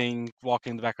thing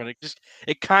walking in the background.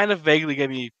 It kind of vaguely gave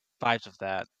me vibes of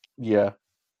that. Yeah,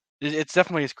 it's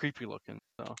definitely as creepy looking.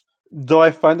 So. Though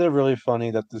I find it really funny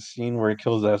that the scene where he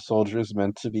kills that soldier is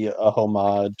meant to be a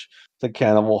homage to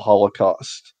Cannibal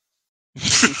Holocaust.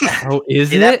 Oh,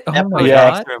 is it? That my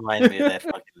God! Reminds me of that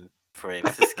fucking frame.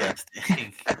 It's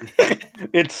disgusting.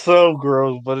 It's so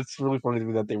gross, but it's really funny to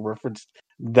me that they referenced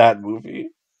that movie.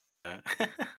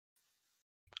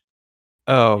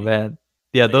 Oh man,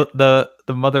 yeah. The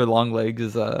Mother Longlegs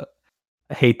is I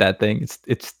hate that thing.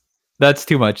 That's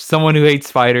too much. Someone who hates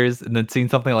spiders and then seeing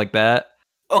something like that.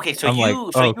 Okay, so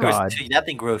God. That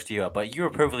thing grossed you out, but you were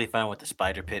perfectly fine with the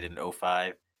spider pit in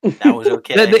 05. That was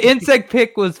okay. The insect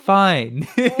pick was fine.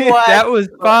 What? That was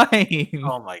fine.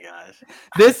 Oh my gosh.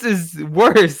 This is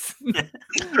worse.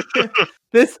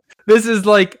 This is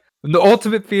like the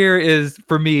ultimate fear is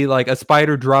for me like a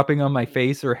spider dropping on my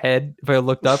face or head if I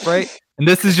looked up right. And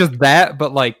this is just that,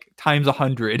 but like times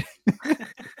 100.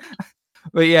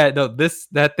 But yeah, no,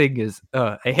 that thing is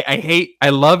I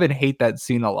love and hate that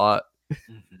scene a lot.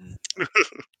 Mm-hmm.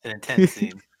 An intense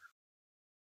scene.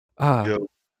 Yeah.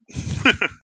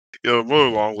 Yeah, Mother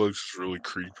Longlegs is really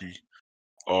creepy.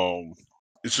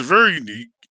 It's a very unique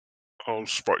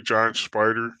giant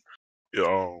spider.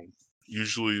 Yeah,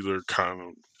 usually they're kind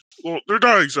of they're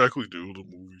not exactly new to the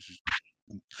movies.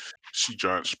 You see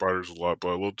giant spiders a lot, but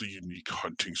I love the unique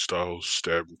hunting styles,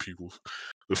 stabbing people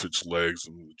with its legs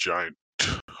and the giant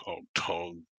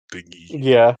tongue thingy.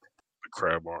 Yeah, the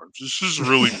crab arms. This is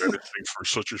really menacing for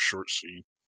such a short scene.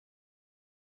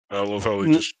 I love how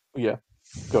they just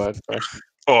Go ahead. Sorry.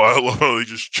 Oh, I love how they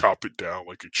just chop it down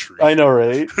like a tree. I know,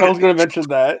 right? I was going to mention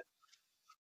that.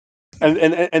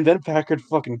 And then Packard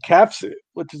fucking caps it,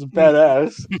 which is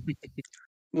badass.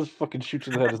 Just fucking shoots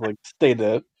in the head, is like, stay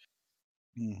dead.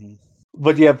 Mm-hmm.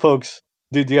 But yeah, folks,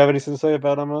 do you have anything to say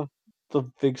about the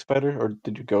big spider, or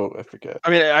did you go? I forget. I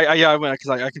mean, I went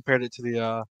because I compared it to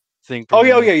the thing. Oh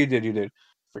yeah, you did.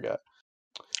 Forgot.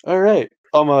 All right.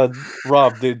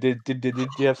 Rob, did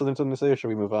you have something to say, or should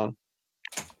we move on?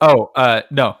 Oh,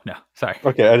 no, sorry.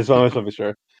 Okay, I just want to be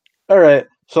sure. All right,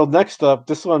 so next up,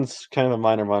 this one's kind of a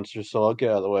minor monster, so I'll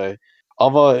get out of the way.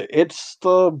 It's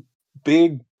the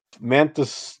big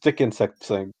mantis stick insect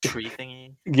thing. Tree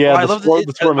thingy. Yeah, I the love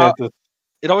spore mantis.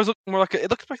 It always looked more like it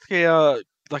looks like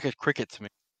a cricket to me.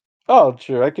 Oh,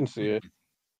 sure, I can see it.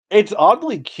 It's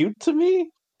oddly cute to me.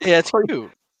 Yeah, it's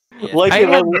cute. Yeah, Like I it,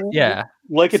 remember, yeah.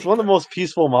 like it's one of the most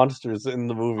peaceful monsters in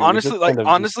the movie. It's Honestly, just like kind of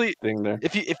honestly, thing there.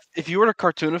 if you were to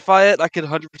cartoonify it, I could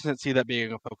 100% see that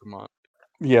being a Pokemon.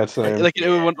 Yeah, same. Like it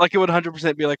would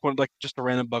 100% be like just a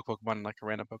random bug Pokemon in like a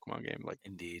random Pokemon game. Like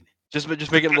indeed. just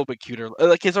make it a little bit cuter.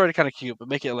 Like it's already kind of cute, but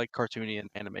make it like cartoony and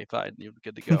anime-fied, and you're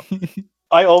good to go.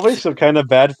 I always feel kind of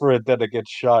bad for it that it gets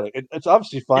shot. It's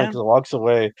obviously fine Yeah. because it walks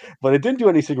away, but it didn't do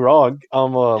anything wrong.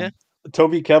 Yeah.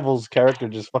 Toby Kebbell's character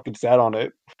just fucking sat on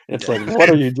it. It's like, what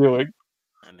are you doing?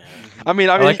 I know. I mean,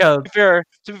 like how- to be fair,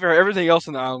 everything else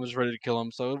in the island was ready to kill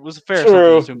him, so it was fair True,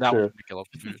 to assume that true. was going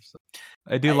to kill him. So.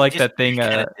 I do like that thing.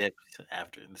 Kind of dipped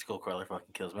after the Skullcrawler fucking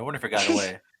kills me. I wonder if it got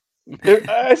away.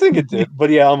 I think it did, but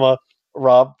yeah,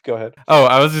 Rob, go ahead. Oh,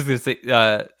 I was just gonna say,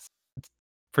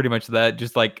 pretty much that.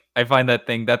 Just like I find that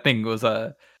thing was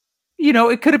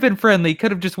it could have been friendly.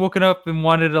 Could have just woken up and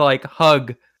wanted to like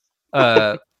hug,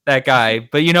 that guy.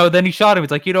 But then he shot him.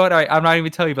 It's like, you know what? I'm not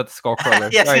even telling you about the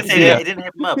Skullcrawler. Yes, Right, yeah. He didn't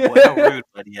hit him up. Boy, how rude,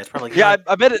 buddy. Yeah, it's probably Yeah,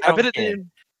 I bet it. I I bet don't it care.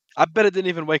 didn't. I bet it didn't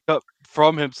even wake up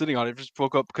from him sitting on it. It just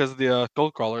woke up because of the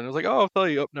Skullcrawler, and it was like, "Oh, I'll tell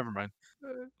you." Oh, never mind.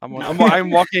 I'm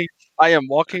walking. I am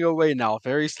walking away now,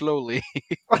 very slowly.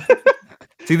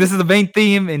 See, this is the main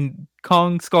theme in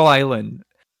Kong Skull Island.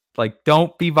 Like,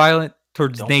 don't be violent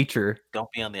towards nature. Don't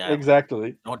be on the island.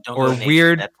 Exactly. Don't Or go to nature.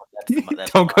 weird.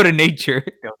 That's Don't go to nature.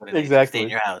 Don't go to nature. Exactly. Stay in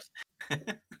your house. If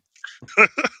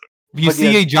you But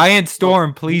see yeah, a giant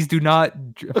storm, please do not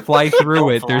fly through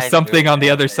Don't it. fly There's through something it, on the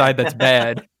yeah. other side that's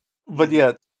bad. But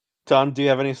yeah, Tom, do you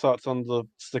have any thoughts on the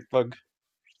stick bug?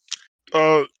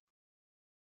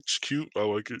 It's cute. I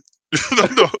like it. It's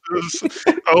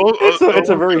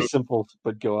a very simple,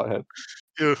 but go ahead.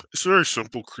 Yeah, it's a very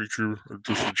simple creature,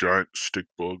 just a giant stick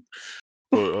bug.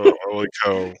 But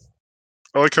I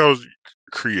like how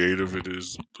creative it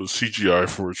is. The CGI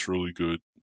for it's really good.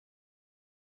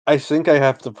 I think I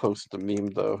have to post the meme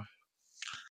though.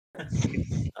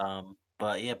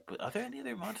 But yeah, but are there any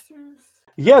other monsters?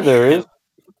 Yeah, there is.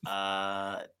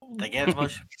 The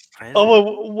Gizmo.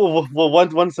 Oh, well,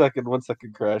 one second,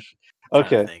 Crash.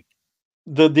 Okay,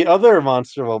 the other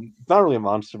monster, well, not really a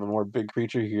monster, but more big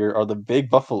creature here are the big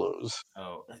buffaloes.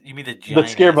 Oh, you mean the giant?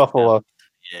 The scare buffalo.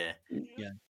 Yeah.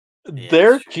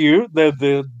 They're that's cute. They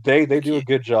do a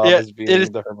good job Yeah, as being it is-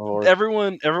 the herbivore.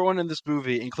 Everyone in this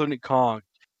movie, including Kong,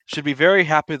 should be very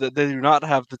happy that they do not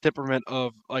have the temperament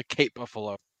of like Cape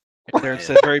Buffalo. They're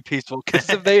instead very peaceful. Because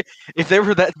if they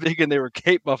were that big and they were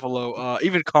Cape Buffalo,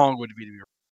 even Kong would be.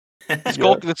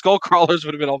 The skull crawlers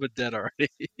would have been all been dead already.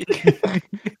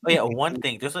 Oh yeah, one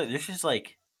thing. There's just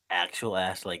like actual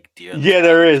ass like deer. Yeah,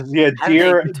 there is. Yeah, How do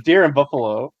they deer and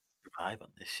buffalo. survive on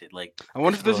this shit? Like, I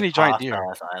wonder if there's any giant deer.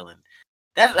 hostile ass Island.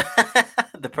 That's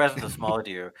the presence of smaller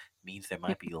deer means there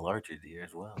might be larger deer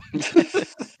as well.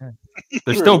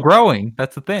 They're still growing.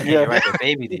 That's the thing. Yeah. You're right, they're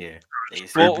baby deer. They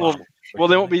Well,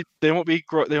 they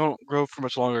won't grow for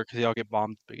much longer because they all get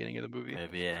bombed at the beginning of the movie.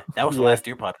 Maybe, yeah. That was the Yeah. last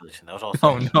deer population. That was all.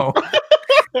 Oh no.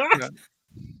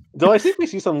 Though I think we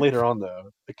see some later on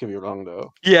though. It could be wrong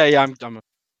though. Yeah, I'm joking.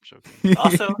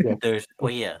 Also, Yeah. there's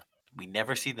we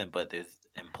never see them, but there's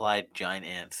implied giant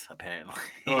ants apparently.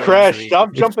 Crash,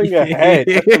 stop jumping ahead.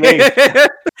 That's amazing.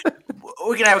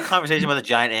 We can have a conversation about the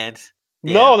giant ants.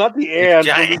 No, Yeah. not the It's ants.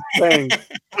 giant. I'm just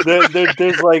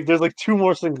saying. There's like two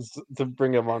more things to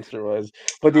bring up monster wise.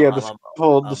 But yeah,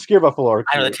 the scare buffalo are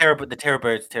I know the cute. terror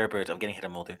birds. I'm getting hit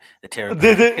on Mulder. The terror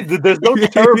There's birds. no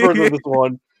terror birds in this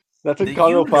one. That's in Do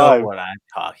Congo you 5. know what I'm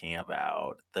talking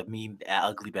about? The mean,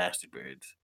 ugly bastard birds.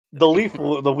 The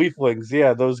leaflings,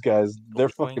 yeah, those guys. They're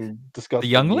Leaflings? fucking The disgusting.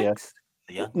 younglings?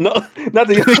 The young. Yeah. No, not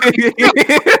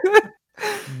the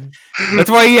That's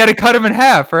why he had to cut him in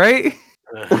half, right?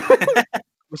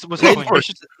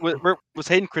 Was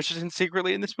Hayden Christensen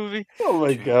secretly in this movie? Oh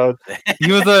my god.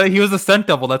 He was a stunt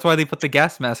double. That's why they put the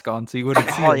gas mask on so you wouldn't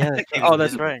see him. yeah. He was Oh,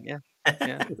 that's invisible. right.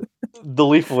 Yeah. The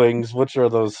leaflings, which are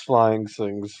those flying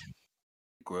things.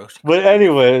 Gross. But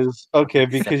anyways, okay,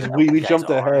 Except because for we those guys jumped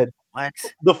are. ahead. What?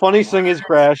 The funny thing is,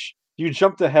 Crash, you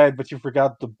jumped ahead, but you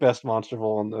forgot the best monster of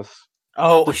all in this.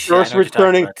 Oh, The shit, I first know what you're talking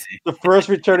returning- about, too. The first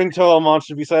returning Toho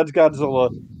monster besides Godzilla,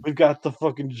 we've got the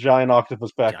fucking giant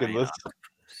octopus back in Giant this. octopus.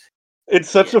 It's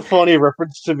such Yeah. a funny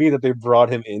reference to me that they brought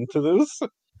him into this.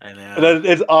 I know. And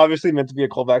it's obviously meant to be a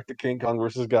callback to King Kong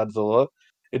versus Godzilla.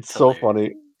 It's so Hilarious.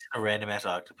 funny. a random ass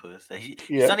octopus. He's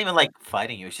Yeah. not even like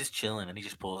fighting you. It's just chilling, and he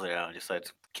just pulls it out and just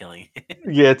starts killing it.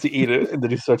 Yeah, to eat it, and then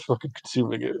he starts fucking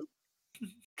consuming it.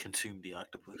 Consume the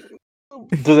octopus.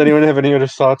 Does anyone have any other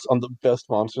thoughts on the best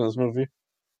monster in this movie?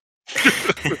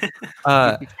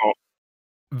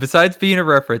 Besides being a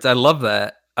reference, I love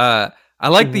that. I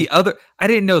like the other. I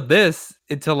didn't know this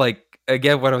until like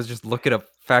again when I was just looking up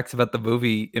facts about the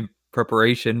movie in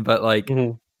preparation. But like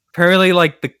apparently,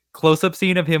 like the close-up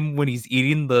scene of him when he's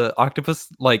eating the octopus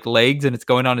like legs and it's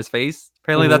going on his face.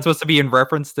 Apparently, that's supposed to be in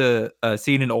reference to a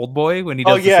scene in Oldboy when he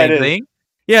does the same thing.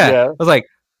 Yeah, I was like,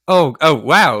 oh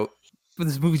wow,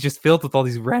 this movie's just filled with all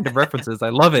these random references. I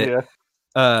love it.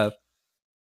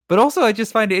 But also, I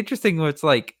just find it interesting where it's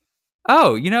like,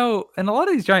 oh, in a lot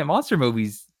of these giant monster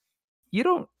movies, you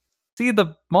don't see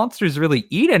the monsters really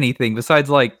eat anything besides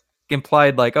like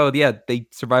implied, like, oh yeah, they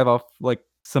survive off like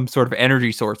some sort of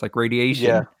energy source, like radiation.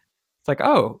 Yeah. It's like,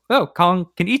 oh, Kong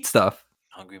can eat stuff.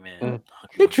 Hungry man.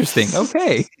 Interesting.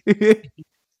 Okay.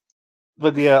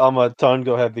 But yeah, Ton,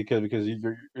 go ahead because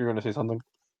you're gonna say something.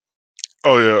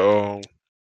 Oh yeah,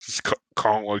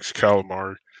 Kong likes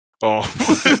calamari.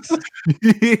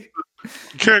 You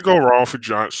can't go wrong for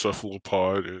giant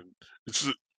cephalopod, and it's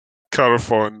kind of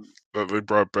fun that they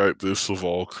brought back this of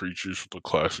all creatures from the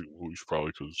classic movies,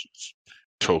 probably because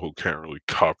Toho can't really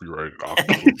copyright an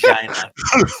octopus. Giant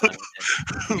octopus.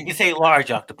 You can say large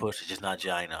octopus, it's just not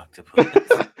giant octopus.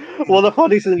 Well, the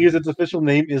funny thing is, its official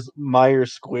name is Meyer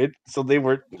Squid, so they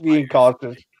were being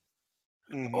cautious.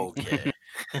 Okay.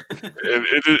 And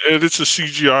it's a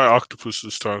CGI octopus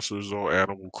this time, so there's no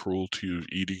animal cruelty of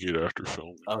eating it after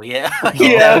filming. Oh yeah,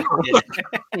 Yeah.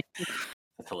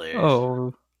 That's hilarious.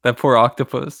 Oh, that poor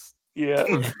octopus. Yeah.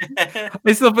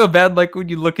 I still feel bad, like when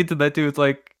you look into that too. It's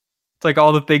like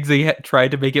all the things they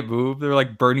tried to make it move. They're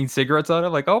like burning cigarettes on it.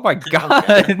 Like, oh my god!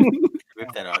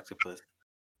 Rip that octopus.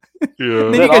 Yeah.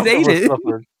 Then you guys ate it.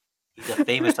 Suffered. He's a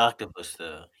famous octopus,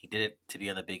 though. He did it to be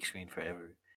on the big screen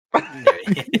forever.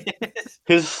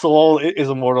 His soul is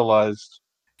immortalized.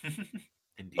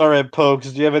 All right,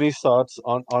 Pokes, do you have any thoughts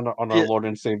on our Lord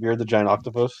and Savior, the giant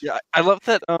octopus? Yeah, I love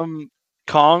that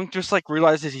Kong just like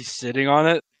realizes he's sitting on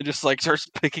it and just like starts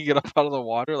picking it up out of the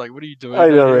water. Like, what are you doing? I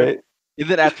know, here? right? And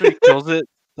then after he kills it,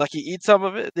 like he eats some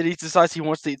of it, then he decides he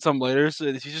wants to eat some later, so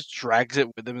he just drags it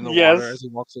with him in the water as he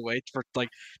walks away for like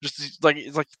just like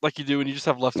it's like you do when you just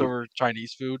have leftover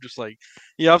Chinese food, just like,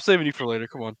 yeah, I'm saving you for later.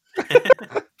 Come on.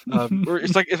 Or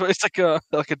it's like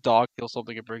a dog kills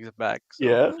something and brings it back. So,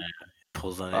 Yeah.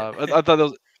 Pulls on it. I thought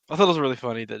it was really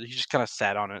funny that he just kind of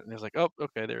sat on it and he was like, oh,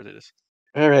 okay, there it is.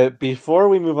 All right. Before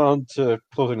we move on to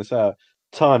closing this out,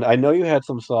 Ton, I know you had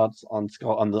some thoughts on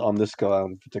this Skull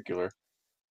Island in particular.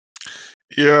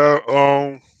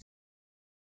 Yeah.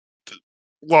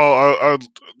 Well,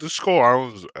 this Skull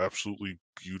Island is an absolutely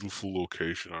beautiful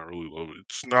location. I really love it.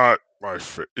 It's not my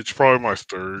it's probably my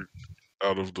third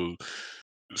out of the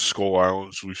Skull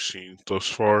Islands we've seen thus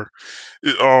far.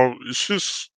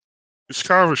 It's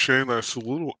kind of a shame that it's a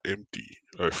little empty.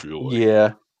 I feel like.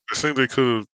 Yeah. I think they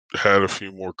could have had a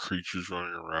few more creatures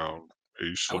running around.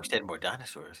 I wish they had more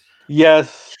dinosaurs.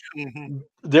 Yes.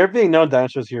 There being no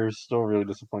dinosaurs here is still really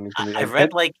disappointing to me. I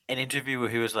read like an interview where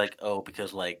he was like, "Oh,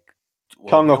 because like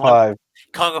Congo 5,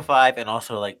 and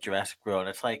also like Jurassic World." And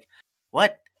it's like,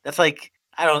 what? That's like,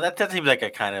 I don't know. That seems like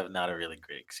a kind of not a really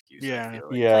great excuse. Yeah.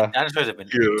 Like, dinosaurs have been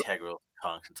integral to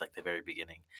Kong since like the very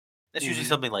beginning. That's usually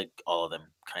something like all of them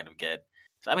kind of get.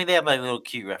 So, I mean, they have like little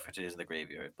cute references in the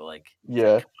graveyard, but like,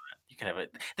 yeah, like, you can have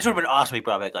it. This would have been awesome. If he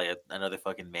brought back like another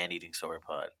fucking man-eating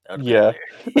sauropod. Yeah.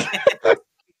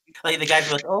 Like the guys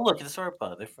were like, "Oh, look, it's a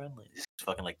sauropod. They're friendly." Just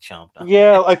fucking like chomped on.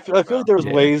 Yeah, I feel like there's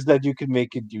ways that you could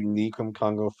make it unique from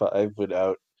Congo 5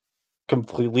 without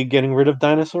completely getting rid of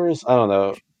dinosaurs. I don't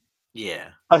know. Yeah.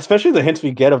 Especially the hints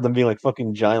we get of them being like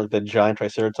fucking giant, like that giant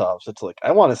Triceratops. It's like,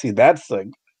 I want to see that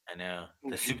thing. I know.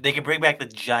 They can bring back the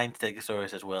giant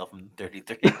Stegosaurus as well from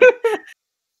 33.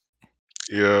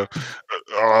 Yeah.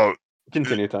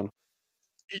 Continue, Tom.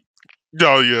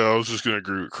 No, yeah, I was just gonna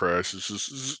agree with Crash.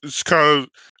 It's kind of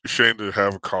a shame to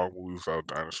have a Kong movie without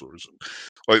dinosaurs. And,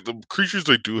 like the creatures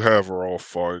they do have are all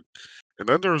fun, and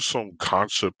then there's some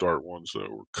concept art ones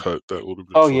that were cut that would have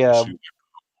been. Oh fun yeah, to see.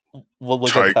 well,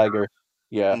 like a tiger.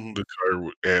 Yeah, the tiger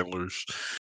with antlers.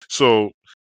 So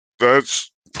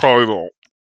that's probably the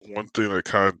one thing that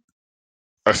kind of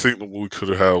I think the movie could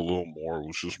have had a little more,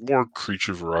 was just more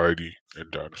creature variety and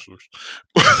dinosaurs.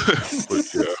 But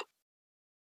yeah.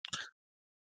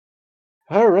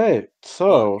 All right,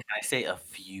 so can I say a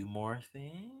few more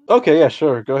things? Okay, yeah,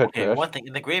 sure. Go ahead. Okay, Crash. one thing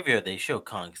in the graveyard they show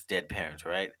Kong's dead parents,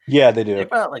 right? Yeah, they do. They're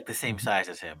about like the same size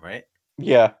as him, right?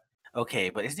 Yeah. Okay,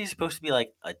 but isn't he supposed to be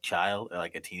like a child or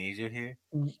like a teenager here?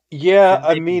 Yeah, Shouldn't I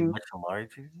they be mean, much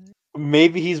larger?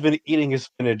 maybe he's been eating his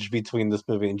spinach between this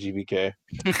movie and GBK.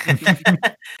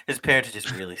 His parents are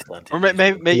just really stunted. Or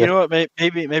maybe you Yeah. know what?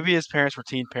 Maybe his parents were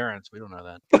teen parents. We don't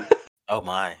know that. Oh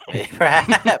my,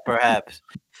 perhaps.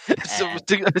 So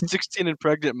And 16 and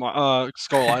pregnant,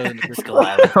 Skull Island. Skull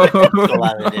Island, Skull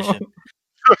Island No. edition.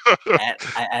 And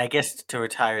I guess to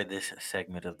retire this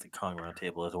segment of the Kong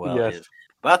Roundtable as well Yes. is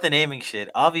about the naming shit.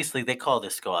 Obviously, they called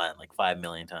this Skull Island like 5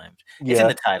 million times. It's in Yeah.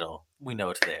 the title. We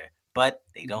know it's there, but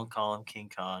they don't call him King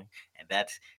Kong, and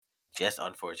that's just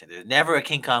unfortunate. There's never a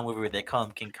King Kong movie where they call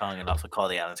him King Kong and also call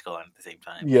the island Skull Island at the same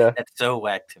time. Yeah. That's so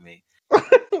whack to me.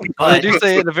 They But do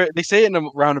say it they say it in a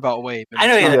roundabout way. But I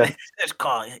know, it's not- yeah. There's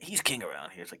Kong. He's king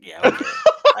around here. It's like, yeah, okay.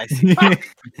 I see.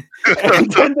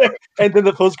 and then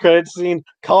the post-credit scene,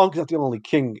 Kong's not the only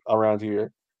king around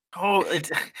here. Oh,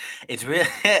 it's really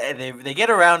they get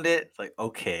around it. It's like,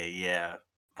 okay, yeah.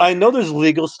 I know there's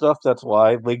legal stuff. That's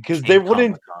why, like, because they King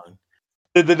wouldn't Kong.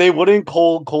 they wouldn't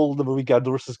call the movie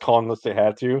Godzilla vs Kong unless they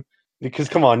had to. Because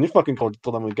come on, you fucking call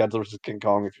the movie Godzilla vs King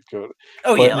Kong if you could.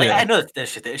 Oh But- yeah, like yeah. I know that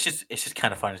shit. It's just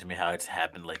kind of funny to me how it's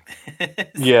happened like this.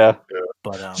 Yeah.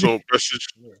 But So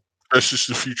message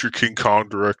to future King Kong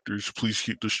directors: please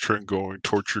keep this trend going.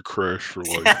 Torture Crash for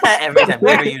life. every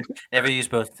time, never use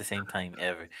both at the same time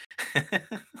ever.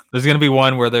 There's gonna be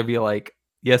one where they'll be like,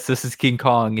 "Yes, this is King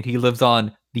Kong, and he lives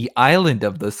on the island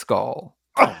of the skull."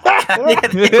 Oh my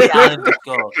god, the island of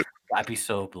Skull. I'd be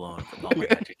so blown. Oh my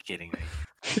god, you're kidding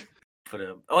me. But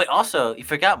oh wait, also you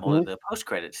forgot more the post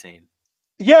credit scene.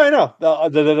 Yeah, I know.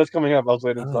 That's coming up. I was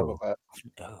waiting to talk about that.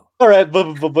 Oh. All right,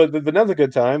 but now's a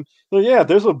good time. So yeah,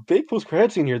 there's a big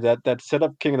post-credit scene here that set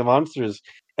up King of the Monsters.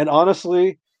 And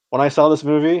honestly, when I saw this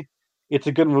movie, it's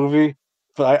a good movie,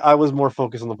 but I was more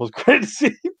focused on the post-credit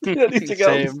scene than anything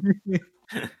else.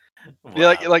 Same. Wow.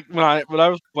 Yeah, like when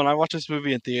I watched this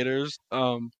movie in theaters,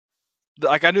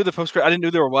 like I knew the post credit. I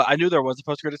didn't know I knew there was a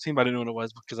post credit scene, but I didn't know what it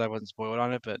was because I wasn't spoiled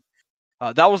on it. But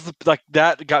that was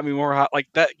that got me more like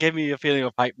that gave me a feeling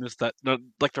of hypeness that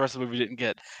like the rest of the movie didn't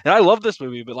get. And I love this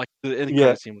movie, but like the ending Yeah.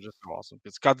 credit scene was just so awesome.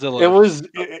 It's Godzilla. It was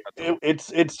Godzilla.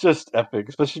 it's just epic,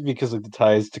 especially because of the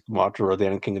ties to Mothra,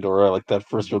 Dan and King Ghidorah, like that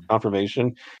first real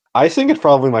confirmation. I think it's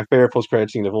probably my favorite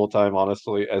post-credit scene of all time,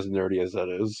 honestly, as nerdy as that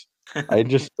is. I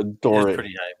just adore It's it.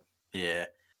 pretty hype. Yeah.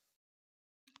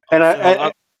 And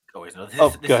Also, oh wait, no, this oh,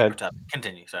 is go super ahead. tough.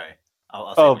 Continue. Sorry,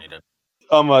 I'll say Oh. when you're done.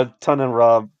 Ton and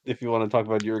Rob, if you want to talk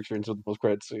about your experience with the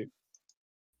post-credit scene.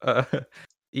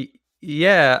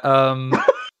 Yeah.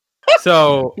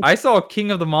 So I saw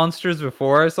King of the Monsters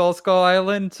before I saw Skull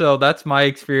Island, so that's my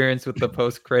experience with the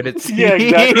post-credit scene. Yeah,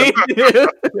 exactly.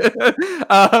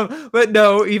 But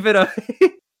no, even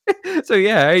so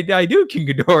yeah, I do King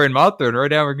Ghidorah and Mothra, and right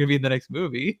now we're gonna be in the next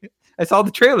movie. I saw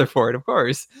the trailer for it, of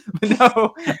course. But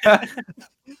no.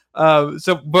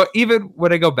 But even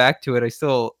when I go back to it, I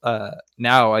still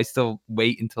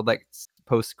wait until that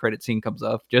post-credit scene comes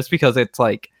up, just because it's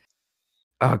like,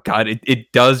 oh god,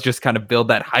 it does just kind of build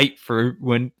that hype for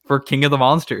King of the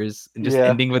Monsters, and just Yeah.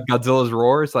 ending with Godzilla's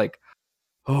roar. It's like,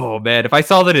 oh man, if I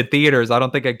saw that in theaters, I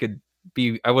don't think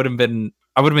I would have been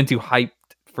too hyped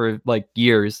for like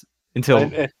years until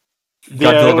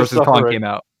Godzilla vs Kong came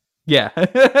out. Yeah,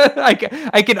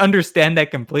 I can understand that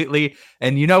completely.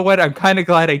 And you know what? I'm kind of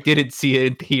glad I didn't see it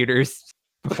in theaters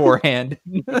beforehand,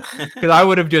 because I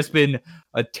would have just been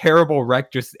a terrible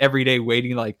wreck just every day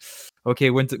waiting. Like, okay,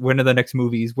 when are the next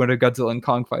movies? When are Godzilla and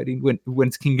Kong fighting?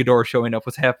 When's King Ghidorah showing up?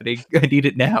 What's happening? I need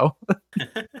it now.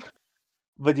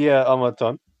 But yeah,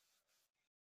 Ton.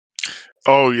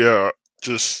 Oh yeah,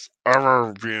 I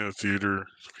remember being in the theater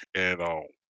and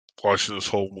watching this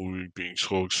whole movie, being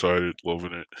so excited,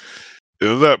 loving it. And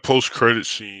then that post-credit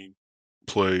scene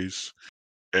plays,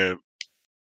 and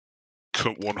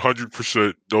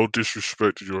 100% no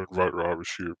disrespect to Jordan Wright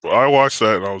Roberts here, but I watched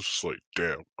that and I was just like,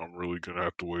 damn, I'm really gonna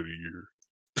have to wait a year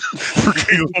for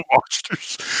King of the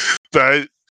Monsters. That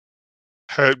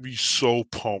had me so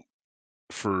pumped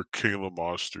for King of the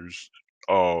Monsters.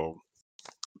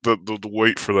 The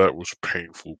wait for that was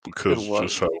painful because was.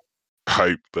 just how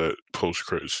hype that post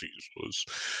credit scenes was.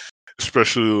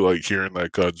 Especially like hearing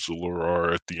that Godzilla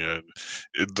roar at the end.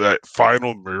 That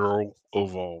final mural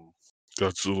of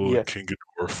Godzilla and King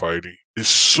Ghidorah fighting is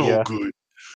so good.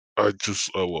 I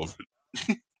love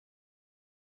it.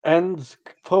 And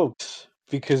folks,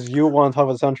 because you want to talk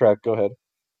about the soundtrack, go ahead.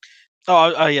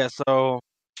 Oh, yeah. So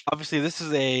obviously, this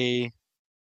is a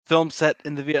film set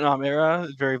in the Vietnam era,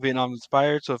 very Vietnam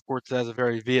inspired. So of course, it has a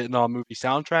very Vietnam movie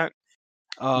soundtrack.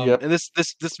 And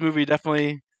this movie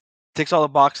definitely ticks all the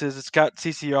boxes. It's got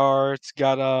CCR. It's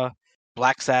got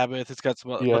Black Sabbath. It's got a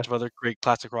bunch of other great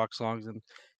classic rock songs, and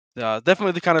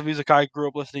definitely the kind of music I grew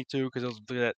up listening to because it was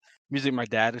the music my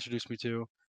dad introduced me to.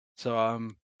 So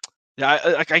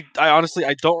yeah, I honestly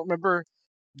I don't remember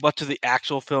much of the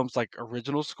actual film's like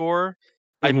original score.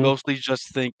 I mostly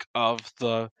just think of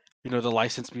the the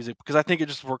licensed music because I think it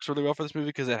just works really well for this movie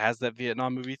because it has that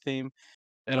Vietnam movie theme.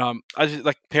 And I just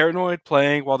like Paranoid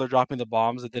playing while they're dropping the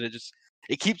bombs, and then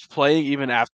it keeps playing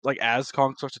even after as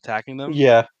Kong starts attacking them.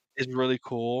 Yeah, is really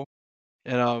cool.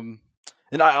 And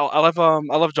I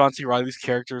love John C. Reilly's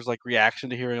character's like reaction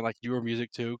to hearing like newer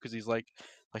music too, because he's like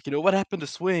what happened to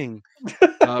swing?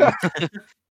 Um,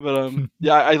 but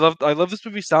yeah, I love this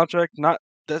movie soundtrack. Not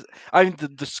that I mean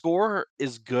the score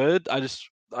is good.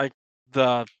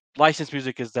 The licensed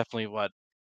music is definitely what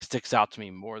sticks out to me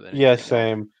more than yeah, anything else.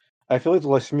 same. I feel like the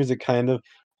licensed music kind of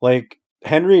like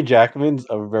Henry Jackman's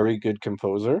a very good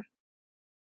composer.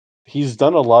 He's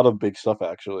done a lot of big stuff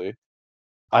actually.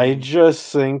 I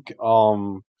just think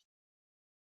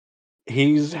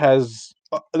has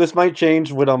this might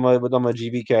change when I'm a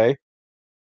GBK.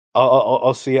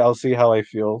 I'll see how I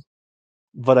feel,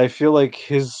 but I feel like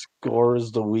his score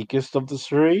is the weakest of the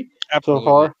three so Absolutely.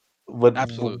 far. With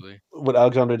Absolutely. with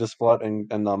Alexander Desplat and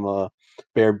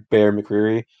Bear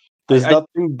McCreary. There's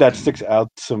nothing that sticks out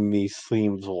to me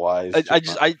themes wise.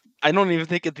 I don't even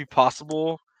think it'd be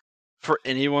possible for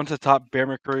anyone to top Bear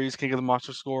McCreary's King of the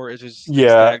Monster score. It's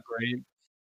that great.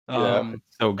 Yeah.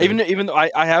 It's so good. Even though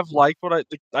I have liked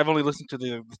I've only listened to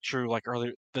the true like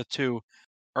the two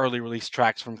early release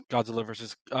tracks from Godzilla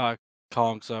vs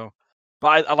Kong. So,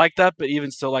 but I like that. But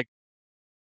even still, like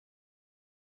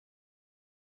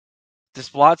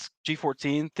Desplat's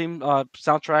G14 theme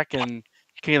soundtrack and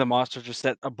King of the Monsters just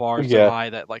set a bar so high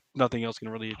that like nothing else can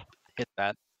really hit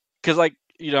that. Because like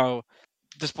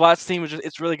Desplat's theme was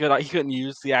it's really good. He couldn't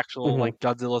use the actual like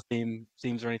Godzilla themes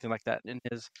or anything like that in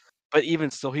his, but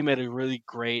even still, he made a really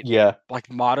great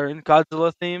like modern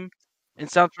Godzilla theme and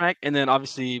soundtrack. And then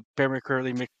obviously Bear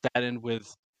McCreary mixed that in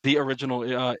with the original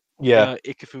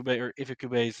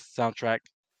Ifikube's soundtrack.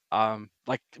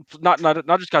 Like not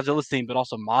just Godzilla's theme, but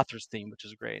also Mothra's theme, which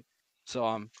is great.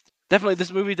 So definitely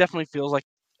this movie definitely feels like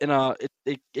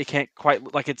it can't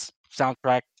quite like its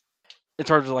soundtrack in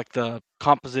terms of like the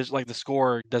composition, like the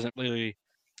score doesn't really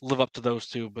live up to those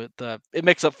two, but it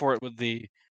makes up for it with the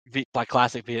like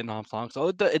classic Vietnam song. So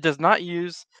it does not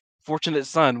use "Fortunate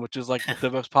Son," which is like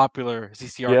the most popular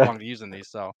CCR song to use in these.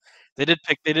 So they did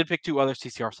pick two other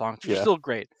CCR songs, which are still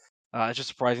great. It's just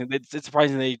surprising. It's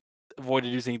surprising they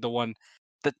avoided using the one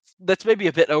that's maybe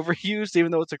a bit overused,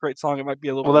 even though it's a great song. It might be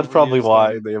a little. Well, bit that's probably overused.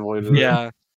 why they avoided it. Yeah.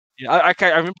 I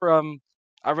remember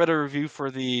I read a review for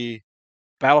the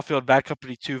Battlefield Bad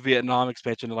Company 2 Vietnam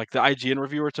expansion, and like the IGN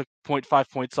reviewer took 0.5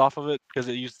 points off of it because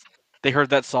they heard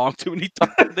that song too many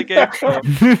times in the game. So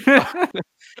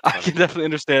I can definitely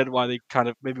understand why they kind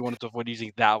of maybe wanted to avoid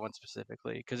using that one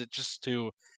specifically because it's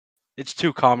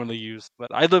too commonly used. But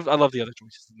I love the other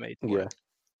choices they made. Yeah.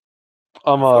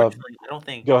 Unfortunately, I don't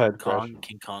think go ahead,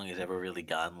 King Kong has ever really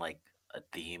gotten like a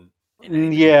theme.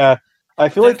 Yeah, I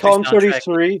feel like Kong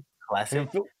 33 classic.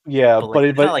 Yeah, but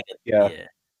it's not like yeah.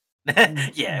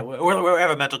 Yeah, we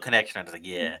have a mental connection. I was like,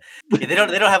 yeah, they don't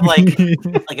have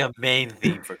like a main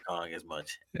theme for Kong as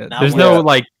much. Yeah, there's no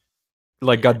like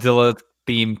Godzilla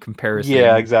theme comparison.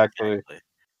 Yeah, exactly.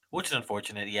 Which is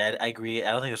unfortunate. Yeah, I agree.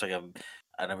 I don't think there's like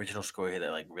an original score here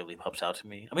that like really pops out to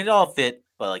me. I mean, it all fit,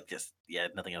 but like just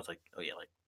nothing else. Like oh yeah, like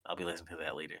I'll be listening to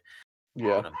that later.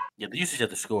 Yeah, but, the usage of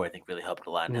the score I think really helped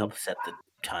a lot and helped set the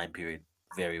time period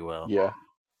very well. Yeah.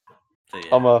 So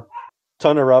yeah.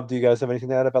 Ton of Rob, do you guys have anything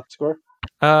to add about the score?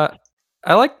 I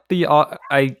like the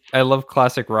I love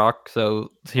classic rock, so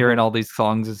hearing all these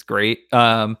songs is great.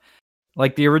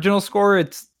 Like the original score,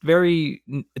 it's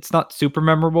not super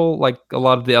memorable like a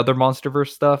lot of the other MonsterVerse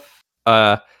stuff.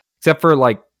 Except for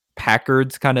like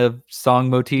Packard's kind of song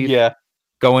motif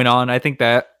going on. I think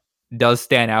that does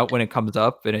stand out when it comes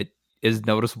up, and it is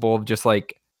noticeable. Just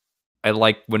like I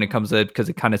like when it comes in because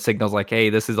it kind of signals like,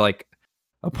 hey, this is like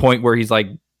a point where he's like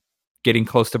getting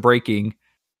close to breaking.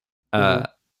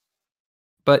 But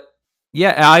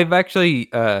yeah, I've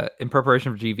actually in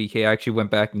preparation for GVK, I actually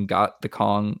went back and got the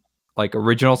Kong like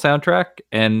original soundtrack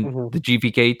and the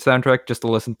GVK soundtrack just to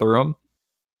listen through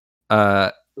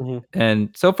them.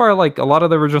 And so far, like a lot of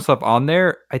the original stuff on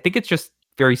there, I think it's just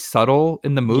very subtle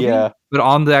in the movie. But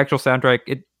on the actual soundtrack,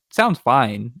 it sounds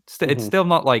fine. It's still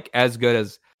not like as good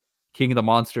as King of the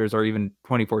Monsters or even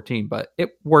 2014, but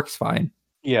it works fine.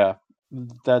 Yeah,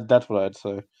 that's what I'd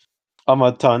say.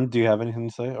 A ton. Do you have anything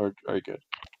to say, or are you good?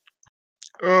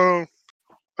 I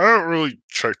haven't really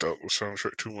checked out the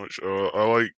soundtrack too much. I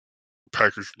like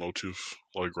package motif,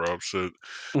 like Rob said.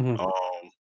 Mhm.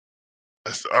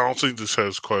 I don't think this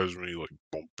has quite as many like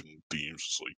bumping themes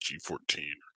as like G14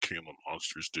 or King of the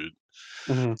Monsters did.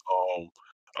 Mhm.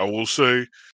 I will say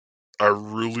I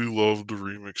really love the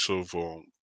remix of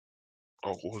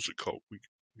what was it called? We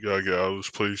gotta get out of this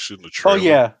place in the Oh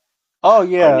trailer.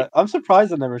 yeah. I'm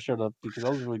surprised it never showed up because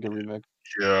that was a really good remake.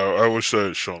 Yeah, I wish that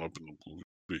had shown up in the movie.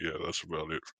 But yeah, that's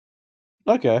about it.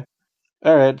 Okay.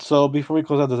 All right. So before we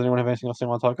close out, does anyone have anything else they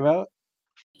want to talk about?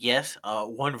 Yes,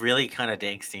 one really kind of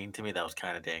dank scene to me that was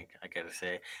kind of dank, I gotta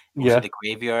say. It was Yeah. in the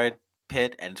graveyard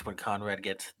pit, and it's when Conrad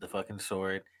gets the fucking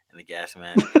sword and the gas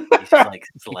mask. He's just like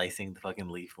slicing the fucking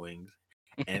leaf wings,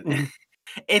 and Mhm.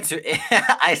 it's.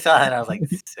 I saw that, I was like,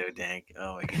 this is so dank.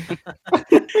 Oh my god,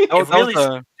 That it was, really that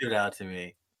was a stood out to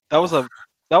me. that was a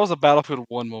that was a Battlefield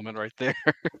 1 moment right there.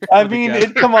 I with the mean,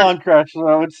 gas. come on, Crash.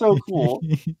 Though. It's so cool.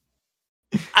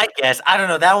 I guess I don't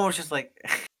know. That one was just like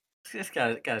it's just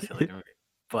kind of silly to me,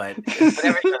 but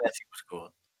everything on that scene was cool.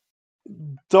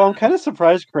 So I'm kind of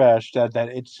surprised, Crash, that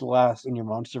it's last in your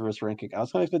MonsterVerse ranking. I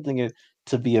was kind of expecting it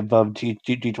to be above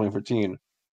G2014.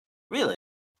 Really?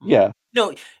 Yeah.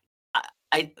 No,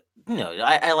 I no,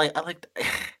 I like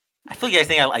I feel like you guys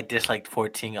think I disliked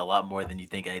 14 a lot more than you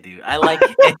think I do. I like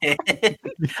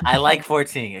I like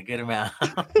 14 a good amount.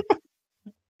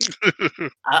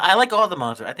 I like all the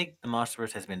monsters. I think the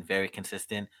MonsterVerse has been very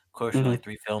consistent. Of course, with only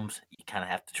 3 films, you kind of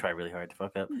have to try really hard to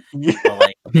fuck up. But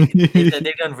like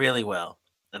they've done really well,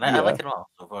 and I like it all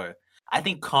so far. I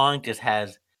think Kong just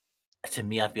has, to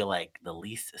me, I feel like the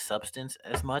least substance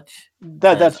as much.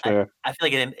 That's fair. I feel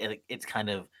like it's kind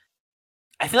of.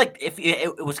 I feel like if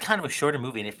it was kind of a shorter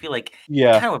movie, and I feel like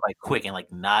it kind of went by quick, and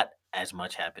like not as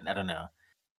much happened. I don't know.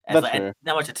 That's fair.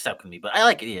 Not much it stuck with me, but I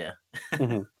like it. Yeah.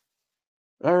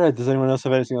 All right. Does anyone else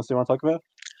have anything else they want to talk about?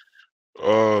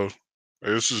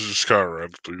 This is just kind of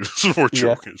random thing. This is more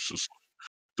joking. It's just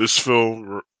this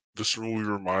movie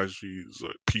reminds me is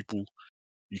that people,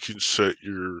 you can set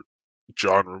your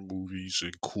genre movies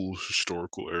in cool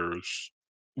historical eras.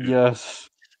 Yes.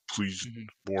 Please,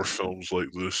 more films like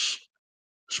this.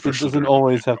 It doesn't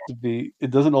always have to be. It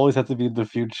doesn't always have to be the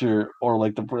future or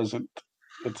like the present.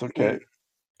 It's okay.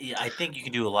 Yeah, I think you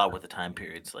can do a lot with the time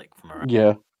periods, like from around.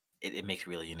 Yeah. It makes it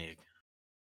really unique.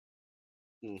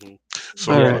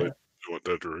 So I went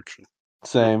that direction.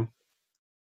 Same.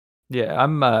 Yeah,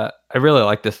 I really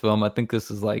like this film. I think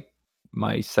this is like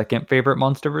my second favorite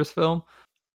MonsterVerse film.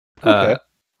 Okay.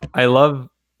 I love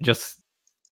just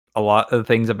a lot of the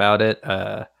things about it.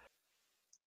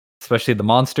 Especially the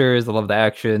monsters. I love the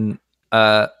action.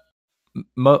 A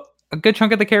good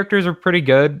chunk of the characters are pretty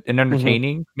good and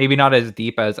entertaining. Maybe not as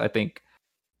deep as I think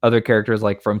other characters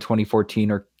like from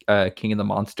 2014 or King of the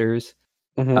Monsters.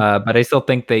 But I still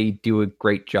think they do a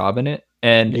great job in it.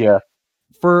 And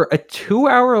for a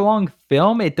 2-hour long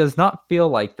film, it does not feel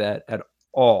like that at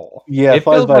all. Yeah, it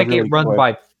feels like really it runs quick.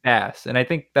 by fast. And I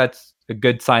think that's a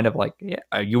good sign of like,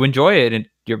 you enjoy it and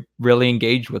you're really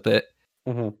engaged with it.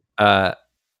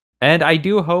 And I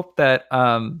do hope that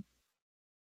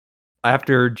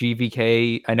after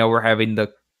GVK, I know we're having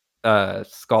the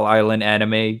Skull Island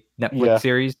anime Netflix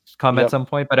series come at some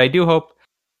point, but I do hope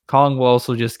Kong will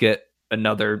also just get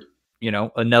another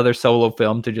solo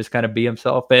film to just kind of be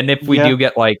himself. And if we do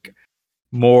get like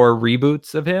more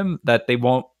reboots of him, that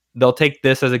they'll take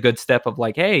this as a good step of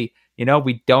like, hey,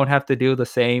 we don't have to do the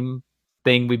same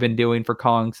thing we've been doing for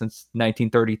Kong since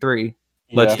 1933.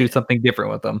 Let's do something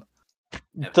different with them.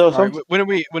 So when are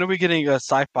we getting a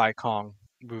sci-fi Kong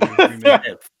movie remake?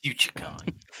 Future Kong.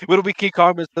 Will be King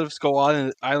Kong, but instead of Skull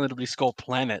Island, it'll be Skull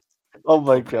Planet. Oh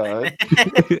my god.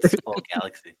 Skull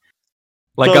Galaxy.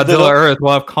 Like Godzilla Earth,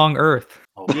 we'll have Kong Earth.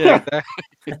 Oh, yeah,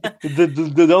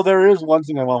 Though there is one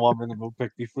thing I want to bring up real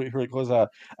quick before we close out.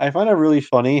 I find it really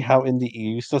funny how in the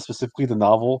EU stuff, specifically the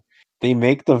novel, they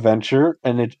make the Venture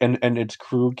and its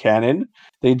crew canon.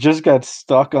 They just got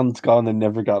stuck on Scotland and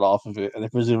never got off of it, and they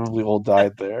presumably all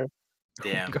died there.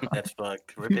 Damn, that's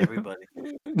fucked. Rip everybody.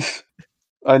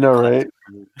 I know, right?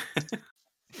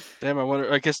 Damn, I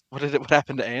wonder. I guess what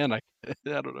happened to Anne? I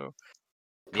don't know.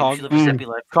 Kong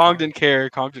didn't care.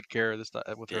 Kong didn't care this time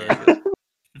with her. I guess.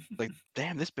 Like,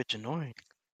 damn, this bitch annoying.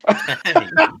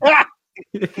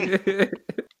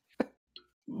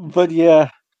 But yeah,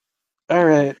 all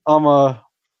right.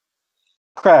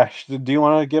 Crash. Do you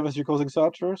want to give us your closing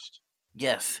thoughts first?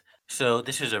 Yes. So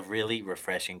this is a really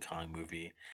refreshing Kong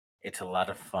movie. It's a lot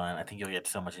of fun. I think you'll get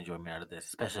so much enjoyment out of this,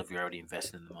 especially if you're already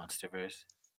invested in the MonsterVerse.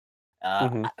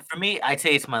 For me, I'd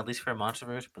say it's my least favorite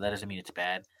MonsterVerse, but that doesn't mean it's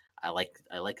bad. I like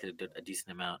it a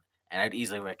decent amount, and I'd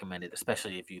easily recommend it,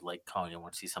 especially if you like Kong and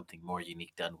want to see something more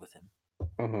unique done with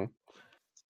him.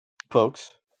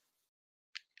 Folks.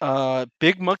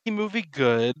 Big Monkey movie,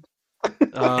 good.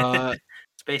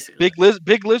 It's basically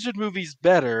Big Lizard movie's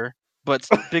better, but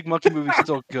Big Monkey movie's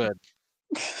still good.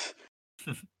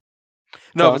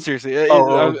 No, Tom? but seriously,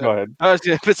 Go ahead.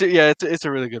 it's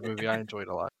a really good movie. I enjoyed it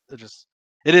a lot.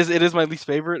 It is my least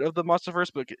favorite of the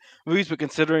MonsterVerse movies, but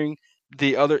considering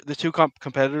the two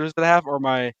competitors that I have are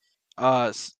my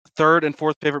third and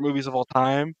fourth favorite movies of all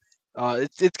time,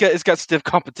 it's got stiff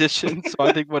competition. So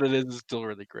I think what it is still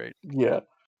really great. Yeah,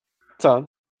 Tom.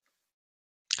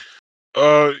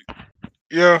 I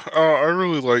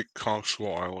really like Kong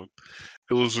Skull Island.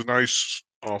 It was a nice,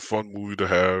 fun movie to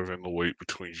have in the wait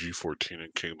between G14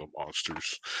 and Kingdom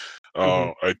Monsters.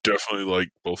 I definitely like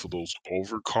both of those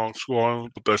over Kong Skull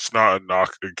Island, but that's not a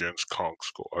knock against Kong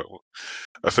Skull Island.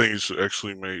 I think it's an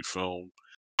excellently made film.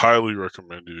 Highly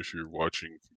recommended if you're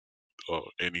watching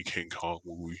any King Kong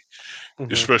movie,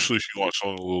 especially if you want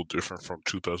something a little different from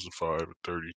 2005 and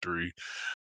 33.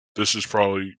 This is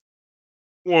probably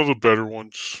one of the better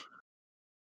ones.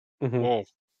 Well,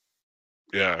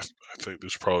 yeah, I think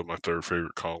this is probably my third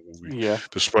favorite Kong movie. Yeah.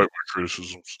 Despite my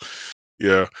criticisms.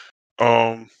 Yeah.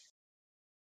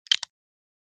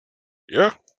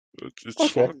 Yeah.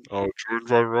 It's fun. Jordan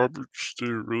Von Roberts did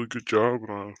a really good job,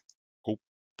 and I hope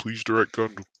please direct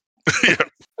Gundam. Yeah.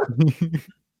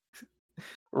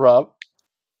 Rob?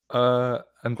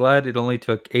 I'm glad it only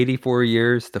took 84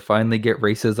 years to finally get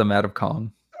racism out of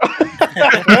Kong.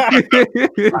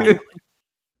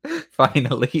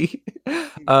 Finally.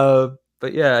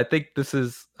 But yeah, I think this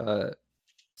is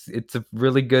it's a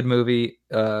really good movie.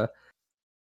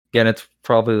 Again, it's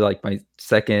probably like my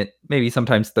second, maybe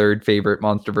sometimes third favorite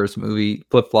MonsterVerse movie.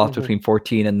 Flip-flops between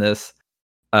 14 and this,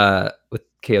 with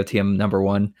KOTM number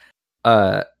 1.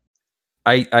 I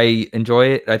enjoy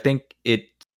it. I think it's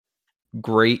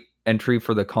great entry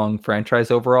for the Kong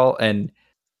franchise overall, and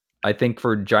I think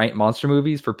for giant monster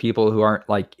movies, for people who aren't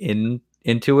like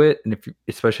into it, and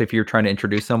especially if you're trying to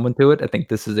introduce someone to it, I think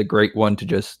this is a great one to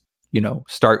just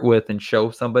start with and show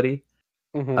somebody.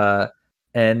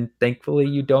 And thankfully,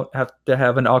 you don't have to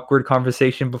have an awkward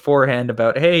conversation beforehand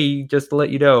about, hey, just to let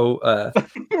you know,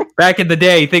 back in the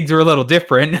day, things were a little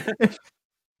different.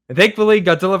 And thankfully,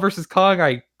 Godzilla vs. Kong,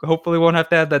 I hopefully won't have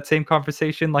to have that same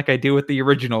conversation like I do with the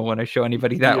original when I show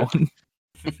anybody that one.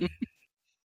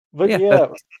 But yeah.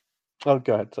 Oh,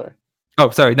 go ahead. Sorry. Oh,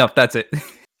 sorry. No, that's it.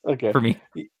 Okay. For me.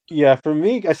 Yeah, for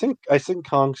me, I think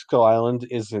Kong Skull Island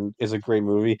is a great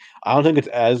movie. I don't think it's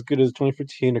as good as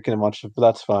 2015 or Kingdom Monsters, but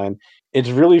that's fine. It's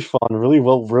really fun, really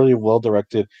well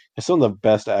directed. It's some of the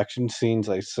best action scenes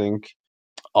I think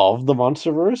of the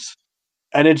MonsterVerse,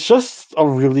 and it's just a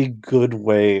really good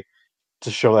way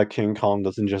to show that King Kong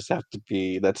doesn't just have to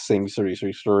be that same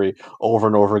story over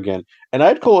and over again. And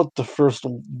I'd call it the first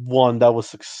one that was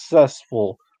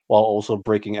successful while also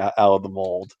breaking out of the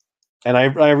mold. And I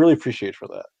really appreciate for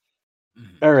that.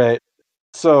 All right.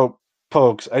 So,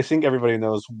 Pokes, I think everybody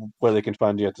knows where they can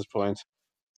find you at this point.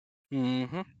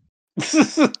 If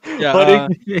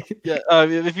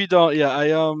you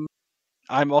don't,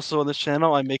 I'm also on this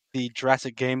channel. I make the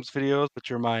Jurassic Games videos,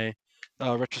 which are my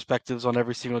retrospectives on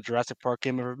every single Jurassic Park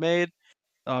game ever made.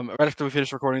 Right after we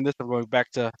finish recording this, I'm going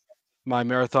back to my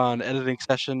marathon editing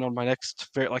session on my next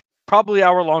probably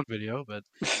hour-long video, but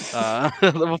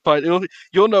we'll find,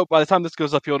 you'll know by the time this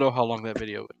goes up, you'll know how long that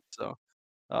video is. So,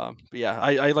 but yeah,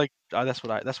 I like that's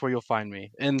where you'll find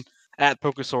me, and at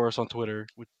Pokesaurus on Twitter.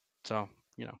 So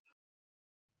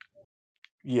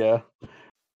Yeah,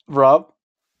 Rob.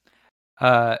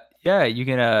 Yeah, you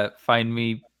can find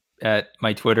me at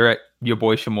my Twitter at your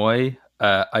boy Shamoy.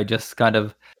 I just kind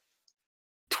of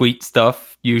tweet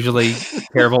stuff, usually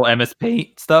terrible MS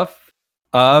Paint stuff,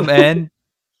 and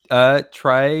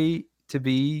try to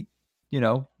be,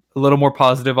 a little more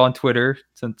positive on Twitter,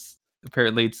 since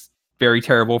apparently it's very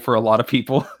terrible for a lot of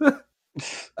people.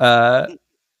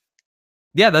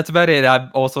 Yeah, that's about it. I'm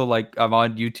also I'm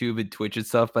on YouTube and Twitch and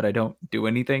stuff, but I don't do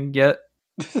anything yet.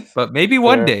 But maybe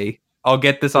one day I'll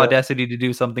get this audacity to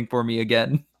do something for me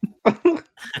again.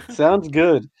 Sounds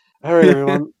good. All right,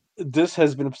 everyone. This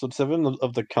has been episode 7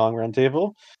 of the Kong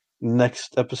Roundtable.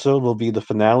 Next episode will be the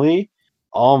finale.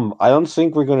 I don't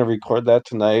think we're going to record that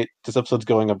tonight. This episode's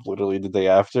going up literally the day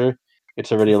after.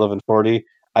 It's already 11:40.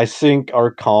 I think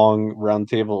our Kong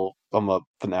Roundtable a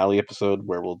finale episode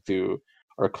where we'll do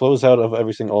our closeout of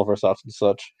all of our thoughts and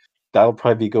such. That'll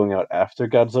probably be going out after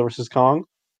Godzilla vs. Kong.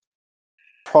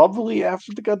 Probably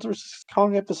after the Godzilla vs.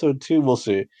 Kong episode 2. We'll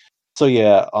see. So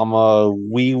yeah,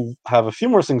 we have a few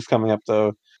more things coming up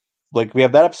though. We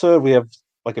have that episode. We have,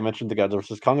 like I mentioned, the Godzilla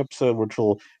vs. Kong episode, which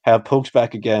will have Pokes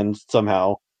back again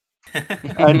somehow.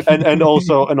 and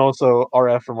also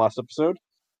RF from last episode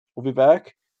will be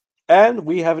back, and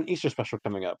we have an Easter special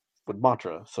coming up with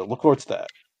Mantra. So look forward to that.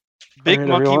 Big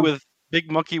Alright,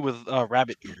 monkey with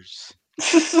rabbit ears.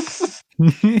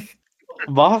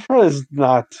 Mothra is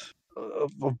not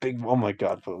a big. Oh my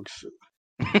god, folks.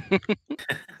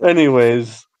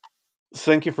 Anyways,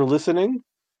 thank you for listening,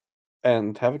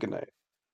 and have a good night.